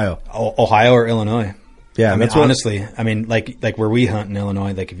hunting Ohio, Ohio or Illinois. Yeah, I mean honestly, I mean like where we hunt in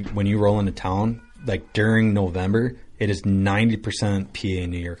Illinois, like when you roll into town, like during November, it is 90% PA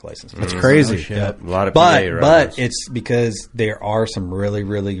and New York licenses. That's crazy. Yep. A lot of PA but it's because there are some really,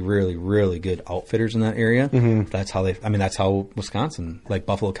 really, really, really good outfitters in that area. That's how that's how Wisconsin, like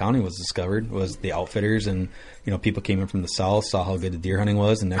Buffalo County, was discovered. Was the outfitters, and people came in from the south, saw how good the deer hunting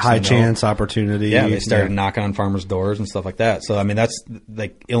was, and next high chance opportunity. Yeah, they started knocking on farmers' doors and stuff like that. So I mean, that's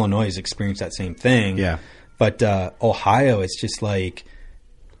like Illinois has experienced that same thing. Yeah, but Ohio, it's just like,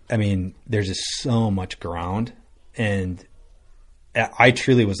 I mean, there's just so much ground. And I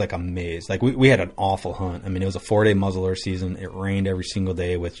truly was like amazed. Like we had an awful hunt. I mean, it was a 4-day muzzleloader season. It rained every single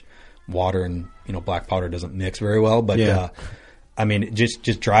day, which water and black powder doesn't mix very well. But I mean,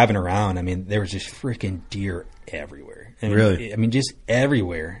 just driving around. I mean, there was just freaking deer everywhere. I mean, really? I mean, just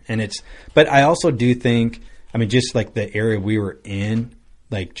everywhere. But I also do think, I mean, just like the area we were in,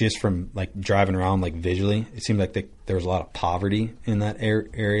 like just from like driving around, like visually, it seemed like there was a lot of poverty in that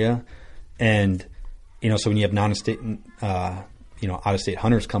area, and. So when you have out-of-state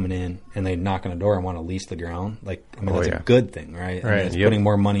hunters coming in and they knock on the door and want to lease the ground, like, I mean, that's a good thing, right? Right. I mean, it's putting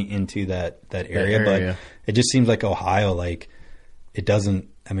more money into that area. But it just seems like Ohio, like, it doesn't,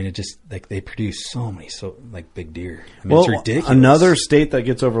 I mean, it just, like, they produce so many, big deer. I mean, it's ridiculous. Another state that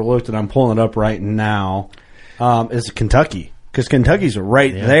gets overlooked, and I'm pulling it up right now, is Kentucky. Because Kentucky's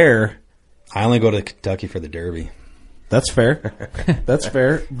right there. I only go to Kentucky for the Derby. That's fair. That's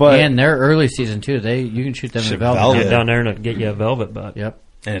fair. But and their early season too. You can shoot them in velvet. Get down there and get you a velvet butt. Yep.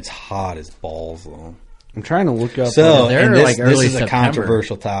 And it's hot as balls though. I'm trying to look up. So they're this, like this early is a September.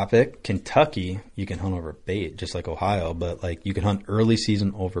 controversial topic. Kentucky, you can hunt over bait just like Ohio, but like you can hunt early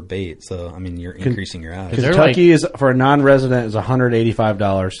season over bait. So I mean, you're increasing your odds. Kentucky is for a non-resident is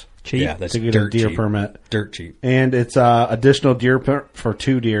 $185. Cheap. Yeah, that's to get dirt a deer cheap. permit. Dirt cheap. And it's additional deer for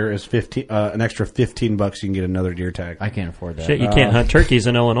 2 deer is an extra $15. You can get another deer tag. I can't afford that. Shit, you can't hunt turkeys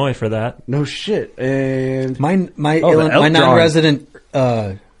in Illinois for that. No shit. And My elk non-resident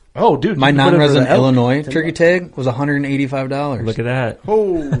dude, my non-resident elk. Illinois turkey tag was $185. Look at that.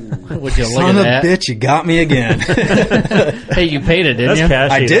 Oh, Would you look Son of at a that? bitch, you got me again. Hey, you paid it, didn't That's you? cash.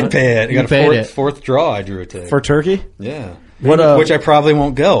 I did pay it. I You got paid a it. fourth draw. I drew a tag. for turkey? Yeah. What? Which I probably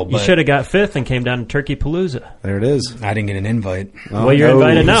won't go. You But should have got fifth and came down to Turkey Palooza. There it is. I didn't get an invite. Well, you're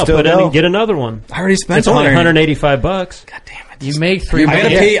invited now. Still Put in go. and get another one. I already spent It's only $185. God damn it! You make $3 I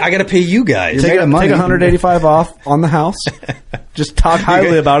million. gotta pay you guys. Take making money. 185 off on the house. Just talk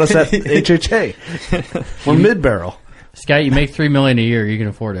highly about us at HHA. We're mid-barrel. Scott, you make $3 million a year. You can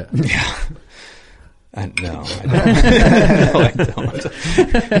afford it. No, I don't. No, I don't.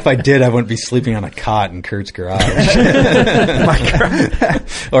 If I did, I wouldn't be sleeping on a cot in Kurt's garage,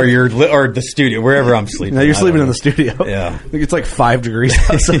 or the studio, wherever I'm sleeping. Now you're I sleeping don't in know. the studio. Yeah. I think it's like 5 degrees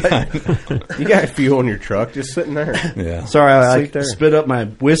outside. You got fuel in your truck just sitting there. Yeah. Sorry, I Sleep there. spit up my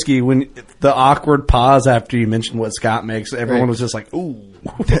whiskey when the awkward pause after you mentioned what Scott makes. Everyone was just like, "Ooh,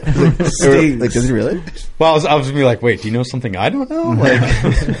 stings." Like, does he really? Well, I was gonna be like, wait, do you know something I don't know? Like,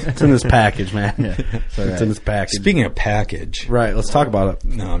 It's in this package, man. It's in this package. speaking of package, Right, let's talk about it.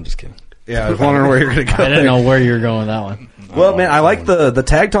 no, I'm just kidding. Yeah, I was wondering where you're going to go. I didn't know where you were going with that one. Well, man, I like the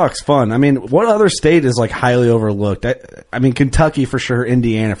tag talk's fun. I mean, what other state is like highly overlooked? I mean, Kentucky for sure,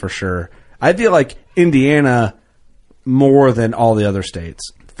 Indiana for sure. I feel like Indiana more than all the other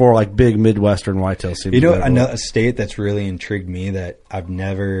states for like big Midwestern whitetail season. You know, a state that's really intrigued me that I've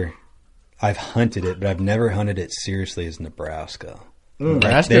hunted it, but I've never hunted it seriously is Nebraska.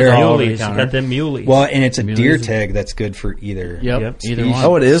 Nebraska's there. all over the Muleys. You counter. got them muleys. Well, and it's a Muleys. deer tag that's good for either. Yep. Either species. one.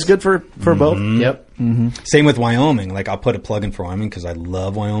 Oh, it is good for both. Yep. Same with Wyoming. Like I'll put a plug in for Wyoming because I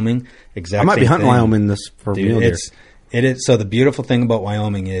love Wyoming. I might be hunting Wyoming this for Dude, mule deer. it is. So the beautiful thing about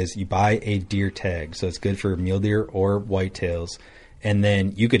Wyoming is you buy a deer tag, so it's good for mule deer or whitetails, and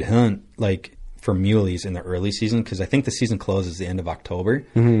then you could hunt like for muleys in the early season because I think the season closes the end of October,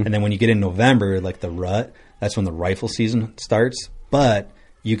 and then when you get in November, like the rut, that's when the rifle season starts. But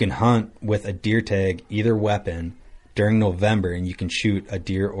you can hunt with a deer tag, either weapon, during November, and you can shoot a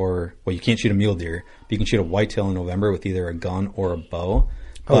deer you can't shoot a mule deer, but you can shoot a whitetail in November with either a gun or a bow.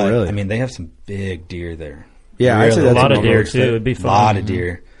 But, really? I mean, they have some big deer there. Yeah, really, I'd say A that's lot of deer, state. too. It'd be A fun. lot of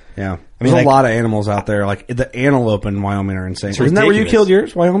deer. Yeah. I There's mean, a lot of animals out there. Like the antelope in Wyoming are insane. It's Isn't that where you ridiculous. killed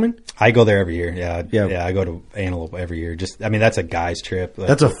yours, Wyoming? I go there every year. Yeah, Yeah. yeah. I go to Antelope every year. That's a guy's trip. Like,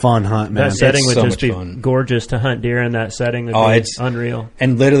 That's a fun hunt, man. That setting would so just much be fun. gorgeous to hunt deer in that setting. Would Oh, be it's unreal.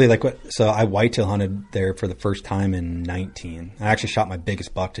 And literally, so I whitetail hunted there for the first time in 19. I actually shot my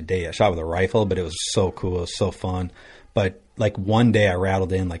biggest buck to date. I shot with a rifle, but it was so cool. It was so fun. But like one day I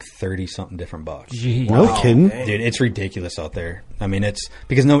rattled in like 30 something different bucks. Jeez. No kidding. Dude, it's ridiculous out there. I mean, it's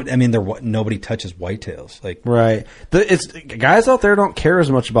because nobody touches whitetails. Like, Right. It's guys out there don't care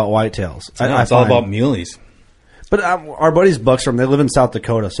as much about whitetails. it's all about muleys. But our buddies Buckstrom, they live in South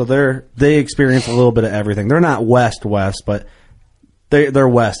Dakota, so they experience a little bit of everything. They're not west, but they're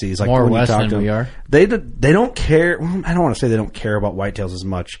westies. Like More when you west talk than to them. we are. They don't care. Well, I don't want to say they don't care about whitetails as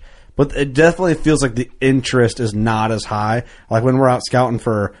much, but it definitely feels like the interest is not as high. Like when we're out scouting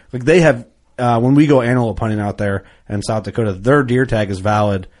for, like they have when we go antelope hunting out there in South Dakota, their deer tag is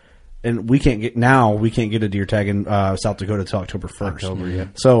valid. And we can't get a deer tag in South Dakota until October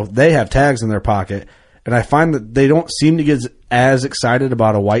 1st. So they have tags in their pocket, and I find that they don't seem to get as excited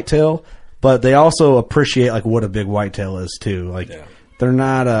about a whitetail, but they also appreciate like what a big whitetail is too. Like they're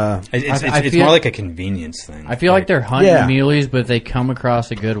not. It's I it's feel- more like a convenience thing. I feel like they're hunting Yeah. muleys, but if they come across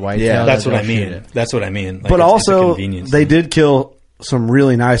a good whitetail, Yeah, That's they'll what I shoot mean. it. That's what I mean. Like, but it's a also convenience they thing. did kill some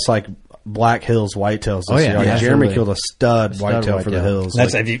really nice like Black Hills whitetails this Oh, yeah, year. Like, yeah, Jeremy absolutely. killed a stud whitetail for the whitetail. hills.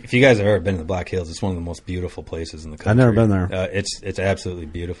 That's Like, if you guys have ever been to the Black Hills, it's one of the most beautiful places in the country. I've never been there. It's absolutely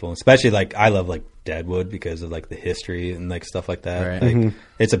beautiful. Especially like I love like Deadwood because of like the history and like stuff like that. Right. Like Mm-hmm.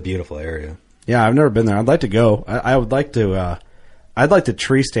 it's a beautiful area. yeah, I've never been there. I'd like to go. I would like to. I'd like to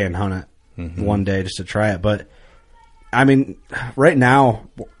tree stand hunt it one day just to try it. But I mean, right now,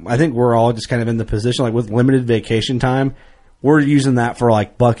 I think we're all just kind of in the position like with limited vacation time. We're using that for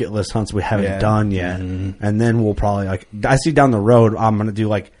like bucket list hunts we haven't done yet, and then we'll probably like. I see down the road, I'm going to do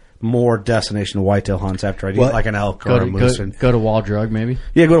like more destination whitetail hunts after I do like an elk Go or to, a moose. And, go to Wall Drug, maybe.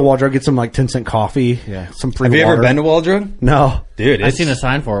 yeah, go to Wall Drug, get some like 10-cent coffee. Yeah, some free. Have you water. ever been to Waldrug? No. Dude, I've seen a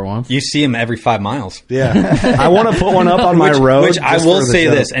sign for it once. You see them every 5 miles. Yeah, I want to put one up on my road. Which I just will for the say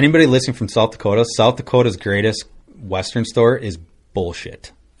show. this: anybody listening from South Dakota's greatest Western store is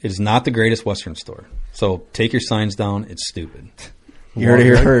bullshit. It is not the greatest Western store. So take your signs down. It's stupid. You heard it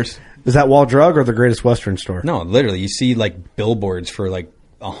here first. Is that Wall Drug or the Greatest Western store? No, literally, you see like billboards for like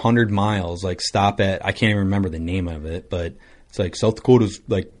 100 miles. Like stop at I can't even remember the name of it, but it's like South Dakota's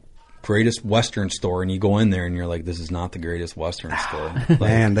like greatest Western store, and you go in there and you're like, this is not the greatest Western store. Like,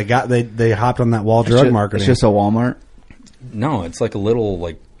 Man, they hopped on that Wall Drug marketing. It's just a Walmart. no, it's like a little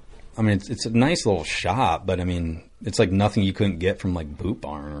like. I mean, it's a nice little shop, but I mean, it's like nothing you couldn't get from like Boot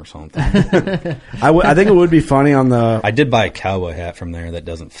Barn or something. I think it would be funny on the. I did buy a cowboy hat from there that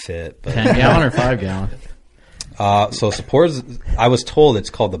doesn't fit. But 10 gallon or 5 gallon? so suppose I was told it's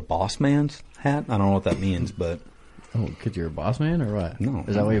called the Boss Man's hat. I don't know what that means, but Oh, because you're a boss man or what? No.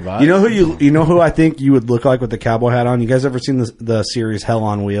 Is that what you bought? You know who I think you would look like with the cowboy hat on. You guys ever seen the series Hell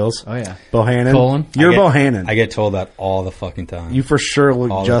on Wheels? Oh, yeah. Bohannon. Colin? You're I get- Bohannon. I get told that all the fucking time. You for sure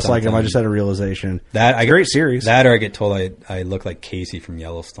look All the just like him. I time. just had a realization. That Great series. That or I get told I look like Casey from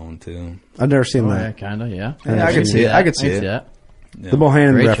Yellowstone too. I've never seen Oh, yeah, that. kind of, yeah. Yeah, I can see it. I could see it. that. The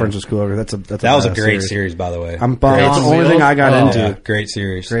Bohannon Great reference show. is cool. That was a great series, by the way. I'm bummed. It's the On only thing Wheels? I got Oh. into. Yeah, great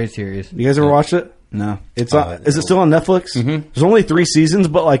series. Great series. You guys ever watched it? No. It's is it still on Netflix? Mm-hmm. There's only 3 seasons,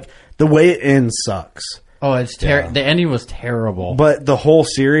 but like the way it ends sucks. Oh, it's the ending was terrible. But the whole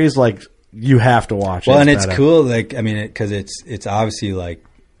series, like you have to watch. Well, it. and it's better. cool, like I mean, because it's obviously like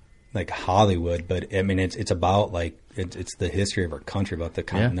Hollywood, but I mean it's about like it's the history of our country, about the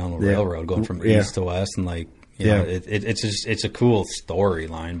Continental Railroad going from east to west, and like you know, it's a cool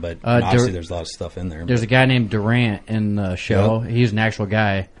storyline, but obviously there's a lot of stuff in there. There's a guy named Durant in the show. Yep. He's an actual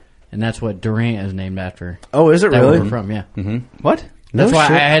guy, and that's what Durant is named after. Oh, is it that really? Where we're from, yeah. Mm-hmm. What? That's No why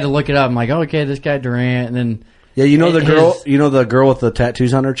shit. I had to look it up. I'm like, oh, okay, this guy Durant, and then Yeah, you know the girl. his- You know the girl with the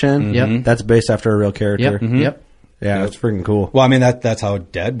tattoos on her chin. Yep. That's based after a real character. Yep, yep. Yeah, that's freaking cool. Well, I mean that's how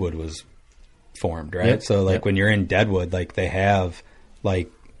Deadwood was formed, right? Yep. So like Yep. when you're in Deadwood, like they have like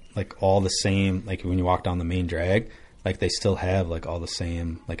all the same, like when you walk down the main drag, like they still have like all the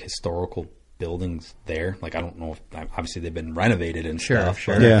same like historical buildings there. Like I don't know if obviously they've been renovated and Sure, stuff.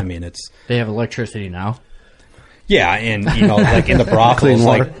 sure. But, Yeah. I mean it's They have electricity now. Yeah, and like in the brothels, Clean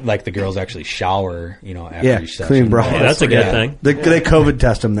water. like the girls actually shower, after each session. clean brothels. Hey, that's a good thing. They COVID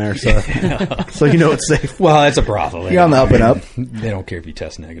test them there, so so it's safe. Well, it's a brothel. You're on the up and up. They don't care if you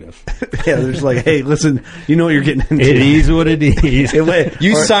test negative. Yeah, they're just like, hey, listen, you know what you're getting into. It is what it is.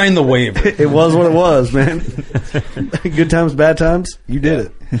 You signed the waiver. It was what it was, man. Good times, bad times. You did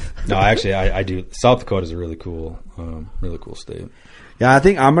it. No, actually, I do. South Dakota is a really cool state. Yeah, I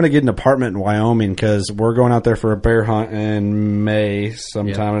think I'm going to get an apartment in Wyoming because we're going out there for a bear hunt in May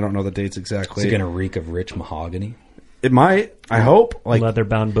sometime. I don't know the dates exactly. Is it going to reek of rich mahogany? It might. I hope. Like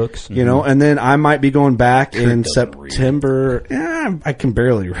leather-bound books. and then I might be going back in doesn't read. September. Yeah, I can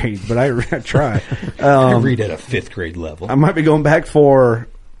barely read, but I try. I read at a 5th grade level. I might be going back for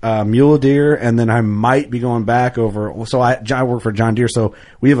mule deer, and then I might be going back over. So I work for John Deere, so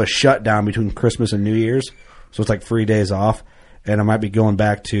we have a shutdown between Christmas and New Year's, so it's like 3 days off. And I might be going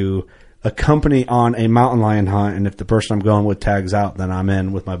back to a company on a mountain lion hunt, and if the person I'm going with tags out, then I'm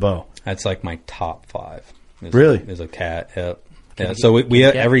in with my bow. That's like my top 5. Really? Is a cat. Yep. Yeah. So we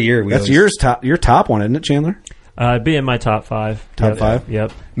every year That's your top one, isn't it, Chandler? It'd be in my top 5. Top 5?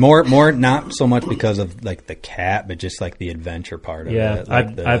 Yep. More not so much because of like the cat, but just like the adventure part of Yeah, it.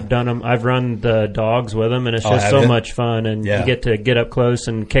 Like I've done them. I've run the dogs with them, and it's just have so you? much fun. And you get to get up close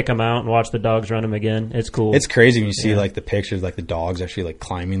and kick them out and watch the dogs run them again. It's cool. It's crazy when you see like the pictures, like the dogs actually like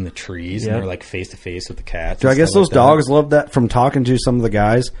climbing the trees and they're like face to face with the cats. Dude, I guess those like dogs love that. From talking to some of the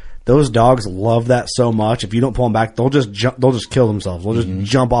guys, those dogs love that so much. If you don't pull them back, they'll just jump. They'll just kill themselves. They'll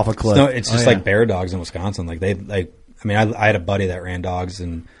just jump off a cliff. No, it's just like bear dogs in Wisconsin. Like I had a buddy that ran dogs,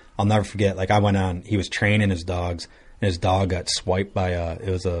 and I'll never forget. Like I went on, he was training his dogs, and his dog got swiped by it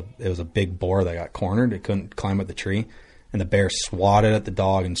was a big boar that got cornered. It couldn't climb up the tree, and the bear swatted at the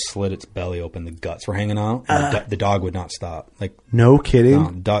dog and slit its belly open. The guts were hanging out. And the dog would not stop. Like no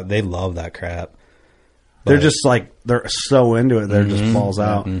kidding. They love that crap. They're just like they're so into it. They're just falls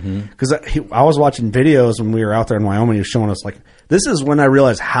out. Because I was watching videos when we were out there in Wyoming. He was showing us like this is when I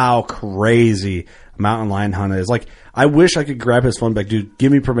realized how crazy mountain lion hunt is. Like I wish I could grab his phone back, dude.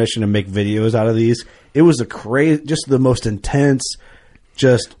 Give me permission to make videos out of these. It was just the most intense,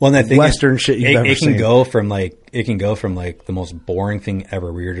 just Western shit you've ever seen. It can go from like the most boring thing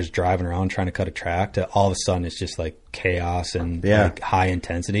ever, where you're just driving around trying to cut a track, to all of a sudden it's just like chaos and like high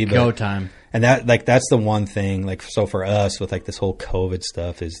intensity. Go time. And that's the one thing, like, so for us with like this whole COVID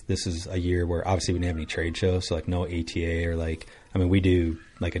stuff is this is a year where obviously we didn't have any trade shows. So like no ATA or like, I mean, we do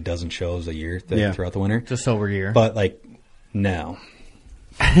like a dozen shows a year throughout the winter. Just over a year. But like, no,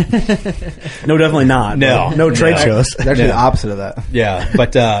 definitely not. No trade shows. It's actually the opposite of that. Yeah.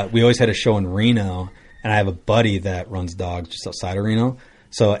 But, we always had a show in Reno, and I have a buddy that runs dogs just outside of Reno.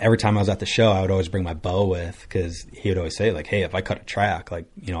 So every time I was at the show, I would always bring my bow with, because he would always say like, hey, if I cut a track, like,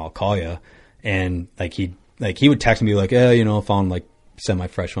 I'll call you. And like he would text me like, found like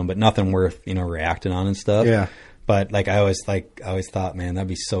semi-fresh one, but nothing worth, reacting on and stuff. Yeah. But like I always thought, man, that'd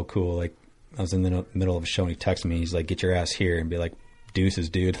be so cool. Like I was in the middle of a show and he texted me. He's like, get your ass here, and be like, deuces,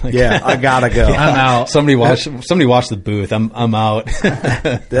 dude. Like, yeah, I gotta go. I'm out. Somebody watch the booth. I'm out.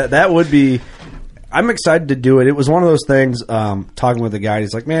 That would be. I'm excited to do it. It was one of those things. Talking with the guy,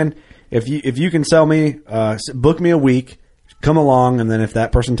 he's like, man, if you can sell me, book me a week. Come along, and then if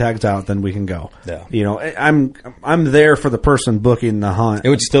that person tags out, then we can go. Yeah. I'm there for the person booking the hunt. It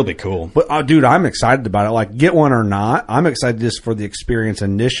would still be cool. But dude, I'm excited about it. Like, get one or not, I'm excited just for the experience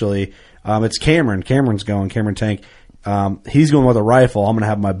initially. It's Cameron. Cameron's going. Cameron Tank. He's going with a rifle. I'm going to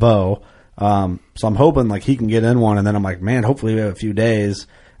have my bow. So I'm hoping like he can get in one, and then I'm like, man, hopefully we have a few days.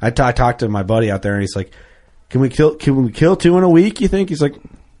 I talked to my buddy out there, and he's like, can we kill 2 in a week? You think? He's like,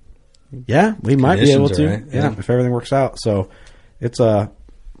 yeah, we might be able to. Right. Yeah, if everything works out. So it's I'm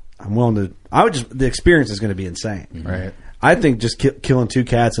willing to. The experience is going to be insane. Right. I think just killing 2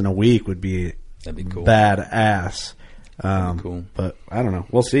 cats in a week would be cool. Badass. That'd be cool. But I don't know.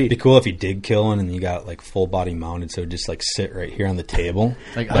 We'll see. It'd be cool if you did kill one and you got like full body mounted, so just like sit right here on the table,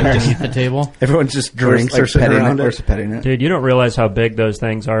 like underneath the table. Everyone just drinks or sitting around it. Petting it. Dude, you don't realize how big those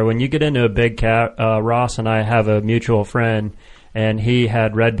things are. When you get into a big cat, Ross and I have a mutual friend, and he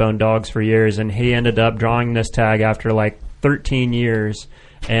had red-bone dogs for years, and he ended up drawing this tag after like 13 years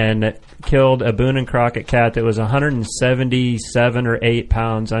and killed a Boone and Crockett cat that was 177 or 8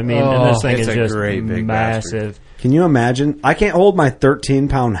 pounds. I mean, and this thing is just massive. Can you imagine? I can't hold my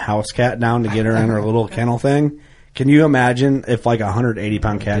 13-pound house cat down to get her in her little kennel thing. Can you imagine if like a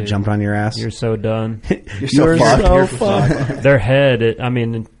 180-pound cat jumped on your ass? You're so done. You're so fucked. Their head,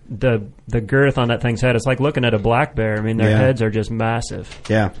 the girth on that thing's head, it's like looking at a black bear. I mean, their heads are just massive.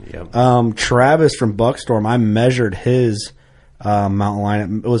 Yeah. Travis from Buckstorm, I measured his mountain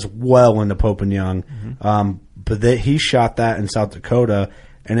lion. It was well into Pope and Young. but he shot that in South Dakota,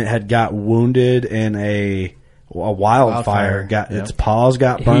 and it had got wounded in a wildfire. Its paws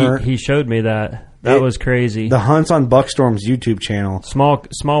got burnt. He showed me that. That was crazy. The hunt's on Buckstorm's YouTube channel.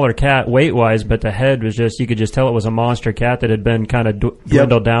 Smaller cat weight wise, but the head was you could just tell it was a monster cat that had been kind of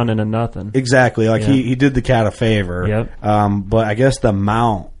dwindled down into nothing. Exactly. Like he did the cat a favor. Yep. But I guess the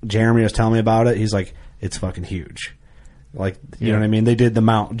mount, Jeremy was telling me about it. He's like, it's fucking huge. Like, you know what I mean? They did the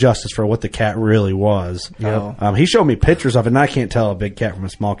mount justice for what the cat really was. Yep. He showed me pictures of it, and I can't tell a big cat from a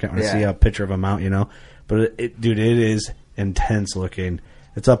small cat when I see a picture of a mount, But dude, it is intense looking.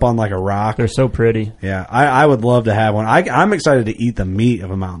 It's up on like a rock. They're so pretty. Yeah, I would love to have one. I'm excited to eat the meat of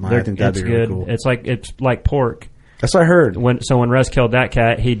a mountain lion. I think that'd be really cool. It's like pork. That's what I heard. When Russ killed that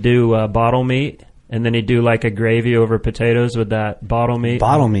cat, he'd do bottle meat, and then he'd do like a gravy over potatoes with that bottle meat.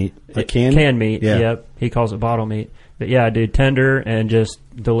 Bottle meat, like canned meat. Yeah. Yep, he calls it bottle meat. But yeah, dude, tender and just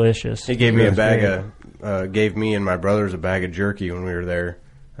delicious. He gave me a bag gave me and my brothers a bag of jerky when we were there.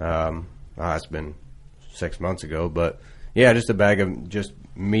 It's been 6 months ago, but yeah, just a bag of just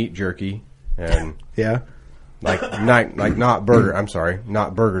meat jerky and not burger. I'm sorry,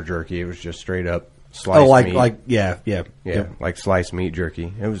 not burger jerky. It was just straight up sliced meat. Like sliced meat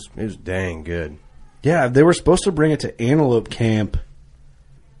jerky. It was dang good. Yeah, they were supposed to bring it to Antelope Camp.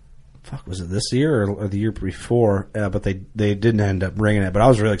 Fuck, was it this year or the year before? But they didn't end up bringing it. But I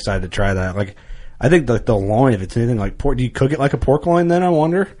was really excited to try that. Like, I think the loin, if it's anything like pork, do you cook it like a pork loin? Then I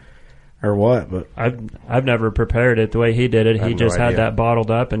wonder, or what? But I've never prepared it the way he did it. He just had that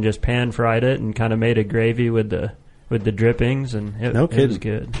bottled up and just pan fried it and kind of made a gravy with the drippings, and it was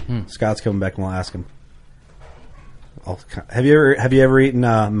good. Scott's coming back and we'll ask him. Have you ever eaten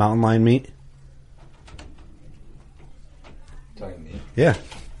mountain lion meat? Talking meat? Yeah.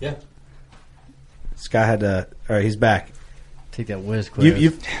 Yeah. Scott had to. All right, he's back. Take that whiz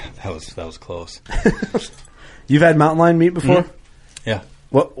quiz. That was close. You've had mountain lion meat before? Yeah.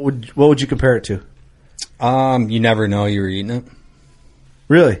 What would you compare it to? You never know you were eating it.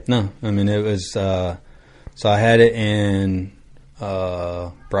 Really? No, I mean it was. So I had it in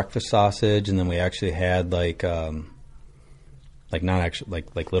breakfast sausage, and then we actually had like not actually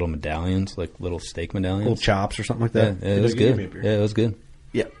like little medallions, like little steak medallions, little chops or something like that. Yeah, it was good. Yeah, it was good.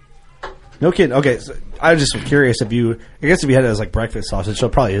 Yeah. No kidding. Okay, so I was just curious if you had it as like breakfast sausage, so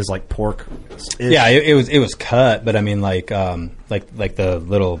it probably is like pork. Yeah, it was cut, but I mean like the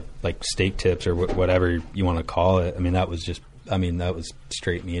little like steak tips or whatever you want to call it. I mean that was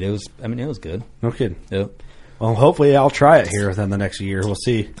straight meat. It was good. No kidding. Yep. Well, hopefully I'll try it here within the next year. We'll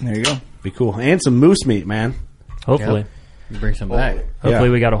see. There you go. Be cool. And some moose meat, man. Hopefully. You bring some back. Hopefully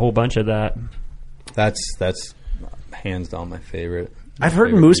we got a whole bunch of that. That's hands down my favorite. I've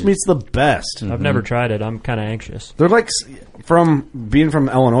heard moose meat's the best. Mm-hmm. I've never tried it. I'm kind of anxious. They're like, from being from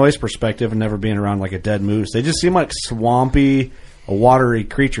Illinois' perspective and never being around like a dead moose, they just seem like swampy, watery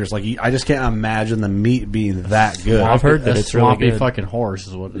creatures. Like I just can't imagine the meat being that good. I've heard that it's really swampy good. fucking horse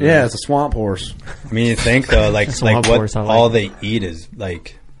is what it is. Yeah, it's a swamp horse. I mean, you think though, like Swamp what horse, I like all it. they eat is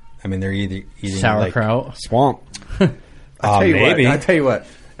like, I mean, they're either eating Sauerkraut. Swamp. Maybe. I tell you what.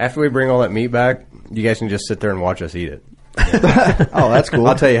 After we bring all that meat back, you guys can just sit there and watch us eat it. Oh, that's cool.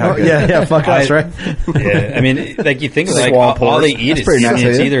 I'll tell you how good. Yeah, fuck us, right? Yeah, I mean, like you think It's like swamp all they horse. eat That's is pretty nice of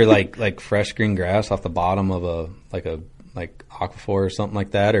it's you. either like fresh green grass off the bottom of a aquifer or something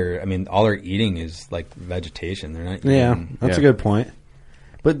like that, or I mean, all they're eating is like vegetation. They're not. Yeah, eating, that's a good point.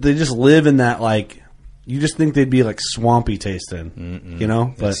 But they just live in that like, you just think they'd be like swampy tasting, you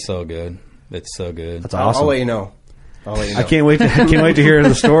know? But It's so good. It's so good. that's awesome. I'll let you know. I can't wait to hear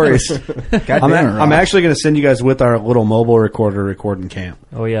the stories. I'm actually going to send you guys with our little mobile recorder recording camp.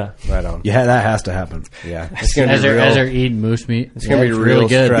 Oh yeah. Right on. Yeah, that has to happen. Yeah. It's gonna As be they're real. eating moose meat. It's gonna be It's real really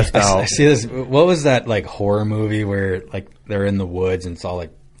good. stressed I out. see this. What was that like horror movie where like they're in the woods and it's all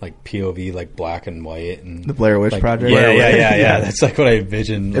like POV, like black and white, and The Blair Witch Project? Yeah. That's like what I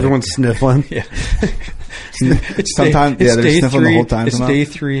envisioned. Everyone's sniffling. Yeah. Sometimes, yeah, they're sniffling the whole time. It's somehow. day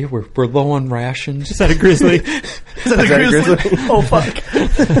 3. We're low on rations. Is that a grizzly? Is that a grizzly? Oh,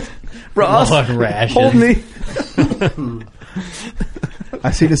 fuck. Ross, Fucking rations. hold me.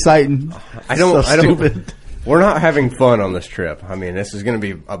 I see the sight. And I don't. stupid. We're not having fun on this trip. I mean, this is going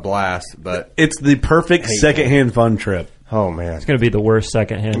to be a blast, but It's the perfect secondhand fun trip. oh man, It's going to be the worst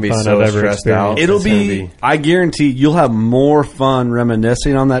secondhand Gonna be fun so I've ever stressed out. experienced. It'll It's gonna be, be- I guarantee you'll have more fun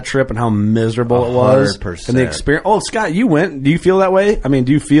reminiscing on that trip and how miserable it was. 100%. And the experience. Oh, Scott, you went. Do you feel that way? I mean,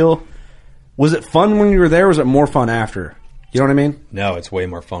 was it fun when you were there or was it more fun after? You know what I mean? No, it's way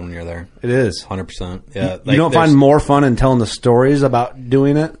more fun when you're there. It is. 100%. Yeah. You don't find more fun in telling the stories about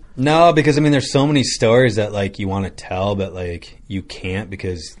doing it? No, because I mean, there's so many stories that like you want to tell, but like you can't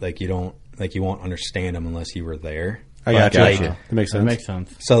because like you don't like you won't understand them unless you were there. I got you. Like, That makes sense. That makes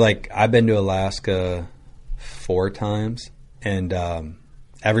sense. So like I've been to Alaska 4 times, and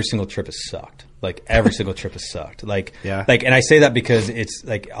every single trip has sucked. Like every single trip has sucked. Like Yeah. Like, and I say that because it's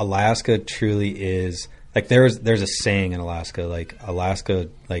like Alaska truly is like there's a saying in Alaska, like Alaska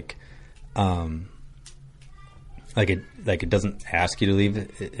it doesn't ask you to leave,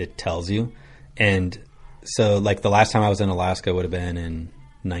 it tells you. And so like the last time I was in Alaska would have been in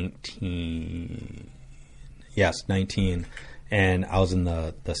 19, and I was in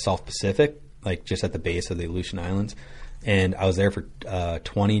the South Pacific, like just at the base of the Aleutian Islands, and I was there for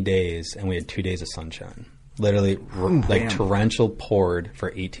 20 days, and we had 2 days of sunshine. Literally, torrential poured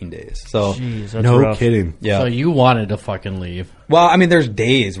for 18 days. So, Jeez, that's No rough. kidding. yeah. So you wanted to fucking leave. Well, I mean, there's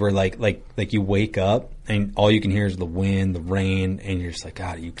days where like you wake up and all you can hear is the wind, the rain, and you're just like,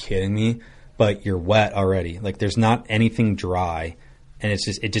 God, are you kidding me? But you're wet already. Like there's not anything dry, and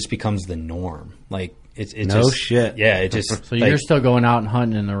it just becomes the norm. Like it's No just, shit. Yeah, it just So you're still going out and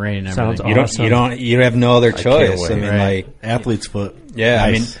hunting in the rain and Sounds everything. awesome. you have no other choice. wait, I mean, right. like Athlete's foot. yeah, Nice.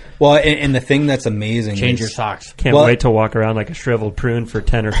 I mean, well, and the thing that's amazing Change is, your socks. Can't Well- wait to walk around like a shriveled prune for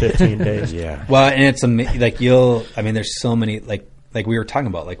 10 or 15 days. Yeah. Well, and it's like there's so many like we were talking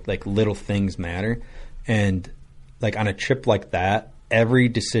about like little things matter, and like on a trip like that, every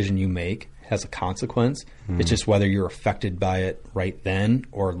decision you make has a consequence. It's just whether you're affected by it right then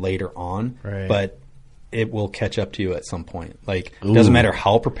or later on. Right. But it will catch up to you at some point. Like it doesn't matter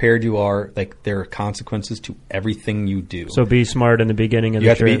how prepared you are. Like there are consequences to everything you do. So be smart in the beginning of You the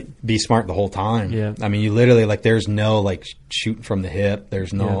have to trip. be smart the whole time. Yeah. I mean, you literally like there's no like shooting from the hip.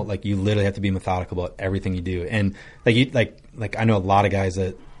 There's no Yeah. like you literally have to be methodical about everything you do. And like you like I know a lot of guys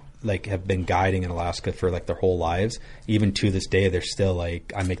that like have been guiding in Alaska for like their whole lives. Even to this day, they're still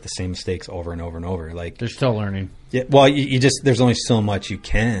like I make the same mistakes over and over and over. Like They're still learning. yeah, well, you just there's only so much you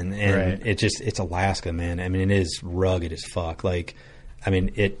can, and Right. it's Alaska, man. I mean, it is rugged as fuck. Like, I mean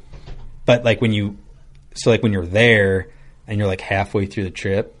but like when you're there and you're like halfway through the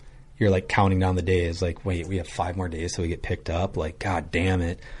trip, you're like counting down the days. Like, wait, we have 5 more days till we get picked up. Like, God damn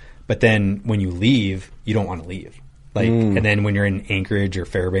it! But then when you leave, you don't want to leave. Like, and then when you're in Anchorage or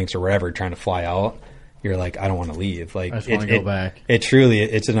Fairbanks or wherever trying to fly out, you're like, I don't want to leave. Like, I just wanna go back.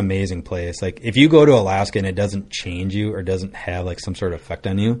 It's an amazing place. Like, if you go to Alaska and it doesn't change you or doesn't have like some sort of effect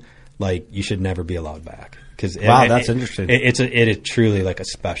on you, like you should never be allowed back. Wow, that's interesting. It is truly like a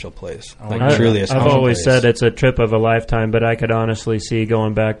special place. Like I- truly a I've special always place. said it's a trip of a lifetime, but I could honestly see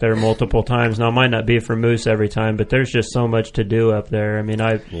going back there multiple times. Now, it might not be for moose every time, but there's just so much to do up there. I mean,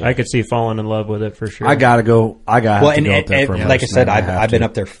 I could see falling in love with it for sure. I gotta go. I gotta Well, have to go up there for a like I moose, said, man. I've been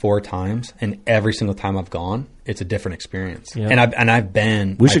up there 4 times, and every single time I've gone, it's a different experience. Yeah. And I've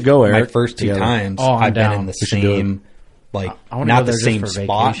been. We should go, My Eric, first 2 together. times, Oh, I'm I've been down. in the We should do same, like I wanna not go the there just same for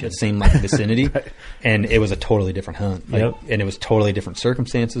spot, vacation. the same like vicinity, and it was a totally different hunt. Like, Yep. and it was totally different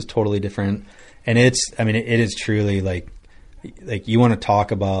circumstances, totally different. And it is truly like you want to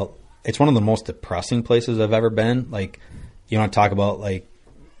talk about. It's one of the most depressing places I've ever been. Like you want to talk about like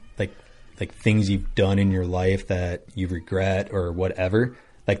things you've done in your life that you regret or whatever.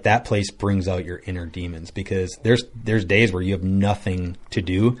 Like that place brings out your inner demons because there's days where you have nothing to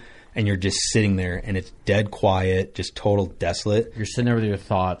do and you're just sitting there and it's dead quiet, just total desolate. You're sitting there with your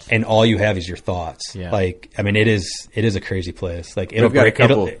thoughts. And all you have is your thoughts. Yeah. Like, I mean, it is a crazy place. Like it'll We've got a break,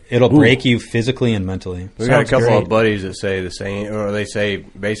 couple- it'll break you physically and mentally. We got a Sounds couple great. of buddies that say the same, or they say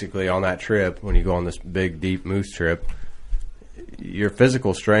basically on that trip when you go on this big deep moose trip, your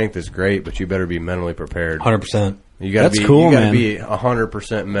physical strength is great, but you better be mentally prepared. 100%. You got That's to be, cool, you gotta man. be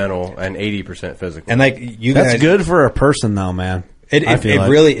 100% mental and 80% physical. And like you That's guys, good for a person, though, man. It I feel like.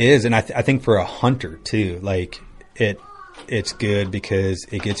 really is, and I think for a hunter too, like it's good because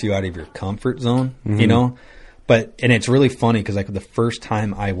it gets you out of your comfort zone, you know. But and it's really funny because like the first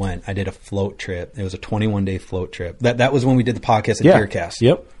time I went, I did a float trip. It was a 21-day float trip. That was when we did the podcast at Deercast.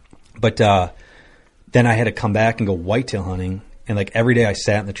 Yep. But then I had to come back and go whitetail hunting, and like every day I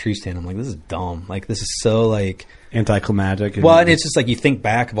sat in the tree stand. I'm like, this is dumb. Like this is so like. Anticlimactic. Well, and it's just like you think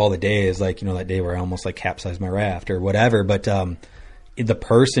back of all the days, like, you know, that day where I almost like capsized my raft or whatever. But the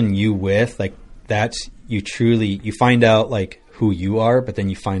person you with, like, that's you find out like who you are, but then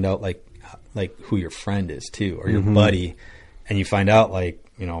you find out like who your friend is too, or your buddy, and you find out like,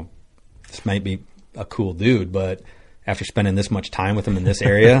 you know, this might be a cool dude, but after spending this much time with him in this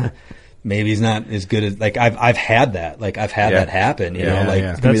area, maybe he's not as good as like I've had that. Like I've had that happen. You know, like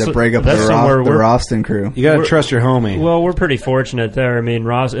It's gonna be the breakup of the Ralston crew. You got to trust your homie. Well, we're pretty fortunate there. I mean,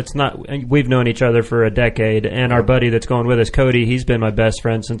 Ross, it's not. We've known each other for a decade, and our buddy that's going with us, Cody, he's been my best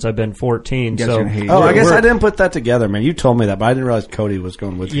friend since I've been 14. So, I guess I didn't put that together, man. You told me that, but I didn't realize Cody was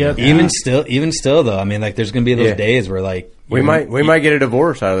going with you. Even still, though, I mean, like, there's going to be those days where, like, we might get a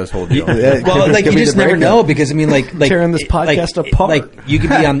divorce out of this whole deal. Well, like you just never know because I mean, like tearing this podcast apart. Like you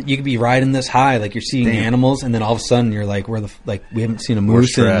could be riding this high, like you're seeing animals, and then all of a sudden you're like, we haven't seen a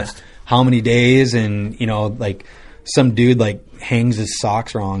moose in how many days, and you know, like some dude like hangs his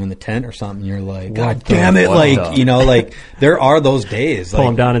socks wrong in the tent or something. You're like, God damn it! Like you know, like there are those days. Pull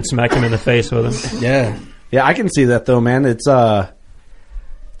him down and smack him in the face with him. Yeah, I can see that though, man. It's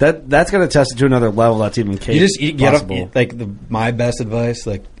That's going to test it to another level. That's even possible. My best advice,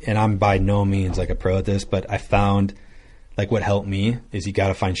 like, and I'm by no means like a pro at this, but I found like what helped me is you got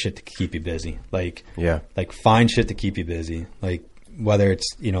to find shit to keep you busy. Like find shit to keep you busy. Like whether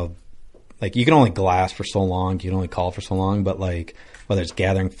it's like you can only glass for so long, you can only call for so long, but like whether it's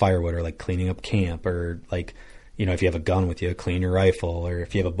gathering firewood or like cleaning up camp or like if you have a gun with you, clean your rifle, or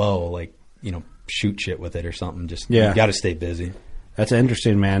if you have a bow, like shoot shit with it or something. Just you got to stay busy. That's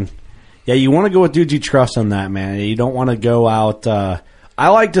interesting, man. Yeah, you want to go with dudes you trust on that, man. You don't want to go out. I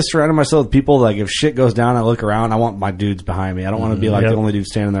like to surround myself with people like if shit goes down, I look around. I want my dudes behind me. I don't want to be like the only dude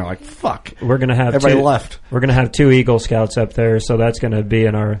standing there like fuck. We're gonna have everybody left. We're gonna have 2 Eagle Scouts up there, so that's gonna be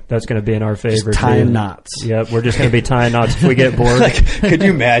in our favor. Just tying knots. Yep, we're just gonna be tying knots if we get bored. Like, could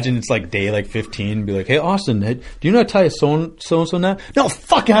you imagine? It's like day like 15. And be like, hey Austin, do you know how to tie a so and so knot? No,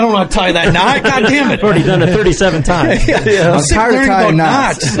 fuck, I don't know how to tie that knot. God damn it! I've already done it 37 times. I'm tired of tying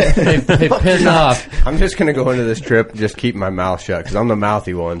knots. Hey, piss off. I'm just gonna go into this trip and just keep my mouth shut because I'm the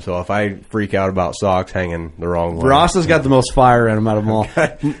mouthy one. So if I freak out about socks hanging the wrong way, Ross has got the most fire in him out of them all.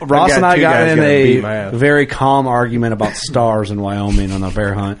 Ross and I got in a very calm argument about stars in Wyoming on a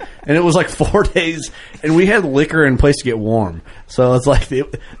bear hunt, and it was like 4 days, and we had liquor and place to get warm, so it's like the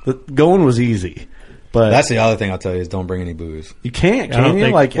going was easy. But that's the other thing I'll tell you is don't bring any booze. You can't, can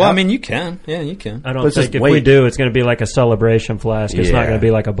you? I mean, you can. Yeah, you can. I don't think if we do, it's going to be like a celebration flask. It's not going to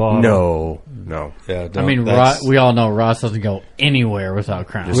be like a bottle. No. Yeah, I mean, we all know Ross doesn't go anywhere without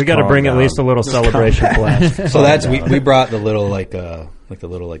Crown. We got to bring at least a little celebration flask. So that's we brought the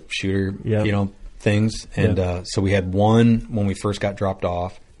little shooter things, and so we had one when we first got dropped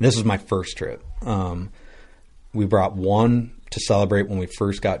off. This was my first trip. We brought one to celebrate when we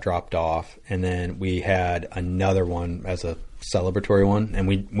first got dropped off, and then we had another one as a celebratory one, and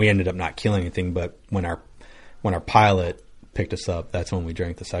we ended up not killing anything, but when our pilot picked us up, that's when we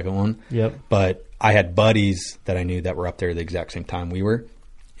drank the second one. Yep. But I had buddies that I knew that were up there the exact same time we were,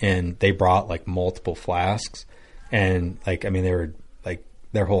 and they brought like multiple flasks, and like, I mean, they were like,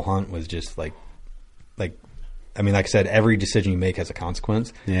 their whole hunt was just like I mean, like I said, every decision you make has a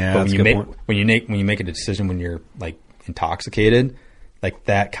consequence. Yeah. But when you make a decision when you're like intoxicated, like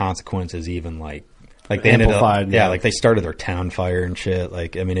that consequence is even like they ended up, like they started their town fire and shit.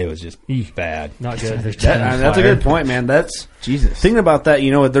 Like, I mean, it was just bad. Not good. That's a good point, man. That's Jesus. Thinking about that,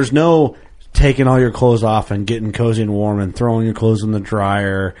 there's no taking all your clothes off and getting cozy and warm and throwing your clothes in the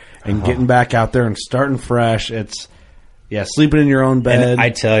dryer and getting back out there and starting fresh. It's sleeping in your own bed. And I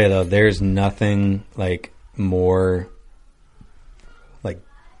tell you though, there's nothing like more like,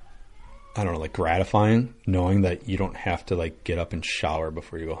 I don't know, like gratifying knowing that you don't have to like get up and shower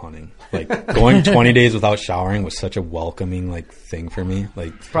before you go hunting. Like going 20 days without showering was such a welcoming like thing for me.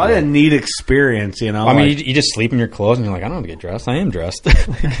 Like it's probably a neat experience, I mean, you just sleep in your clothes and you're like, I don't have to get dressed. I am dressed.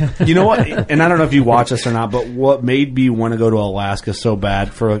 You know what? And I don't know if you watch this or not, but what made me want to go to Alaska so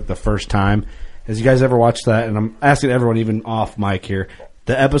bad for like the first time is, you guys ever watch that? And I'm asking everyone, even off mic here,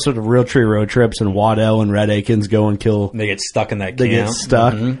 the episode of Real Tree Road Trips and Waddell and Red Akins go and kill. They get stuck in that camp. They get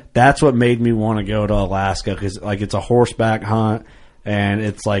stuck. Mm-hmm. That's what made me want to go to Alaska, because like it's a horseback hunt and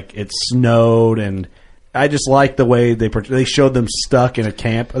it's like it snowed, and I just like the way they showed them stuck in a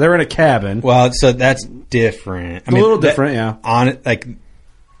camp. They're in a cabin. Well, so that's different. A little different, yeah. On it, like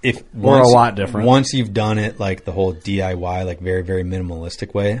or a lot different. Once you've done it like the whole DIY, like very, very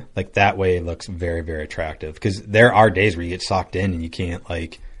minimalistic way, like that way it looks very, very attractive. Because there are days where you get socked in and you can't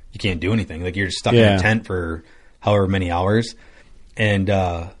do anything. Like you're just stuck in a tent for however many hours. And,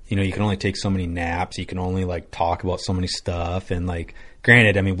 you can only take so many naps. You can only like talk about so many stuff. And like,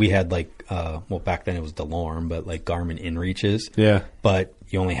 granted, I mean, we had like, back then it was DeLorme, but like Garmin InReaches. Yeah. But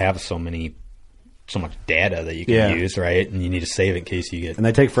you only have so much data that you can use, right? And you need to save it in case you get. And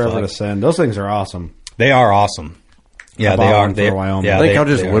they take forever to send. Those things are awesome. They are awesome. Yeah, I they bought are. one for Wyoming. Yeah, I think they- I'll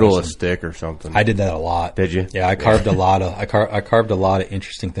just they are whittle a awesome. stick or something. I did that a lot. Did you? Yeah, I carved a lot of. I carved a lot of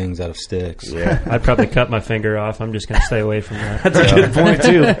interesting things out of sticks. Yeah. I'd probably cut my finger off. I'm just going to stay away from that. That's a good point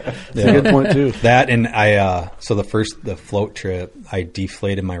too. That's a good point too. That and so the float trip, I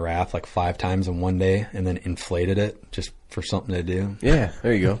deflated my raft like 5 times in one day, and then inflated it just for something to do. Yeah,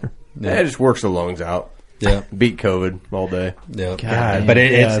 there you go. Yeah. It just works the lungs out. Yeah, Beat COVID all day. yeah. God, But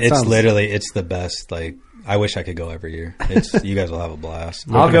yeah, it it's sounds- literally it's the best. Like I wish I could go every year. It's you guys will have a blast.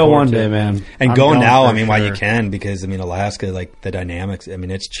 I'll go one day, man. And I'm go going now, for I mean, while you sure. can, because I mean, Alaska, like the dynamics, I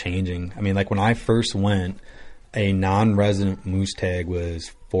mean, it's changing. I mean, like when I first went, a non-resident moose tag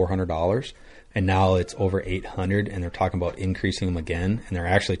was $400, and now it's over $800, and they're talking about increasing them again, and they're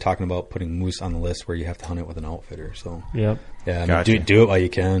actually talking about putting moose on the list where you have to hunt it with an outfitter. So Yep. yeah, I mean, Gotcha. do it while you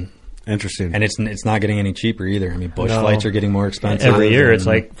can, Interesting. and it's not getting any cheaper either. I mean, bush No. flights are getting more expensive Every year it's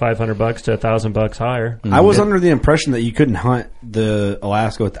and- like $500 to $1,000 higher. I was under the impression that you couldn't hunt the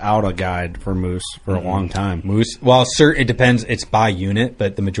Alaska without a guide for moose for a long time. moose. Well, it depends. It's by unit,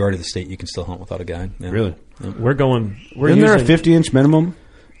 but the majority of the state you can still hunt without a guide. Yeah. Really? We're Isn't there a 50-inch minimum?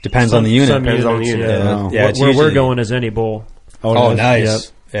 Depends on the unit. Depends on the unit. Yeah, it's where we're usually- going is any bull. Oh, it is? nice. Yep.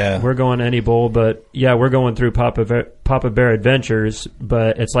 Yeah. We're going any bull, but yeah, we're going through Papa Bear Adventures,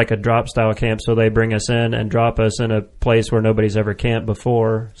 but it's like a drop style camp. So they bring us in and drop us in a place where nobody's ever camped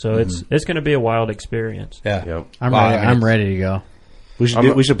before. So it's going to be a wild experience. Yeah. Yep. I'm Wow, ready. I mean, I'm ready to go.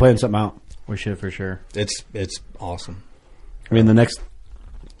 We should plan something out. We should for sure. It's awesome. I mean, the next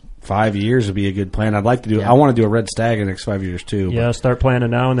 5 years would be a good plan. I'd like to do. Yeah. I want to do a red stag in the next 5 years too. but- Yeah, start planning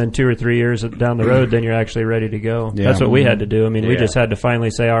now, and then 2 or 3 years down the road, then you're actually ready to go. Yeah. That's what we had to do. I mean, we Yeah. just had to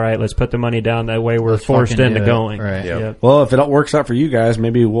finally say, all right, let's put the money down. That way we're Let's forced fucking into do it. going. Right. Yep. Yep. Well, if it all works out for you guys,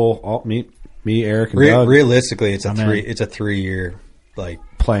 maybe we'll all meet me, Eric, and Doug. Realistically, it's I'm in. a 3-year like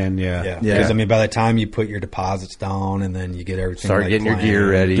plan. Yeah. yeah. Because I mean, by the time you put your deposits down and then you get everything Start like, getting your planned. gear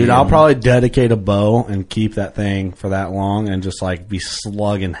ready. Dude, I'll probably dedicate a bow and keep that thing for that long and just like be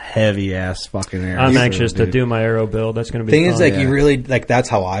slugging heavy ass fucking arrows. I'm anxious to Dude. do my arrow build. That's going to be Thing fun. is, like, yeah. you really like that's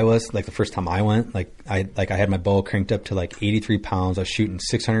how I was like the first time I went. Like I had my bow cranked up to like 83 pounds. I was shooting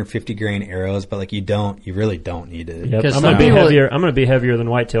 650 grain arrows, but like you really don't need it. Yep. 'Cause I'm some going to be people- heavier. I'm going to be heavier than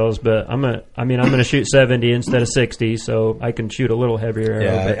whitetails, but I'm going to shoot 70 instead of 60, so I can shoot a little heavier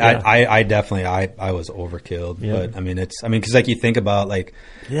arrow. Yeah, but I definitely I was overkilled, Yeah. but I mean because like you think about like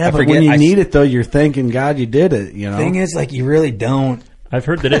Yeah, I but forget, when you I- need it though, you're thinking, God, you did it. You know. Thing is, like you really don't. I've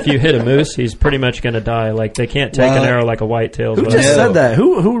heard that if you hit a moose, he's pretty much going to die. Like they can't take Well, an arrow like a whitetail. who just said that?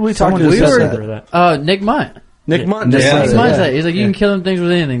 Who were we talking to? Someone that just said said that? that. Nick Munt. Nick Munt. Yeah. just said Nick it, Munt yeah. said he's like you can kill them things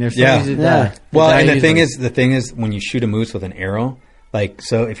with anything. They're so Yeah. easy to Yeah. die. Well, They and die the easily. thing is, when you shoot a moose with an arrow, like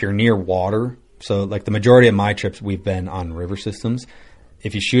so, if you're near water, so like the majority of my trips, we've been on river systems.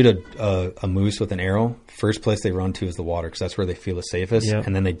 If you shoot a moose with an arrow, first place they run to is the water because that's where they feel the safest, Yep.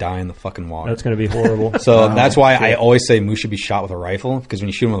 and then they die in the fucking water. That's going to be horrible. So that's why I always say moose should be shot with a rifle because when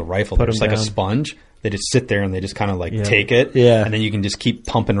you shoot them with a rifle, Put they're just 'em like a down. sponge. They just sit there and they just kind of like Yeah. take it, Yeah. and then you can just keep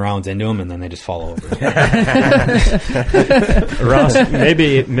pumping rounds into them, and then they just fall over. Ross,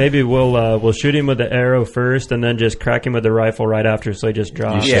 maybe we'll shoot him with the arrow first, and then just crack him with the rifle right after, so he just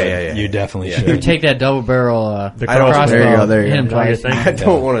drops. Yeah. You definitely You should. take that double barrel The I don't- crossbow. there you go, there you hit go. him Is that what twice. you're I thinking?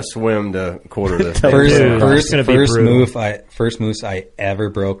 don't want to swim to quarter the First, Dude, first, it's gonna be first brutal. first moose I ever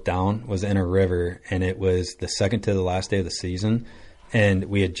broke down was in a river, and it was the second to the last day of the season, and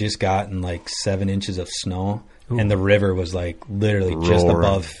we had just gotten like 7 inches of snow, and the river was like literally just Roaring.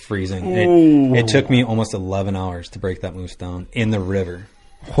 above freezing. It took me almost 11 hours to break that moose down in the river.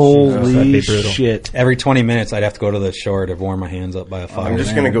 That'd Holy be brutal. shit! Every 20 minutes, I'd have to go to the shore to warm my hands up by a fire. I'm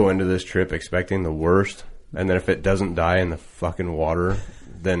just going to go into this trip expecting the worst, and then if it doesn't die in the fucking water,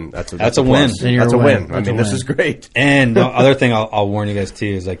 then that's a That's a plus. win. Then you're That's a a win. win. I That's a mean, this win. is great. And the other thing I'll warn you guys too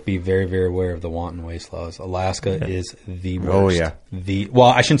is like be very, very aware of the wanton waste laws. Alaska is the worst. Oh, yeah. Well,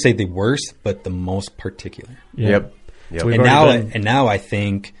 I shouldn't say the worst, but the most particular. Yeah. Yep. We've And already been- now I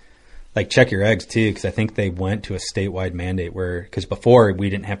think like check your eggs too because I think they went to a statewide mandate where because before we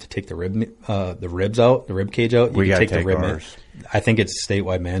didn't have to take the ribs out, the rib cage out. You We could gotta the take rib. ours. I think it's a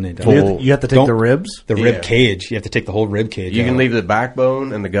statewide mandate. You have to take Don't- the ribs. The Yeah. rib cage. You have to take the whole rib cage. You out. can leave the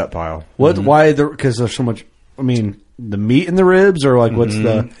backbone and the gut pile. What? Why? Because there's so much. I mean, the meat in the ribs, or like what's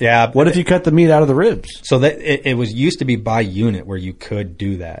the? Yeah. What if you cut the meat out of the ribs? So that it was used to be by unit where you could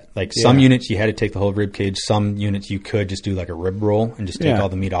do that. Like some Yeah. units you had to take the whole rib cage. Some units you could just do like a rib roll and just take Yeah. all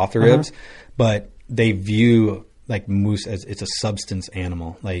the meat off the ribs. But they view moose as it's a substance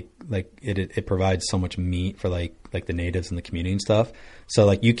animal. Like it provides so much meat for like the natives and the community and stuff. So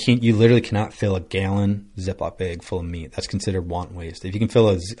like you literally cannot fill a gallon Ziploc bag full of meat. That's considered wanton waste. If you can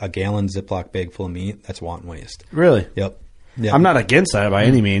fill a gallon Ziploc bag full of meat, that's wanton waste. Really? Yep. Yeah. I'm not against that by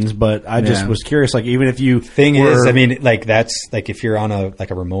any means, but I just was curious. Like, even if you is, I mean, like that's like if you're on a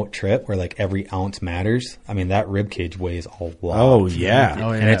remote trip where like every ounce matters. I mean, that rib cage weighs a lot. Oh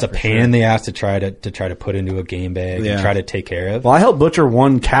yeah, and it's a pain in the ass to try to put into a game bag and try to take care of. Well, I helped butcher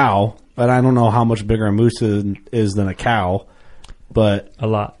one cow, but I don't know how much bigger a moose is than a cow. But a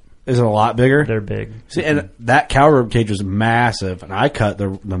lot. Is it a lot bigger? They're big. See, and that cow rib cage was massive, and I cut the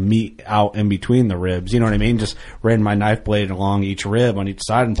meat out in between the ribs. You know what I mean? Just ran my knife blade along each rib on each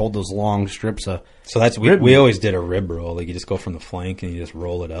side and pulled those long strips of. So that's we always did a rib roll. Like you just go from the flank and you just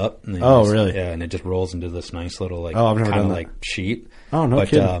roll it up. And really? Yeah, and it just rolls into this nice little I've never done that. like sheet. Oh no,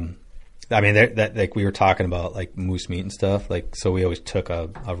 kidding. I mean, that like we were talking about like moose meat and stuff. Like so, we always took a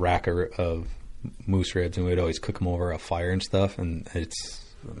rack of moose ribs and we'd always cook them over a fire and stuff. And that's.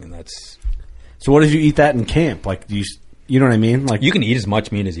 So what if you eat that in camp? Like, you know what I mean? Like, you can eat as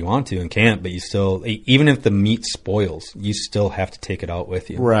much meat as you want to in camp, but you still, even if the meat spoils, you still have to take it out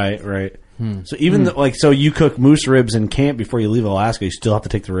with you. Right. So even so you cook moose ribs in camp before you leave Alaska, you still have to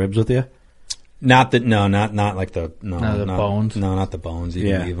take the ribs with you? Not like the bones. No, not the bones. You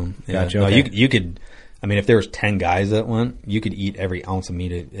can leave them. Yeah. Gotcha. No, okay. you could. I mean, if there was 10 guys that went, you could eat every ounce of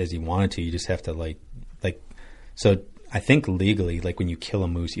meat as you wanted to. You just have to like. So I think legally, like when you kill a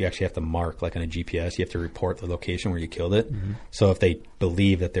moose, you actually have to mark, like on a GPS, you have to report the location where you killed it. Mm-hmm. So if they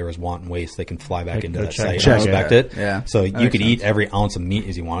believe that there was wanton waste, they can fly back into that site and inspect it. Yeah. So you could eat every ounce of meat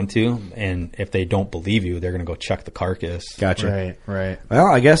as you wanted to, and if they don't believe you, they're going to go check the carcass. Gotcha. Right. Well,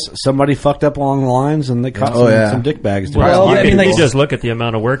 I guess somebody fucked up along the lines and they caught some dick bags. Well, you just look at the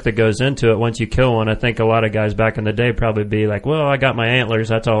amount of work that goes into it once you kill one. I think a lot of guys back in the day probably be like, well, I got my antlers,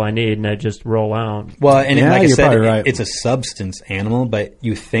 that's all I need, and they just roll out. Well, and like I said, right. It's a substance animal, but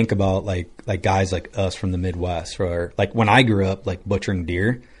you think about like guys like us from the Midwest, or like when I grew up, like butchering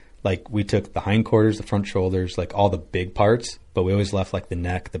deer, like we took the hindquarters, the front shoulders, like all the big parts, but we always left like the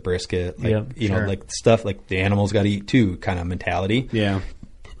neck, the brisket, like know, like stuff like the animals got to eat too kind of mentality. Yeah.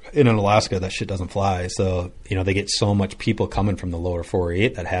 In Alaska, that shit doesn't fly. So, they get so much people coming from the lower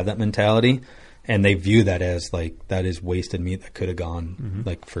 408 that have that mentality. And they view that as like that is wasted meat that could have gone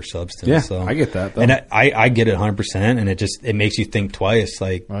like for substance. Yeah, so, I get that. Though. And I get it 100%, and it makes you think twice.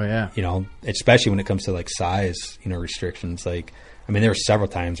 Like, oh yeah, especially when it comes to like size, restrictions. Like, I mean, there were several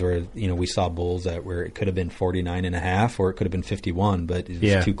times where we saw bulls where it could have been 49.5 or it could have been 51, but it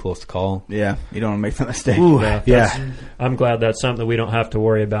was too close to call. Yeah, you don't want to make that mistake. Ooh, I'm glad that's something that we don't have to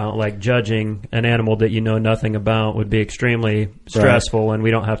worry about. Like judging an animal that you know nothing about would be extremely stressful, and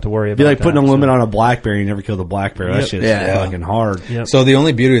we don't have to worry about. It'd be like that, putting a limit on a black bear. You never kill the black bear. That shit is fucking hard. Yep. So the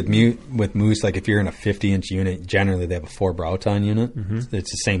only beauty with moose, like if you're in a 50-inch unit, generally they have a 4 brow tine unit. Mm-hmm.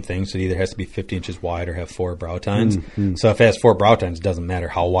 It's the same thing. So it either has to be 50 inches wide or have 4 brow tines. Mm-hmm. So if it has 4 brow tines, it doesn't matter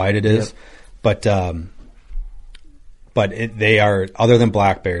how wide it is. But they are, other than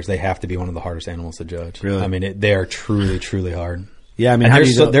black bears, they have to be one of the hardest animals to judge. Really? I mean, they are truly, truly hard. Yeah, I mean,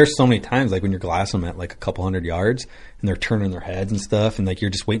 there's so many times like when you're glassing them at like a couple hundred yards and they're turning their heads and stuff, and like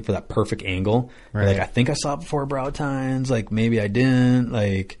you're just waiting for that perfect angle. Right. Like, I think I saw 4 brow tines, like maybe I didn't.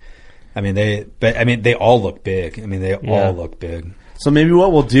 Like, they all look big. I mean, they all look big. So maybe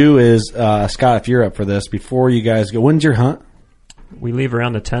what we'll do is, Scott, if you're up for this, before you guys go, when's your hunt? We leave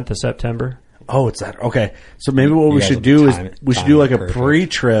around the 10th of September. Oh, it's that. Okay. So maybe what we should do is we should do like a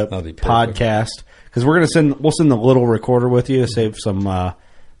pre-trip podcast, because we'll send the little recorder with you to save some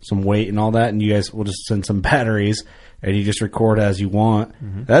weight and all that, and you guys will just send some batteries and you just record as you want.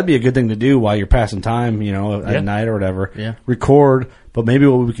 Mm-hmm. That'd be a good thing to do while you're passing time, at night or whatever. Yeah. Record, but maybe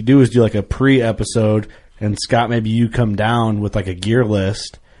what we could do is do like a pre-episode, and Scott, maybe you come down with like a gear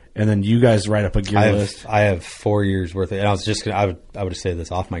list. And then you guys write up a gear list. I have 4 years worth of it. And I was just I would say this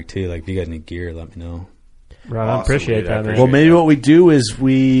off mic too. Like, if you guys need gear, let me know. Right, awesome, I appreciate that, man. Well, maybe what we do is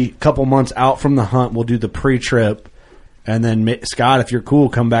a couple months out from the hunt, we'll do the pre-trip. And then, Scott, if you're cool,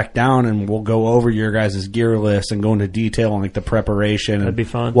 come back down and we'll go over your guys' gear list and go into detail on like the preparation. That'd and be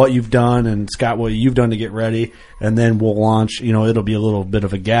fun. What you've done, and Scott, what you've done to get ready. And then we'll launch, it'll be a little bit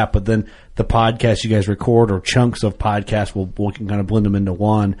of a gap, but then the podcast you guys record, or chunks of podcasts, we can kind of blend them into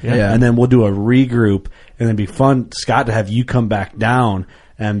one. Yeah. And then we'll do a regroup, and it'd be fun, Scott, to have you come back down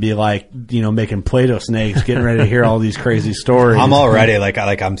and be like, making Play-Doh snakes, getting ready to hear all these crazy stories. I'm already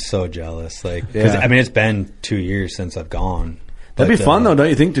I'm so jealous. Like, 'cause, I mean, it's been 2 years since I've gone. That'd be fun though, don't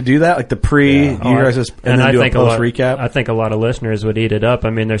you think, to do that? Like the you guys just and then do a post recap. I think a lot of listeners would eat it up. I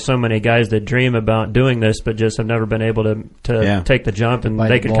mean, there's so many guys that dream about doing this, but just have never been able to take the jump, and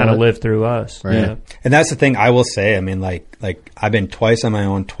they could kind of live through us. Right. Yeah. And that's the thing I will say. I mean, like I've been twice on my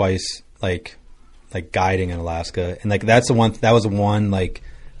own, twice like guiding in Alaska, and like that was one like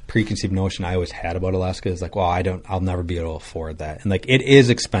preconceived notion I always had about Alaska is like, well, I'll never be able to afford that, and like it is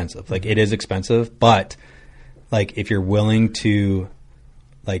expensive. Like it is expensive, but like if you're willing to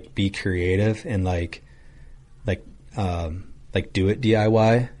like be creative and like do it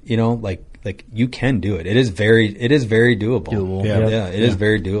DIY, you know, like you can do it. It is very doable. Yeah, it is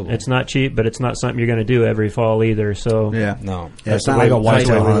very doable. It's not cheap, but it's not something you're going to do every fall either. So it's not like a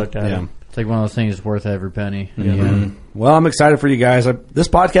whitetail hunt. It's like one of those things that's worth every penny. Mm-hmm. Well, I'm excited for you guys. This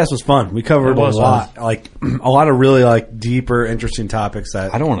podcast was fun. We covered a lot, like a lot of really like deeper, interesting topics.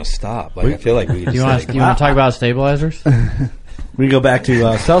 That I don't want to stop. Like I feel like we. Do you want to talk about stabilizers? We go back to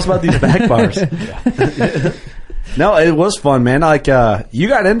tell us about these back bars. No, it was fun, man. Like you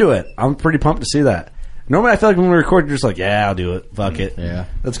got into it. I'm pretty pumped to see that. Normally, I feel like when we record, you're just like, "Yeah, I'll do it. Fuck it." Yeah,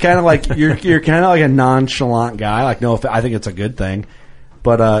 that's kind of like you're kind of like a nonchalant guy. Like, no, I think it's a good thing.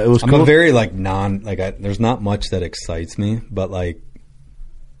 But it was. I'm a very like there's not much that excites me, but like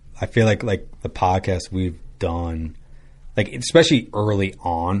I feel like the podcast we've done, like especially early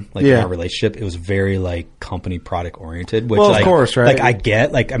on, like in our relationship, it was very like company product oriented. Which, of course, right? Like I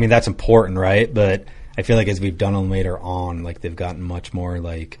get, like I mean that's important, right? But I feel like as we've done them later on, like they've gotten much more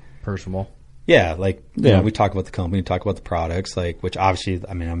like personal. Yeah, like you know, we talk about the company, talk about the products, like which obviously,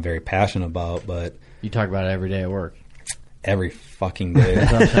 I mean, I'm very passionate about, but you talk about it every day at work. Every fucking day.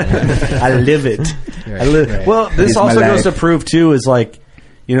 I live it. Right. Well, this also goes to prove too is like,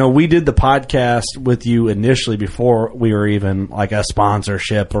 you know, we did the podcast with you initially before we were even like a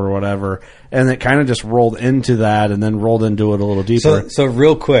sponsorship or whatever, and it kind of just rolled into that and then rolled into it a little deeper. So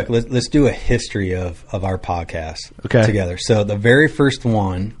real quick, let's do a history of our podcast together. So the very first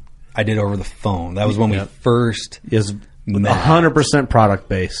one I did over the phone. That was when we first is 100% product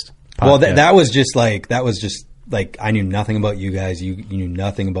based. Well, that was just like I knew nothing about you guys. You knew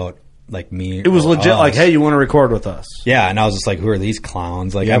nothing about like me. It was legit. Like, hey, you want to record with us? Yeah, and I was just like, who are these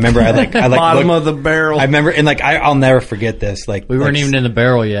clowns? Like, I remember I bottom of the barrel. I remember, and like I'll never forget this. Like, we weren't even in the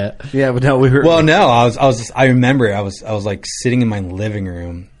barrel yet. Yeah, but no, we were. Well, no, I remember I was like sitting in my living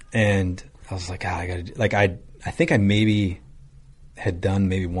room, and I was like, I gotta like I think I maybe had done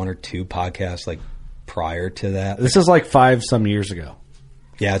maybe one or two podcasts like prior to that. This is like 5 some years ago.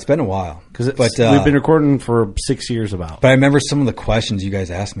 Yeah, it's been a while. But we've been recording for 6 years about. But I remember some of the questions you guys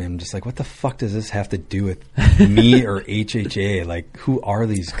asked me. I'm just like, what the fuck does this have to do with me or HHA? Like, who are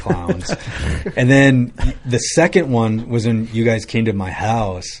these clowns? And then the second one was when you guys came to my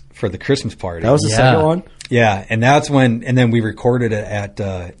house for the Christmas party. That was the second one? Yeah, and that's when, and then we recorded it at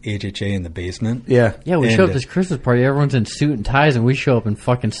HHA in the basement. Yeah. Yeah, we show up this Christmas party, everyone's in suit and ties, and we show up in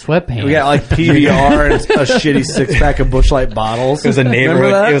fucking sweatpants. We got like PBR and a shitty 6-pack of Busch Light bottles. It was a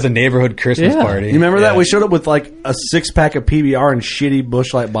neighborhood Christmas party. You remember that? We showed up with like a 6-pack of PBR and shitty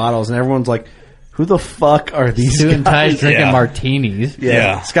Busch Light bottles, and everyone's like, who the fuck are these suit and ties guys? drinking martinis?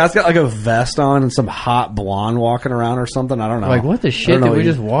 Yeah. Scott's got like a vest on and some hot blonde walking around or something. I don't know. Like, what the shit did we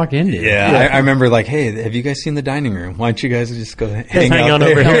just walk into? Yeah. I remember like, hey, have you guys seen the dining room? Why don't you guys just go hang out on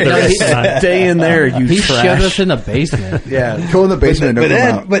there? over here? Stay in there, you He trash. shoved us in the basement. Yeah, go in the basement and don't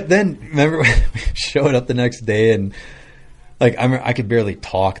come out. But then, remember, we showed up the next day and like I could barely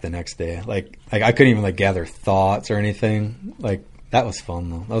talk the next day. Like I couldn't even like gather thoughts or anything. Like that was fun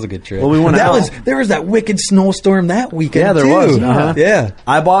though. That was a good trip. Well, we went out. There was that wicked snowstorm that weekend. Yeah, there too. was. Uh-huh. Yeah,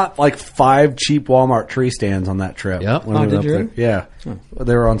 I bought like 5 cheap Walmart tree stands on that trip. Yep. When we went did up you? there. Yeah,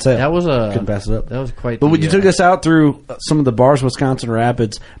 they were on sale. That was couldn't pass it up. That was quite. But when you took us out through some of the bars, Wisconsin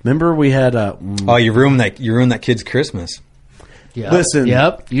Rapids. Remember we had you ruined that kid's Christmas. Yep. Listen.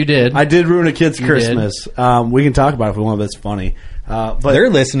 Yep, you did. I did ruin a kid's You Christmas. We can talk about it if we want, but it's funny. But They're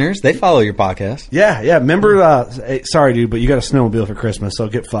listeners. They follow your podcast. Yeah. Remember, hey, sorry, dude, but you got a snowmobile for Christmas, so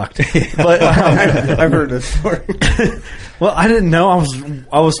get fucked. But I've heard this story. Well, I didn't know.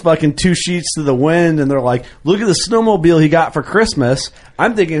 I was fucking 2 sheets to the wind, and they're like, "Look at the snowmobile he got for Christmas."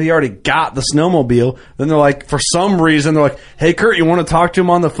 I'm thinking he already got the snowmobile. Then they're like, for some reason, they're like, "Hey, Kurt, you want to talk to him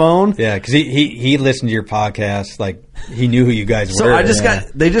on the phone?" Yeah, because he listened to your podcast. Like he knew who you guys were. So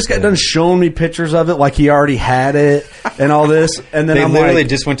they just got done showing me pictures of it, like he already had it and all this. And then they I'm literally like,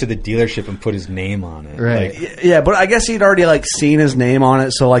 just went to the dealership and put his name on it. Right. Like, yeah, but I guess he'd already like seen his name on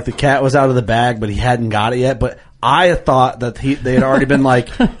it, so like the cat was out of the bag, but he hadn't got it yet. But I thought that they had already been like,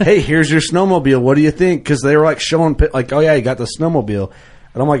 "Hey, here's your snowmobile. What do you think?" Because they were like showing like, "Oh yeah, you got the snowmobile,"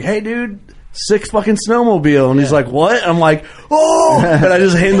 and I'm like, "Hey, dude, sick fucking snowmobile. And he's like, what? I'm like, oh! And I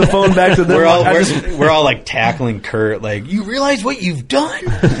just hand the phone back to them. We're all like tackling Kurt, like, you realize what you've done?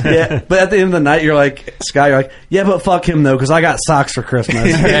 Yeah, but at the end of the night, you're like, Scott, you're like, yeah, but fuck him, though, because I got socks for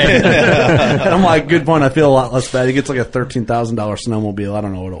Christmas. And I'm like, good point. I feel a lot less bad. He gets like a $13,000 snowmobile. I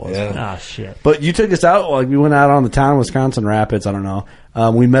don't know what it was. Yeah. Ah, shit. But you took us out, like, we went out on the town of Wisconsin Rapids. I don't know.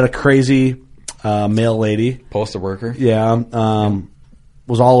 We met a crazy male lady. Postal worker. Yeah.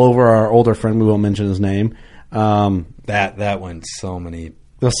 Was all over our older friend. We won't mention his name. That went so many. It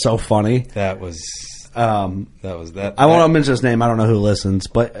was so funny. That was that. I won't mention his name. I don't know who listens,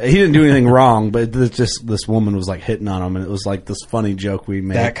 but he didn't do anything wrong. But it's just this woman was like hitting on him, and it was like this funny joke we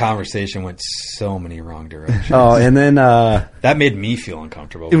made. That conversation went so many wrong directions. Oh, and then that made me feel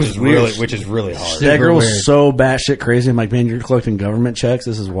uncomfortable. It was weird. which is really hard. that girl weird. was so batshit crazy. I'm like, man, you're collecting government checks.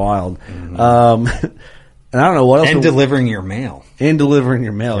 This is wild. And I don't know what else. And delivering your mail. And delivering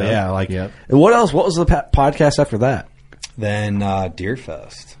your mail. Yeah. Like, Yep. And what else? What was the podcast after that? Then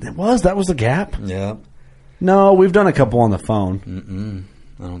Deerfest. That was the Gap. Yeah. No, we've done a couple on the phone.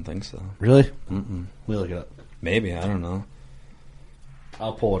 I don't think so. Really? We look it up. Maybe, I don't know.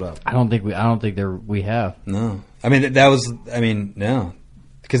 I'll pull it up. I don't think we have. No. I mean, no.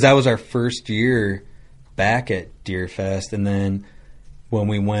 Because that was our first year back at Deerfest. And then when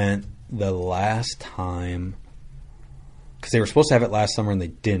we went the last time, because they were supposed to have it last summer and they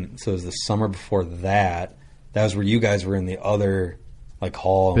didn't. So it was the summer before that. That was where you guys were in the other like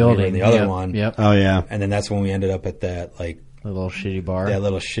hall and we were Building. in the other Yep. one. Yep. Oh, yeah. And then that's when we ended up at that like A little shitty bar. that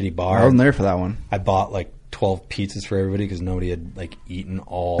little shitty I bar. wasn't there for that one. I bought like 12 pizzas for everybody because nobody had like eaten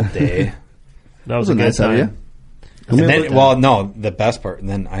all day. That was That was a good nice of you. time. And then, well, no, the best part, and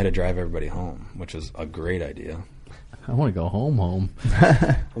then I had to drive everybody home, which was a great idea. I want to go home.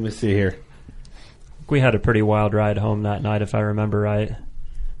 Let me see here. We had a pretty wild ride home that night, if I remember right. I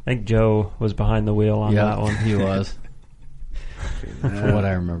think Joe was behind the wheel on that one. He was. For what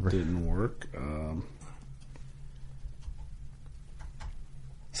I remember. Didn't work.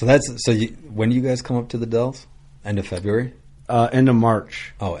 So when do you guys come up to the Dells? End of February? End of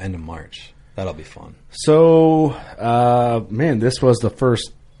March. Oh, end of March. That'll be fun. So, man, this was the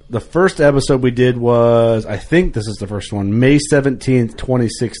first episode we did was, I think this is the first one, May 17th,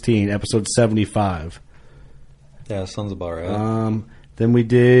 2016, episode 75. Yeah, sounds about right. Then we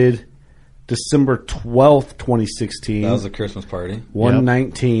did December 12th, 2016. That was a Christmas party.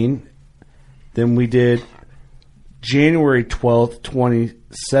 119. Then we did January 12th,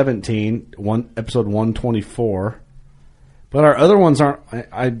 2017, episode 124. But our other ones aren't.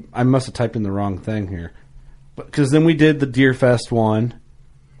 I must have typed in the wrong thing here. Because then we did the Deerfest one.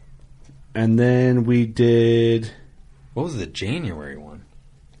 And then we did. What was the January one?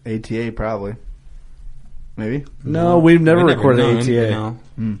 ATA probably. Maybe. No, we've never recorded none, ATA.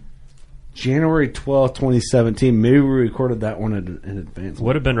 no. January 12th, 2017. Maybe we recorded that one in advance.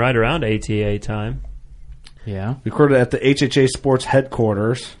 Would have been right around ATA time. Yeah. We recorded at the HHA Sports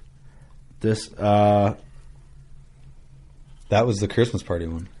headquarters. That was the Christmas party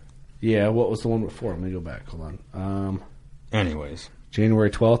one. Yeah, what was the one before? Let me go back. Hold on. Anyways. January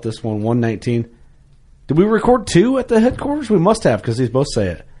 12th, this one, 119. Did we record two at the headquarters? We must have, because these both say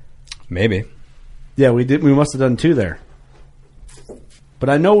it. Maybe. Yeah, we did. We must have done two there. But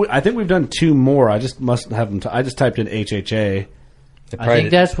I think we've done two more. I just must have them. I just typed in HHA. I think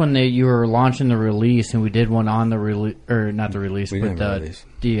that's when you were launching the release, and we did one on the release, or not the release, We but didn't release.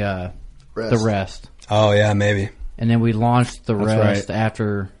 the rest. Oh, yeah, maybe. And then we launched the That's rest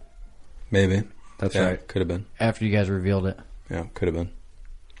after Maybe. That's Yeah, right. Could have been. you guys revealed it. Yeah, could have been.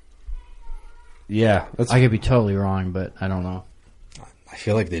 Yeah. I could be totally wrong, but I don't know. I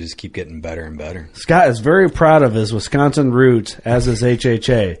feel like they just keep getting better and better. Scott is very proud of his Wisconsin roots, as is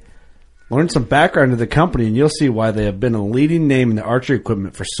HHA. Learn some background of the company, and you'll see why they have been a leading name in the archery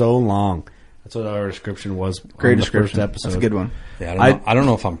equipment for so long. That's what our description was. Great on the description. First episode. That's a good one. Yeah, I don't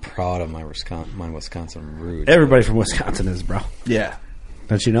know if I'm proud of my Wisconsin roots. Everybody from Wisconsin is, bro. Yeah.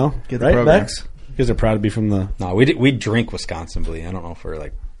 Don't you know? Get the right, program. Bex? You guys are proud to be from the... No, we drink Wisconsin Blee. I don't know if we're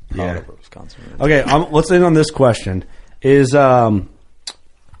like proud of our Wisconsin roots. Okay, let's end on this question. Is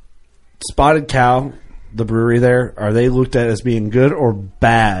Spotted Cow, the brewery there, are they looked at as being good or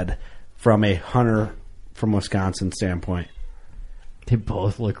bad from a hunter from Wisconsin standpoint? They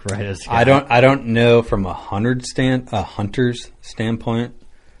both look right as I don't know from a hunter's standpoint,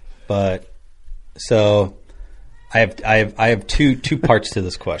 but so I have two parts to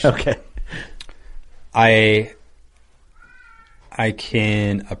this question. Okay. I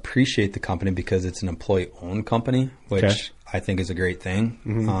can appreciate the company because it's an employee-owned company, which Okay. I think is a great thing.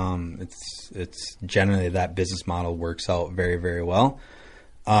 Mm-hmm. It's generally that business model works out very, very well.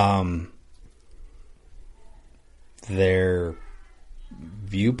 their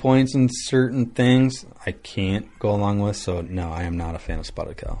viewpoints in certain things I can't go along with. So no, I am not a fan of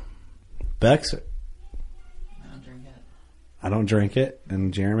spotted cow. Bex? I don't drink it.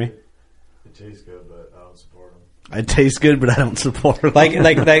 And Jeremy? It tastes good, but I don't support them. It tastes good, but I don't support them. Like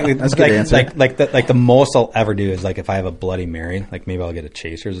That's a good answer. like the most I'll ever do is like if I have a Bloody Mary, like maybe I'll get a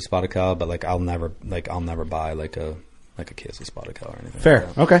chaser as a spotted cow, but like I'll never buy like a case of spotted cow or anything. Fair.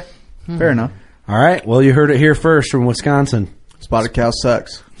 Like that. Okay. Fair enough. All right. Well, you heard it here first from Wisconsin. Spotted cow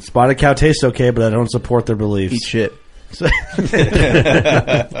sucks. Spotted cow tastes okay, but I don't support their beliefs. Eat shit.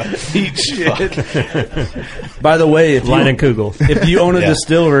 Eat shit. By the way, if you own a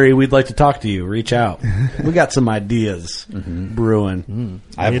distillery, we'd like to talk to you. Reach out. We got some ideas brewing.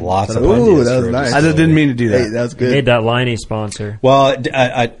 I have lots of Ooh, ideas. that was for a nice. I distillery. didn't mean to do that. Hey, that was We good. made that Liney sponsor. Well,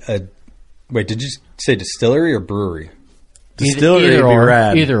 wait, did you say distillery or brewery? Distillery either would be or,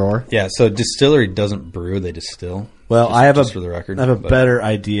 rad. Either or. Yeah, so distillery doesn't brew; they distill. Well, Just for the record. I have a but- better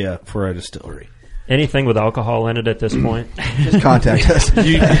idea for a distillery. Anything with alcohol in it at this point. Just contact us.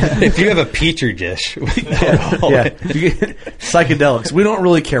 If you have a petri dish, Psychedelics. We don't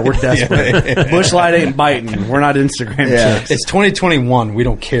really care. We're desperate. Bush Light ain't biting. We're not Instagram Yeah. chicks. it's 2021. We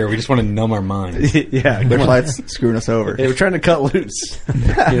don't care. We just want to numb our minds. Yeah, Bush Light's screwing us over. Hey, we're trying to cut loose.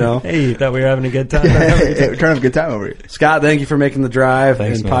 You know, Hey, you thought we were having a good time? Hey, we're trying to have a good time over here. Scott, thank you for making the drive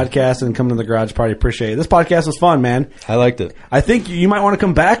Thanks, and man. podcast and coming to the garage party. Appreciate it. This podcast was fun, man. I liked it. I think you might want to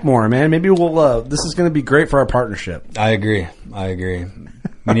come back more, man. Maybe we'll. This is going to be great for our partnership. I agree.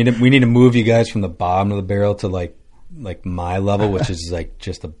 We need to move you guys from the bottom of the barrel to like my level, which is like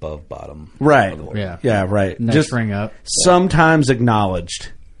just above bottom. Right. Yeah. Yeah. Right. Next Just ring up. sometimes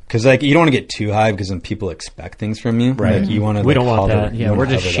acknowledged. Because like you don't want to get too high because then people expect things from you. Right. Like, you want to. We don't want that. Yeah, we're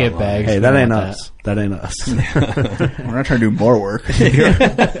just shit bags. Hey, We that don't ain't want us. That ain't us. We're not trying to do more work. We're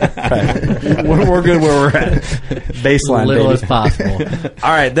good where we're at. Baseline, Little baby. as possible.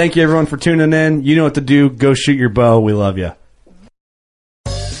 All right. Thank you, everyone, for tuning in. You know what to do. Go shoot your bow. We love you.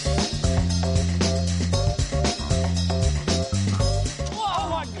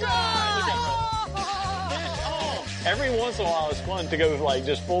 Every once in a while, it's fun to go like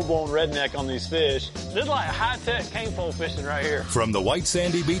just full-blown redneck on these fish. This is like high-tech cane pole fishing right here. From the white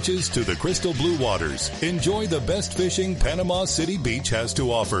sandy beaches to the crystal blue waters, enjoy the best fishing Panama City Beach has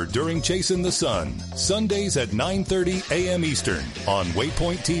to offer during Chasing the Sun. Sundays at 9:30 a.m. Eastern on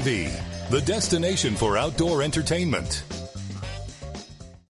Waypoint TV, the destination for outdoor entertainment.